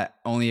us that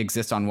only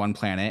exist on one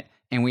planet,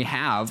 and we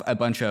have a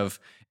bunch of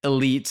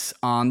elites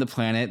on the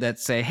planet that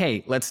say,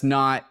 hey, let's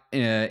not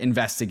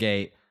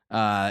investigate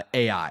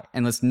AI,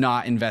 and let's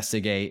not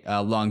investigate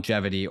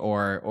longevity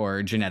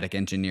or genetic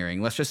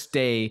engineering. Let's just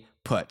stay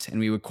put. And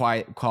we would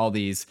call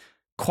these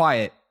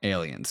quiet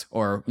aliens,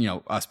 or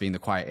us being the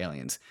quiet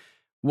aliens.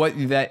 What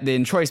that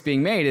the choice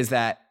being made is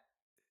that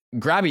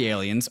grabby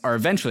aliens are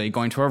eventually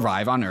going to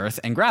arrive on Earth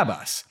and grab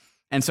us.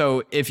 And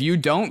so if you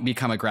don't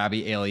become a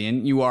grabby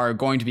alien, you are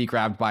going to be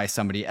grabbed by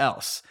somebody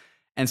else.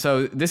 And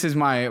so this is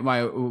why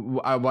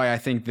I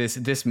think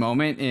this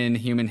moment in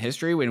human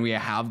history, when we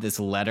have this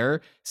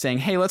letter saying,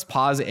 hey, let's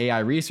pause AI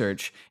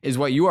research, is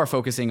what you are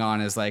focusing on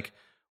is like,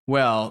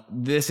 well,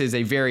 this is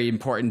a very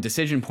important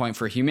decision point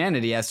for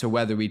humanity as to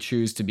whether we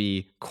choose to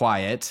be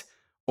quiet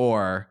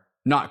or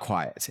not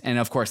quiet. And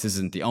of course, this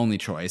isn't the only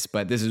choice,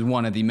 but this is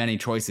one of the many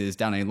choices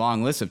down a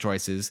long list of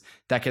choices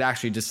that could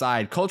actually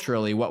decide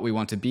culturally what we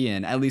want to be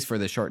in, at least for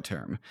the short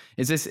term.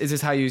 Is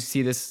this how you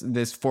see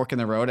this fork in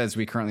the road as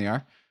we currently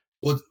are?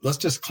 Well, let's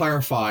just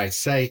clarify,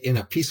 say in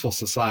a peaceful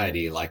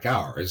society like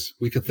ours,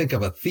 we could think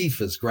of a thief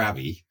as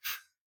grabby.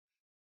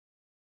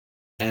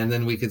 And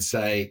then we could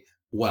say,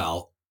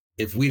 well,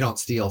 if we don't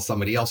steal,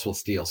 somebody else will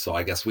steal, so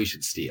I guess we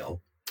should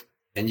steal.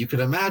 And you could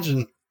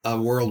imagine a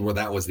world where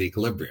that was the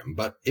equilibrium.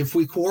 But if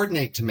we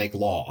coordinate to make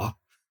law,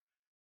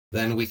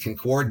 then we can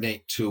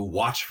coordinate to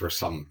watch for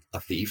a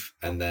thief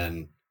and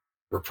then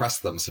repress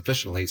them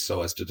sufficiently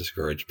so as to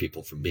discourage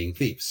people from being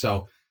thieves.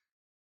 So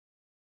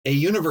a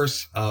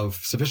universe of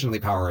sufficiently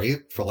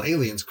powerful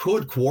aliens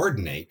could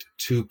coordinate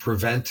to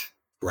prevent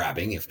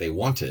grabbing if they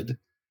wanted.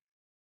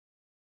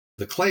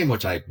 The claim,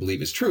 which I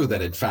believe is true,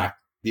 that in fact,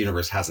 the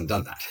universe hasn't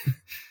done that.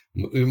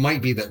 It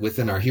might be that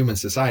within our human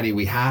society,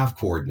 we have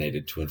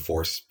coordinated to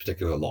enforce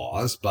particular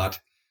laws, but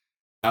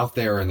out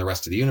there in the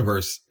rest of the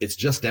universe, it's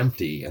just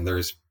empty, and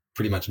there's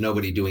pretty much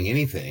nobody doing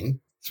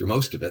anything through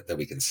most of it that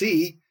we can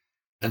see.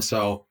 And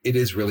so it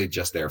is really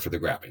just there for the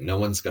grabbing. No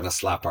one's going to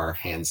slap our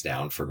hands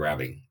down for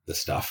grabbing the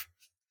stuff.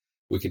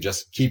 We can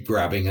just keep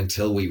grabbing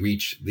until we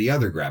reach the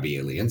other grabby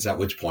aliens, at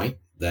which point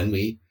then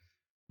we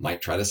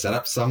might try to set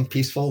up some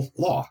peaceful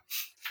law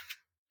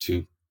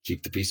to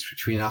keep the peace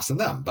between us and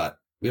them. But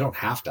we don't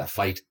have to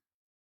fight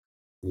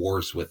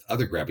wars with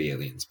other grabby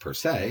aliens per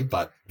se.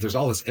 But if there's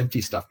all this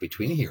empty stuff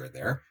between here and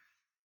there,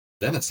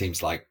 then it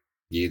seems like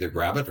you either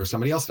grab it or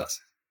somebody else does.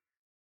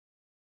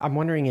 I'm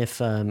wondering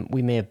if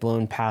we may have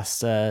blown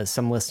past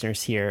some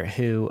listeners here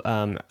who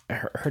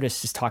heard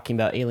us just talking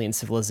about alien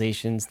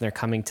civilizations, and they're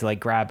coming to like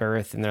grab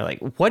Earth, and they're like,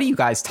 what are you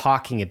guys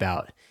talking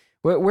about?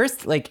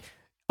 Where's like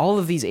all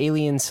of these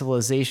alien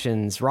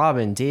civilizations?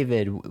 Robin,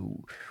 David,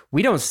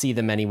 we don't see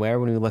them anywhere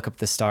when we look up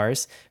the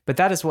stars, but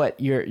that is what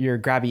your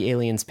Grabby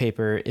Aliens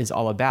paper is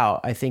all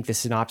about. I think the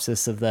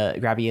synopsis of the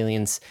Grabby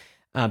Aliens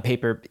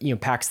paper,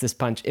 packs this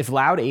punch. If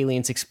loud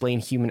aliens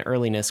explain human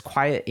earliness,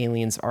 quiet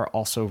aliens are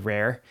also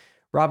rare.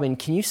 Robin,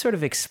 can you sort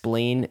of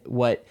explain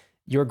what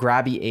your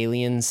Grabby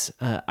Aliens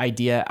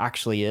idea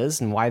actually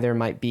is, and why there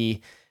might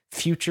be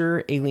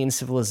future alien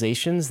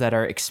civilizations that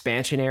are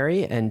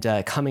expansionary and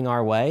coming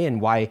our way, and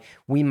why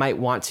we might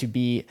want to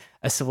be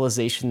a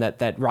civilization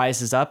that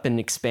rises up and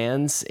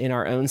expands in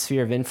our own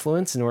sphere of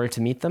influence in order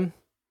to meet them?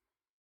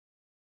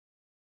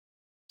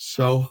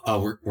 So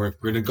we're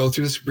going to go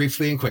through this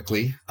briefly and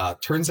quickly.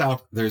 Turns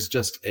out there's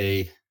just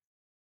a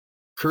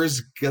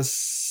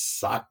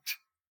Kurzgesagt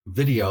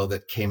video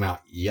that came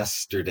out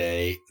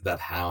yesterday that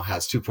now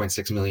has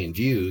 2.6 million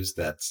views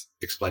that's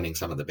explaining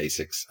some of the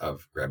basics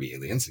of grabby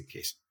aliens, in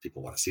case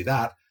people want to see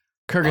that.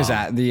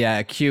 Kurzgesagt,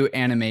 the cute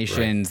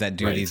animations that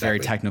do these very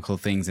technical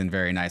things in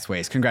very nice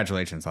ways.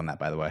 Congratulations on that,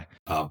 by the way.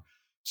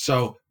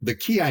 So the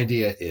key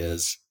idea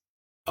is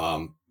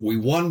we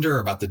wonder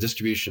about the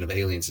distribution of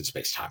aliens in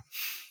space-time.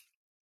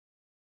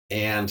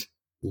 And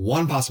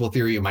one possible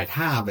theory you might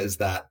have is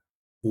that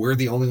we're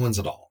the only ones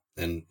at all.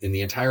 And in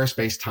the entire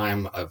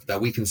space-time that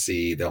we can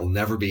see, there'll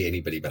never be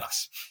anybody but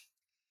us.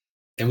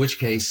 In which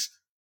case,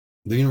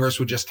 the universe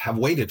would just have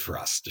waited for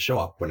us to show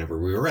up whenever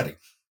we were ready.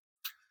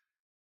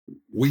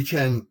 We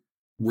can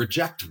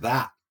reject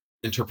that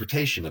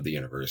interpretation of the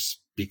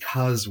universe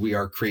because we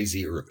are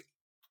crazy early.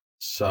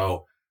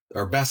 So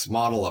our best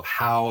model of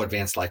how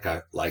advanced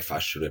life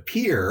should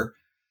appear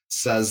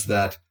says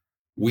that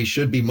we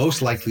should be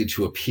most likely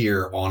to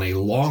appear on a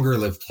longer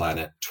lived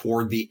planet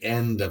toward the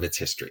end of its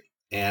history.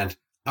 And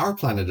our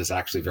planet is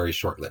actually very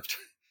short-lived.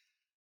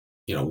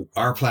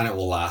 Our planet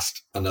will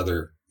last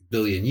another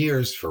billion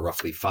years for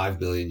roughly 5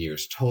 billion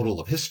years total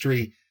of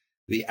history.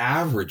 The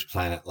average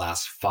planet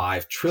lasts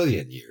 5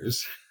 trillion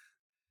years.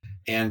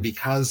 And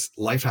because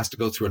life has to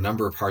go through a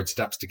number of hard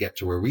steps to get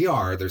to where we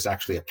are, there's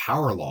actually a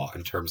power law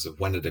in terms of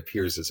when it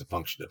appears as a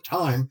function of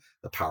time,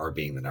 the power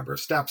being the number of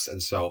steps.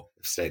 And so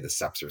if, say, the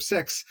steps are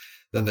 6,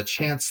 then the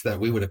chance that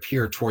we would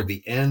appear toward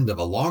the end of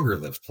a longer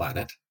lived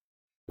planet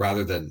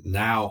rather than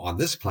now on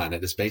this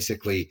planet is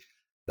basically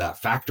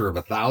that factor of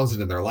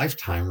 1,000 in their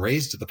lifetime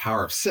raised to the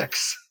power of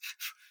 6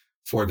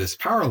 for this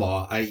power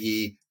law,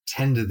 i.e.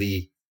 10 to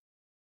the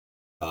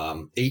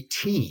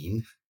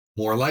 18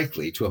 more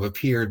likely to have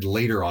appeared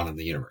later on in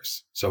the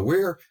universe. So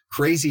we're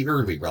crazy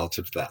early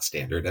relative to that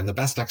standard. And the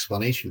best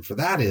explanation for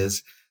that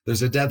is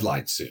there's a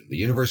deadline soon. The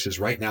universe is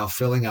right now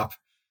filling up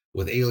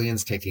with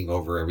aliens taking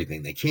over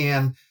everything they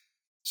can.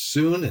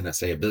 Soon, in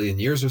say 1 billion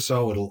years or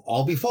so, it'll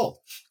all be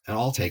full and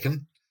all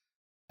taken,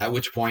 at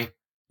which point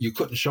you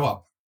couldn't show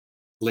up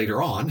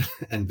later on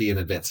and be an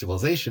advanced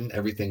civilization.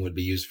 Everything would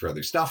be used for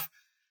other stuff.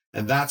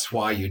 And that's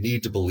why you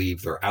need to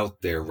believe they're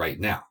out there right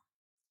now.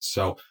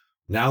 So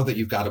now that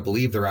you've got to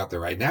believe they're out there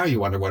right now,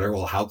 you wonder,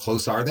 well, how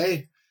close are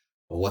they?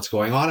 Well, what's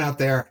going on out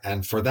there?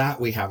 And for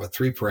that, we have a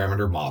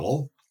 3-parameter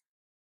model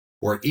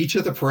where each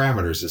of the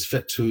parameters is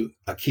fit to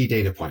a key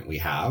data point we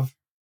have.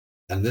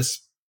 And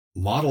this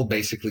model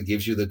basically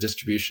gives you the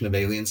distribution of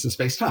aliens in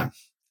space-time.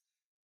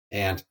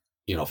 And,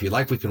 if you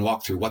like, we can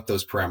walk through what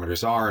those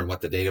parameters are and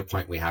what the data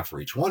point we have for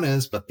each one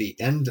is. But the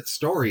end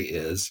story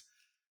is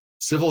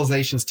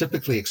civilizations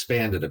typically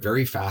expand at a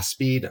very fast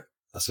speed,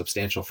 a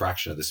substantial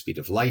fraction of the speed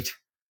of light.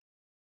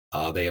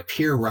 They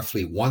appear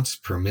roughly once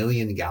per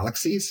million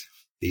galaxies,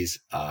 these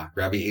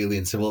grabby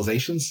alien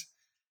civilizations.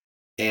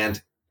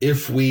 And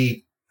if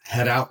we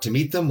head out to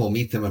meet them, we'll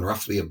meet them in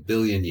roughly 1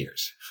 billion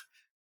years,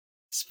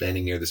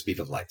 spanning near the speed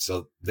of light.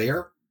 So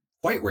they're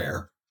quite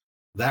rare,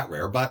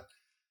 but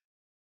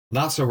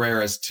not so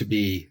rare as to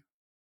be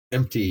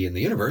empty in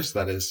the universe.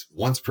 That is,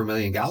 once per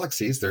million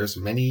galaxies, there's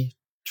many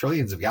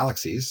trillions of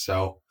galaxies.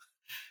 So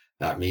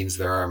that means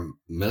there are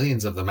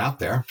millions of them out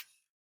there.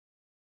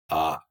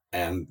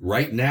 And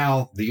right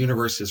now, the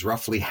universe is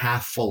roughly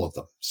half full of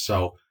them.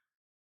 So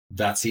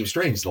that seems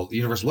strange. The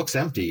universe looks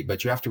empty,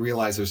 but you have to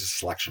realize there's a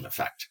selection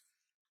effect.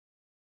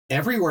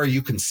 Everywhere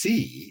you can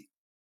see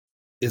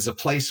is a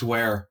place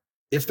where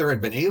if there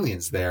had been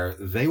aliens there,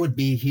 they would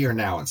be here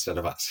now instead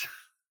of us.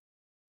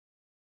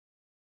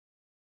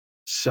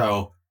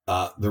 So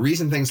the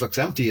reason things look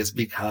empty is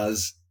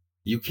because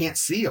you can't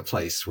see a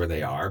place where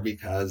they are,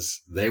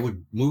 because they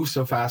would move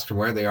so fast from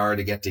where they are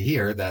to get to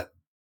here that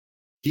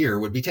here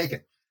would be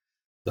taken.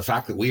 The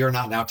fact that we are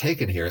not now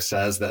taken here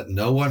says that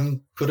no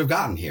one could have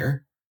gotten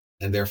here,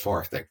 and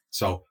therefore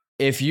so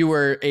if you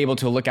were able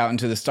to look out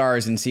into the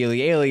stars and see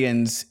the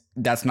aliens,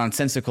 that's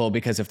nonsensical,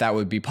 because if that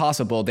would be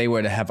possible, they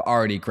would have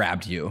already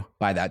grabbed you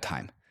by that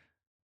time.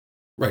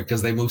 Right,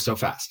 because they move so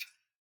fast.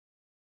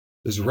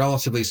 There's a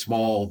relatively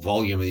small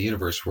volume of the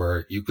universe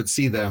where you could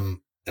see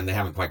them and they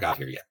haven't quite got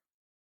here yet.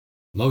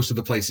 Most of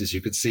the places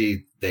you could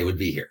see, they would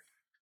be here.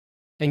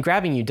 And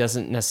grabbing you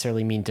doesn't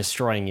necessarily mean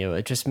destroying you.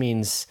 It just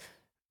means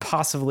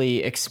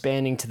possibly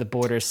expanding to the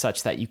borders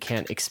such that you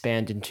can't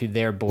expand into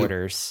their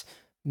borders.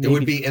 It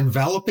would be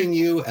enveloping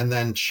you and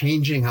then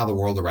changing how the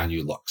world around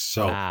you looks.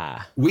 So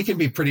we can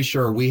be pretty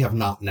sure we have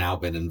not now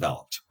been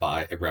enveloped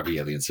by a grabby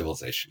alien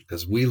civilization,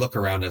 because we look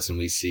around us and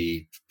we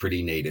see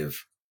pretty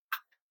native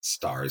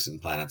stars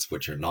and planets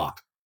which are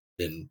not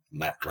been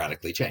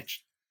radically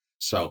changed.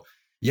 So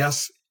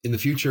yes, in the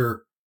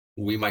future,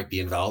 we might be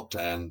enveloped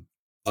and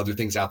other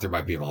things out there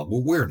might be enveloped.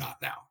 Well, we're not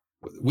now.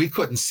 We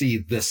couldn't see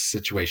this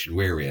situation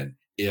we're in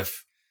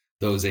if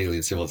those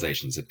alien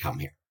civilizations had come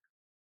here.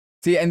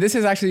 See, and this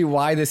is actually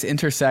why this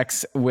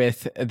intersects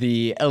with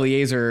the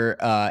Eliezer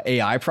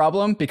AI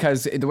problem,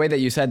 because the way that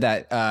you said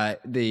that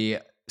the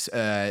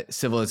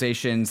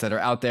civilizations that are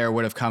out there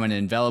would have come and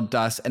enveloped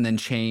us and then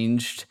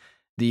changed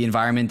the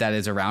environment that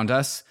is around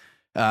us,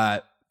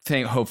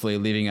 hopefully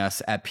leaving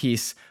us at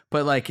peace.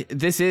 But like,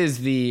 this is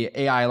the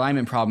AI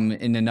alignment problem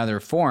in another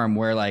form,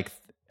 where like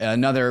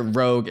another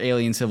rogue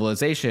alien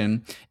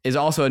civilization is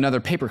also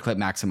another paperclip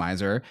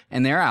maximizer,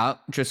 and they're out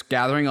just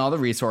gathering all the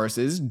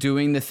resources,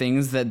 doing the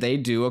things that they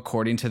do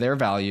according to their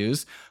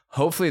values.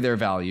 Hopefully their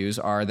values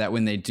are that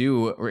when they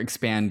do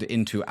expand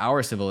into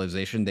our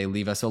civilization, they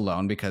leave us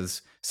alone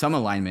because some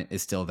alignment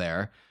is still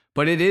there.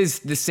 But it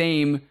is the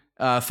same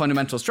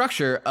fundamental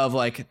structure of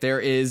like there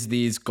is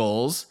these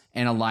goals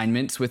and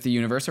alignments with the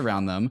universe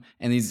around them,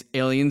 and these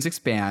aliens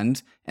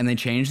expand and they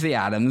change the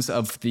atoms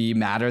of the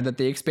matter that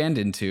they expand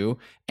into.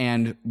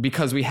 And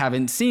because we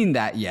haven't seen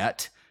that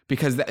yet,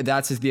 because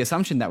that's the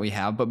assumption that we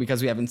have, but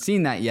because we haven't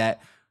seen that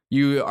yet,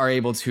 you are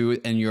able to,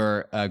 in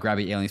your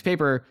Grabby Aliens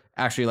paper,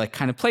 actually like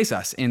kind of place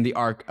us in the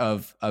arc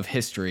of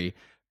history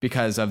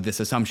because of this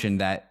assumption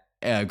that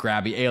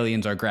grabby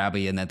aliens are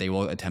grabby and that they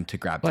will attempt to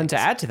grab Well, and to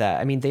things. add to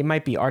that, I mean, they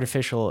might be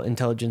artificial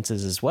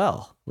intelligences as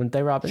well, wouldn't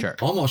they, Robin? Sure.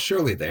 Almost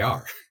surely they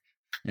are.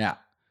 Yeah.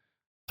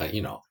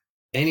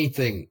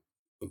 Anything,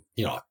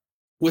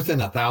 within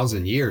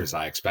 1,000 years,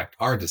 I expect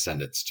our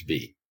descendants to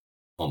be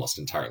almost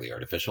entirely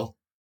artificial.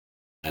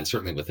 And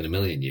certainly within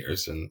 1,000,000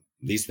 years. And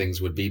these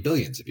things would be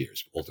billions of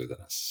years older than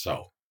us.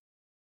 So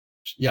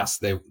yes,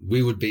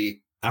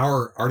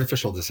 our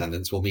artificial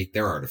descendants will meet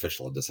their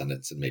artificial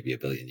descendants in maybe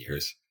 1,000,000,000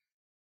 years.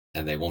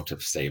 And they won't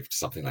have saved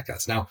something like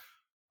us. Now,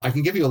 I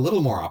can give you a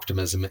little more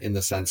optimism in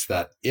the sense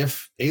that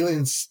if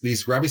aliens,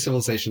 these grabby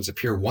civilizations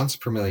appear once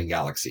per million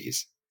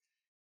galaxies,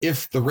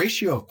 if the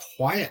ratio of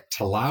quiet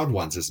to loud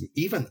ones is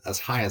even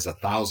as high as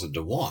 1,000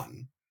 to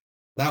 1,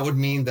 that would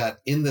mean that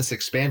in this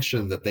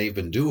expansion that they've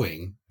been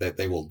doing, that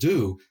they will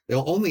do,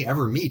 they'll only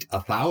ever meet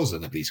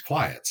 1,000 of these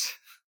quiets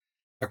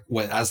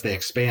as they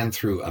expand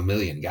through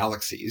 1,000,000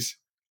 galaxies.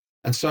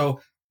 And so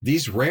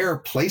these rare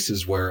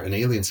places where an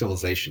alien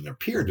civilization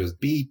appeared would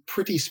be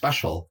pretty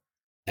special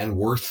and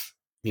worth,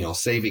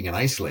 saving and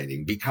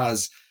isolating,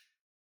 because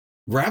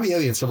grabby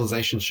alien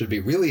civilizations should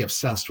be really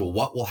obsessed with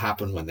what will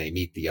happen when they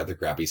meet the other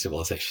grabby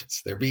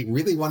civilizations. They'll be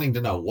really wanting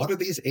to know, what are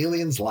these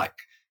aliens like?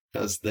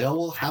 Because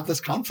they'll have this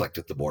conflict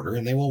at the border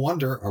and they will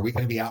wonder, are we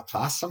going to be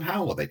outclassed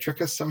somehow? Will they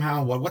trick us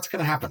somehow? What's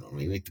going to happen when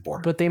we meet the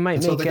border? But they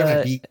might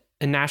make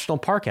a national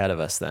park out of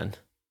us then.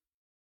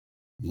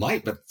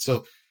 Might, but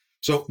so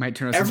Might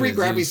turn us every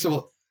into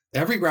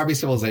grabby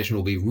civilization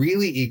will be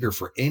really eager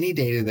for any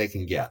data they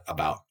can get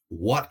about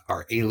what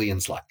are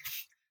aliens like.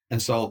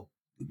 And so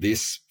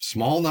this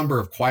small number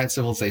of quiet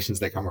civilizations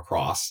they come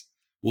across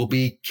will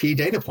be key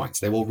data points.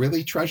 They will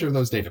really treasure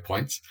those data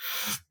points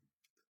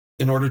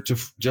in order to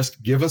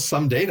just give us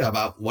some data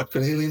about what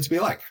could aliens be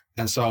like.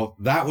 And so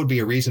that would be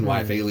a reason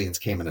why if aliens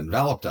came and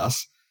enveloped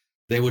us,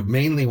 they would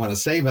mainly want to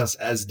save us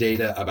as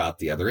data about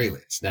the other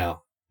aliens.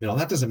 Now,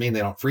 that doesn't mean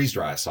they don't freeze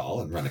dry us all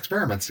and run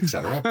experiments, et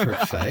cetera,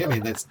 per se. I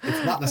mean, it's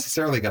not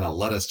necessarily going to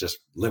let us just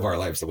live our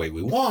lives the way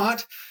we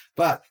want,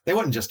 but they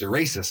wouldn't just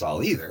erase us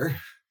all either.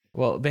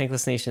 Well,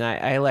 Bankless Nation,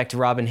 I elect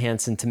Robin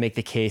Hanson to make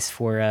the case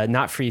for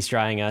not freeze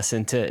drying us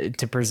and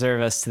to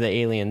preserve us to the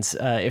aliens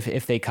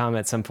if they come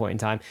at some point in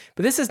time.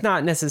 But this is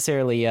not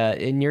necessarily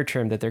in near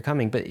term that they're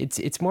coming, but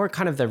it's more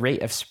kind of the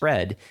rate of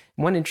spread.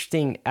 One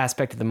interesting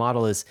aspect of the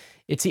model is,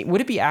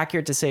 would it be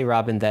accurate to say,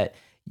 Robin, that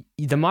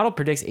the model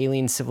predicts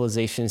alien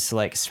civilizations to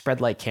like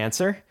spread like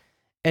cancer?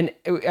 And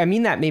I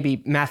mean that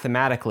maybe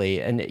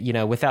mathematically and,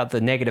 without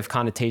the negative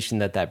connotation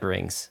that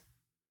brings.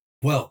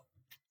 Well,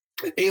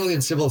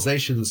 alien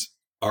civilizations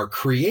are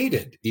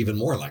created even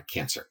more like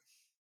cancer.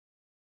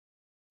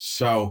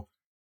 So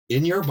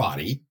in your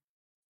body,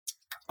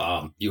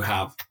 you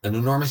have an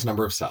enormous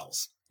number of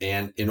cells.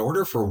 And in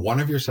order for one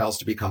of your cells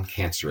to become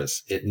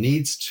cancerous, it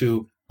needs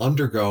to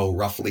undergo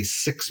roughly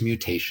 6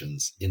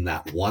 mutations in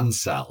that one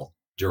cell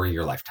during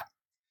your lifetime.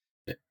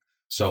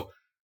 So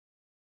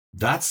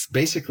that's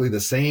basically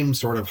the same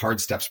sort of hard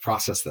steps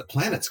process that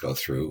planets go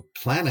through.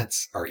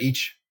 Planets are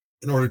each,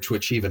 in order to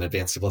achieve an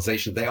advanced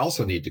civilization, they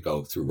also need to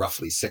go through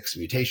roughly 6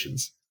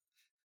 mutations.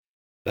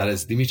 That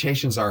is, the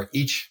mutations are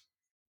each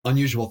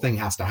unusual thing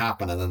has to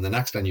happen, and then the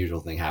next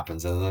unusual thing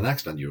happens, and then the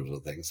next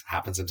unusual thing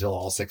happens until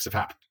all 6 have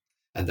happened.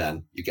 And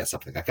then you get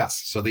something like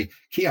us. So the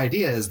key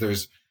idea is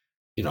there's,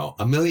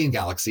 1,000,000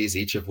 galaxies,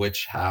 each of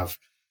which have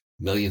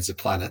millions of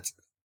planets.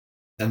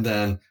 And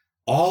then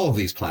all of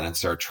these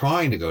planets are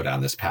trying to go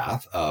down this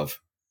path of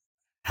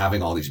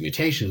having all these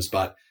mutations,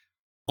 but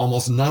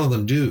almost none of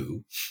them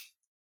do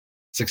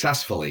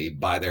successfully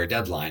by their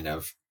deadline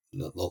of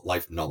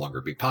life no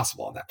longer being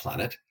possible on that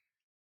planet.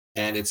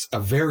 And it's a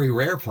very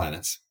rare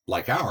planets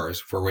like ours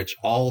for which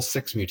all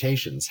 6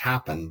 mutations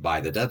happen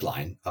by the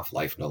deadline of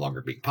life no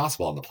longer being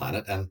possible on the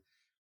planet. And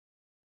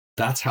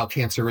that's how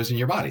cancer is in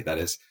your body. That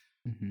is,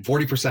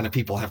 40% of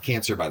people have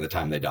cancer by the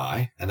time they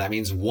die. And that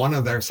means one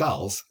of their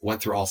cells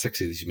went through all 6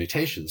 of these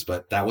mutations,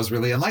 but that was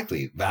really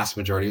unlikely. Vast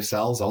majority of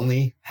cells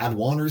only had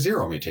 1 or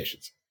 0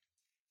 mutations.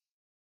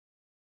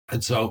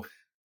 And so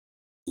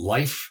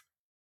life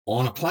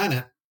on a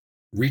planet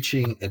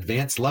reaching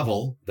advanced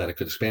level that it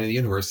could expand in the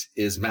universe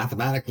is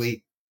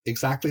mathematically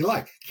exactly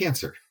like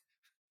cancer.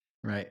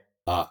 Right.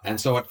 And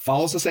so it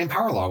follows the same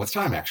power law with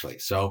time, actually.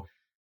 So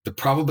the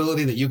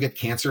probability that you get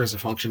cancer as a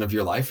function of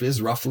your life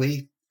is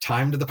roughly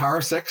time to the power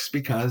of 6,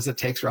 because it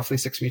takes roughly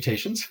 6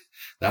 mutations.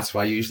 That's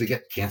why you usually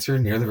get cancer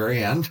near the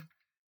very end.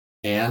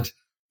 And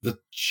the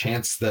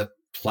chance that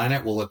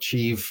planet will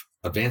achieve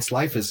advanced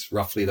life is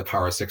roughly the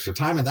power of 6 of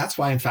time. And that's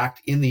why, in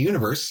fact, in the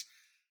universe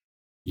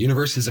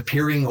is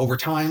appearing over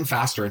time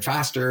faster and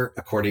faster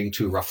according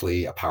to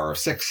roughly a power of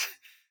 6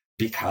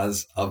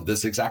 because of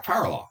this exact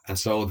power law. And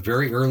so the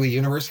very early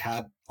universe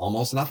had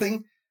almost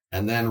nothing.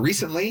 And then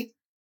recently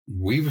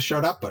we've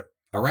showed up, but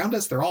around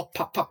us, they're all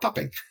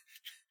popping.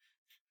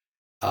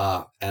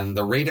 And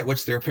the rate at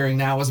which they're appearing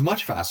now is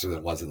much faster than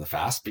it was in the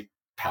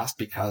past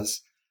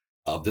because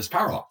of this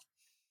power law.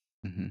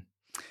 Mm-hmm.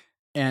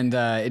 And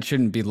it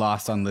shouldn't be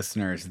lost on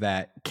listeners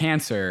that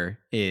cancer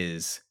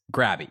is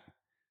grabby.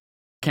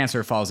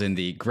 Cancer falls in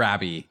the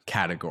grabby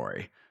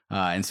category.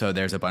 And so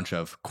there's a bunch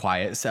of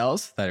quiet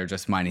cells that are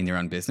just minding their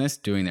own business,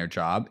 doing their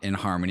job in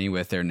harmony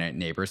with their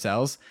neighbor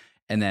cells.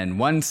 And then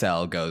one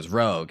cell goes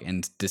rogue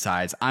and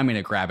decides, I'm going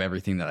to grab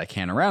everything that I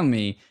can around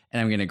me,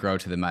 and I'm going to grow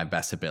to my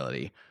best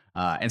ability.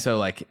 And so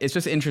like, it's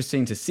just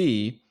interesting to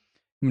see,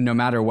 no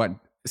matter what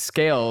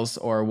scales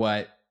or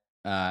what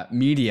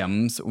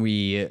mediums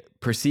we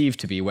perceive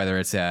to be, whether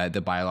it's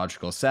the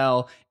biological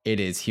cell, it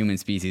is human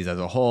species as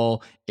a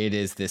whole, it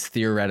is this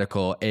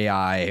theoretical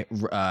AI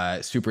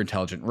super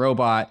intelligent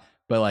robot,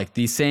 but like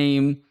these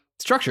same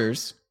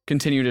structures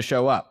continue to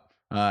show up.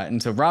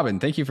 And so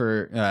Robin, thank you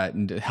for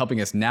helping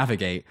us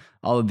navigate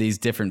all of these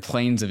different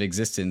planes of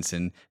existence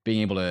and being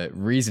able to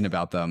reason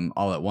about them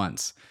all at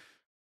once.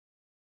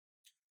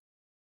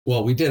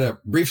 Well, we did a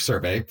brief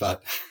survey,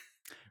 but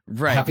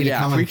right. Happy to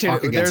come and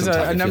talk again. There's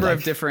a number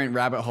of different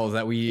rabbit holes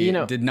that we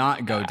did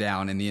not go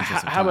down in the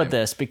interest of time. How about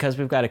this? Because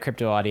we've got a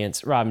crypto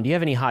audience. Robin, do you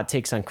have any hot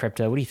takes on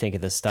crypto? What do you think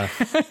of this stuff?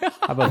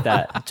 How about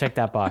that? Check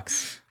that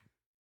box.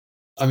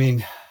 I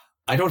mean,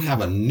 I don't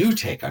have a new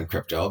take on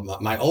crypto.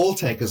 My old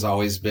take has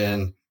always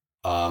been,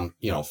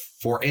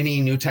 for any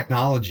new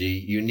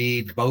technology, you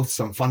need both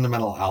some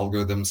fundamental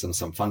algorithms and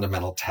some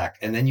fundamental tech,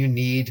 and then you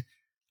need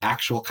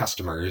actual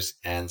customers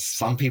and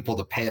some people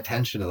to pay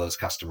attention to those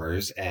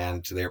customers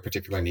and to their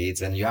particular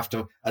needs. And you have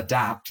to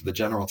adapt the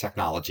general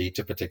technology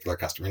to particular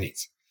customer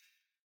needs.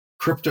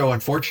 Crypto,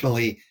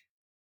 unfortunately,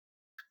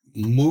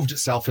 moved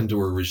itself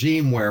into a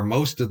regime where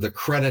most of the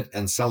credit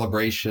and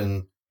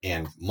celebration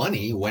and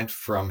money went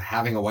from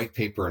having a white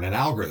paper and an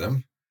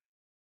algorithm,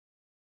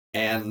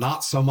 and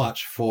not so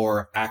much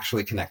for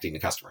actually connecting to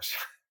customers.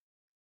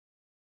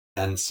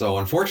 And so,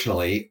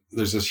 unfortunately,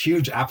 there's this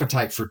huge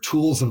appetite for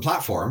tools and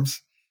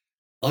platforms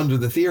under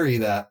the theory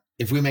that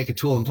if we make a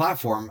tool and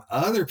platform,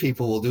 other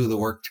people will do the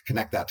work to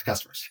connect that to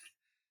customers.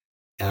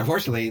 And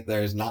unfortunately,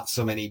 there's not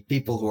so many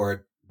people who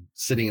are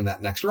sitting in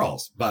that next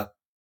roles, but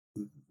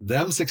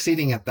them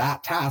succeeding at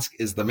that task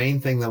is the main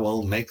thing that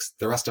will make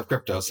the rest of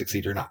crypto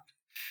succeed or not.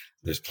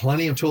 There's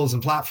plenty of tools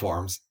and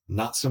platforms,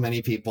 not so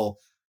many people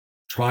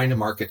trying to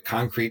market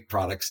concrete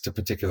products to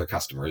particular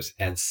customers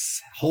and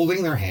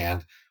holding their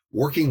hand,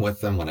 working with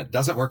them when it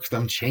doesn't work for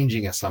them,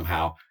 changing it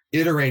somehow,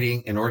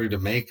 iterating in order to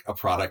make a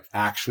product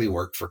actually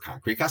work for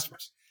concrete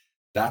customers.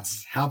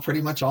 That's how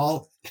pretty much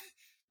all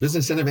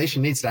business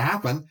innovation needs to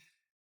happen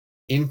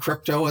in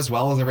crypto as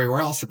well as everywhere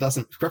else.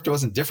 Crypto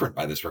isn't different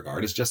by this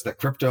regard. It's just that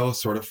crypto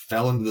sort of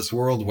fell into this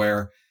world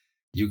where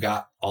you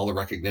got all the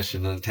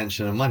recognition and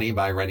attention and money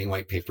by writing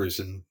white papers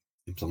and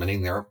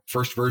implementing their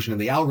first version of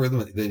the algorithm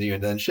that you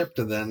then shipped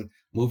and then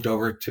moved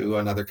over to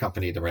another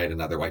company to write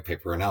another white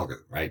paper and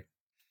algorithm, right?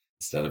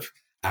 Instead of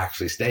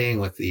actually staying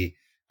with the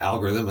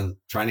algorithm and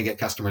trying to get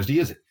customers to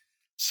use it.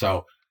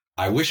 So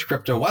I wish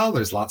crypto well.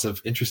 There's lots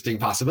of interesting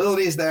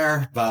possibilities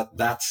there, but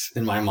that's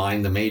in my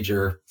mind the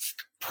major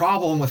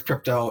problem with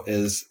crypto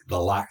is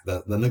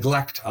the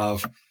neglect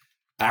of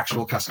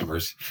actual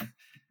customers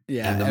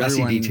and the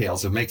messy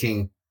details of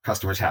making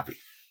customers happy.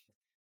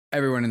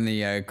 Everyone in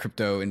the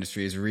crypto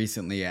industry is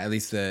recently, at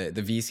least the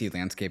VC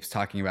landscape, is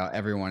talking about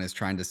everyone is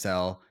trying to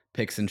sell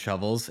picks and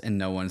shovels and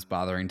no one's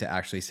bothering to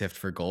actually sift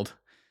for gold.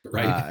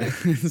 Right.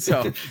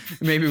 So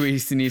maybe we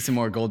need some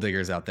more gold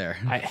diggers out there.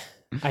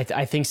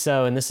 I think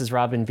so. And this is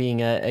Robin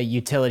being a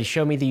utility.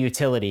 Show me the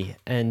utility.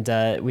 And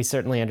we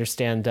certainly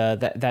understand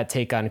that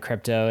take on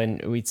crypto,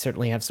 and we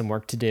certainly have some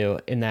work to do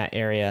in that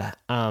area.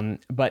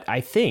 But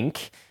I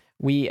think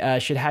we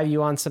should have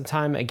you on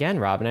sometime again,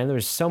 Robin. I know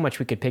there's so much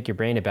we could pick your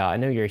brain about. I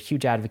know you're a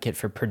huge advocate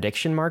for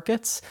prediction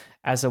markets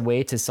as a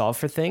way to solve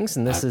for things.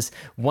 And this is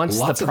once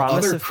the promise of crypto.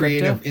 Lots of other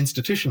creative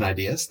institution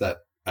ideas that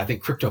I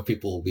think crypto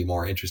people will be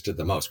more interested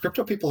than most.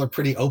 Crypto people are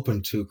pretty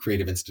open to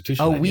creative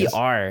institution ideas. We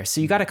are. So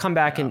you got to come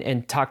back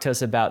and talk to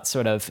us about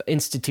sort of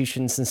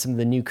institutions and some of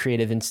the new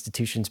creative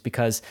institutions,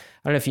 because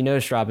I don't know if you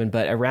noticed, Robin,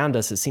 but around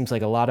us, it seems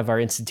like a lot of our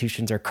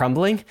institutions are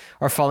crumbling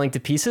or falling to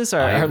pieces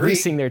or are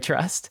losing their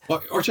trust.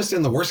 Well, or just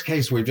in the worst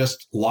case, we're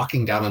just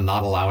locking down and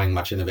not allowing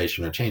much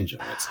innovation or change in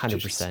our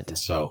institutions. 100%. And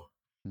so,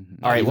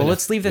 all right, well,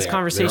 let's leave this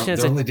conversation.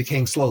 They're only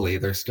decaying slowly.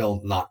 They're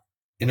still not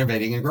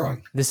innovating and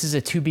growing. This is a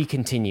to be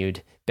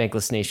continued,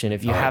 Bankless Nation.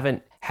 If you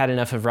haven't had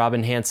enough of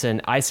Robin Hanson,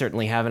 I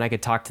certainly haven't. I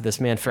could talk to this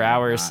man for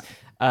hours.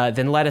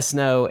 Then let us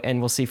know, and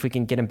we'll see if we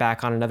can get him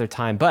back on another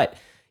time. But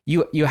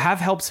you have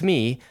helped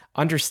me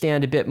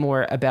understand a bit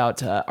more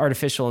about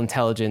artificial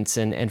intelligence,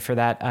 and for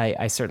that,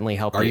 I certainly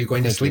help you. Are you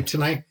going to sleep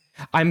tonight?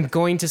 I'm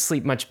going to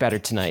sleep much better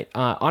tonight.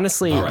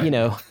 Honestly,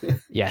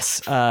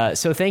 yes.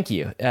 So thank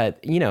you.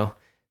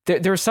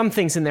 There are some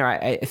things in there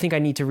I think I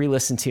need to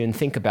re-listen to and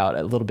think about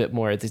a little bit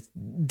more.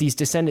 These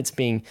descendants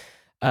being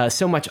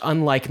so much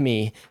unlike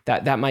me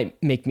that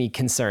might make me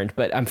concerned.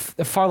 But I'm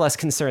far less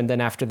concerned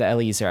than after the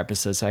Eliezer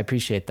episode, so I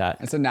appreciate that.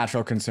 It's a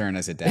natural concern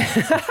as a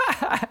dad.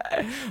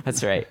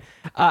 That's right.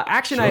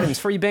 Action items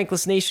for you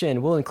Bankless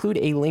Nation. We'll include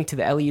a link to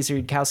the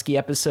Eliezer Yudkowsky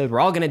episode. We're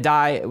all going to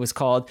die, it was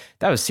called.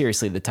 That was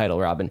seriously the title,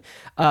 Robin.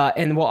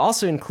 And we'll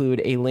also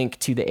include a link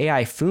to the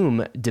AI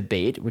Foom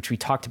debate, which we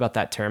talked about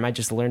that term. I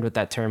just learned what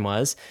that term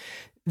was.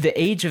 The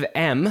Age of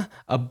M,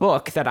 a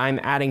book that I'm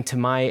adding to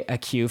my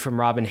queue from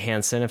Robin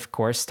Hanson, of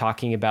course,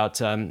 talking about,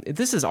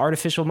 this is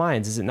artificial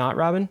minds, is it not,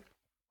 Robin?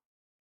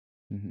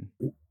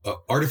 Mm-hmm.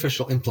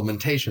 Artificial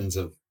implementations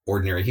of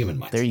ordinary human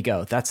minds. There you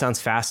go. That sounds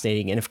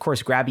fascinating. And of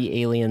course, Grabby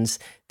Aliens.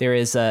 There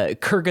is a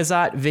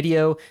Kyrgyzstan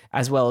video,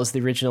 as well as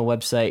the original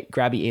website,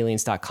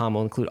 grabbyaliens.com.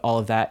 We'll include all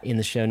of that in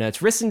the show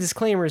notes. Risks and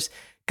disclaimers.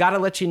 Gotta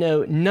let you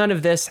know, none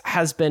of this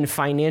has been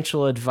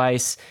financial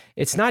advice.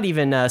 It's not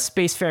even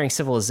spacefaring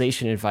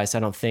civilization advice, I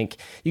don't think.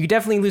 You could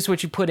definitely lose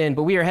what you put in,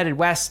 but we are headed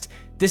west.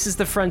 This is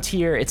the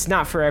frontier. It's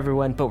not for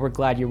everyone, but we're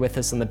glad you're with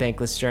us on the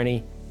Bankless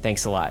journey.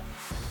 Thanks a lot.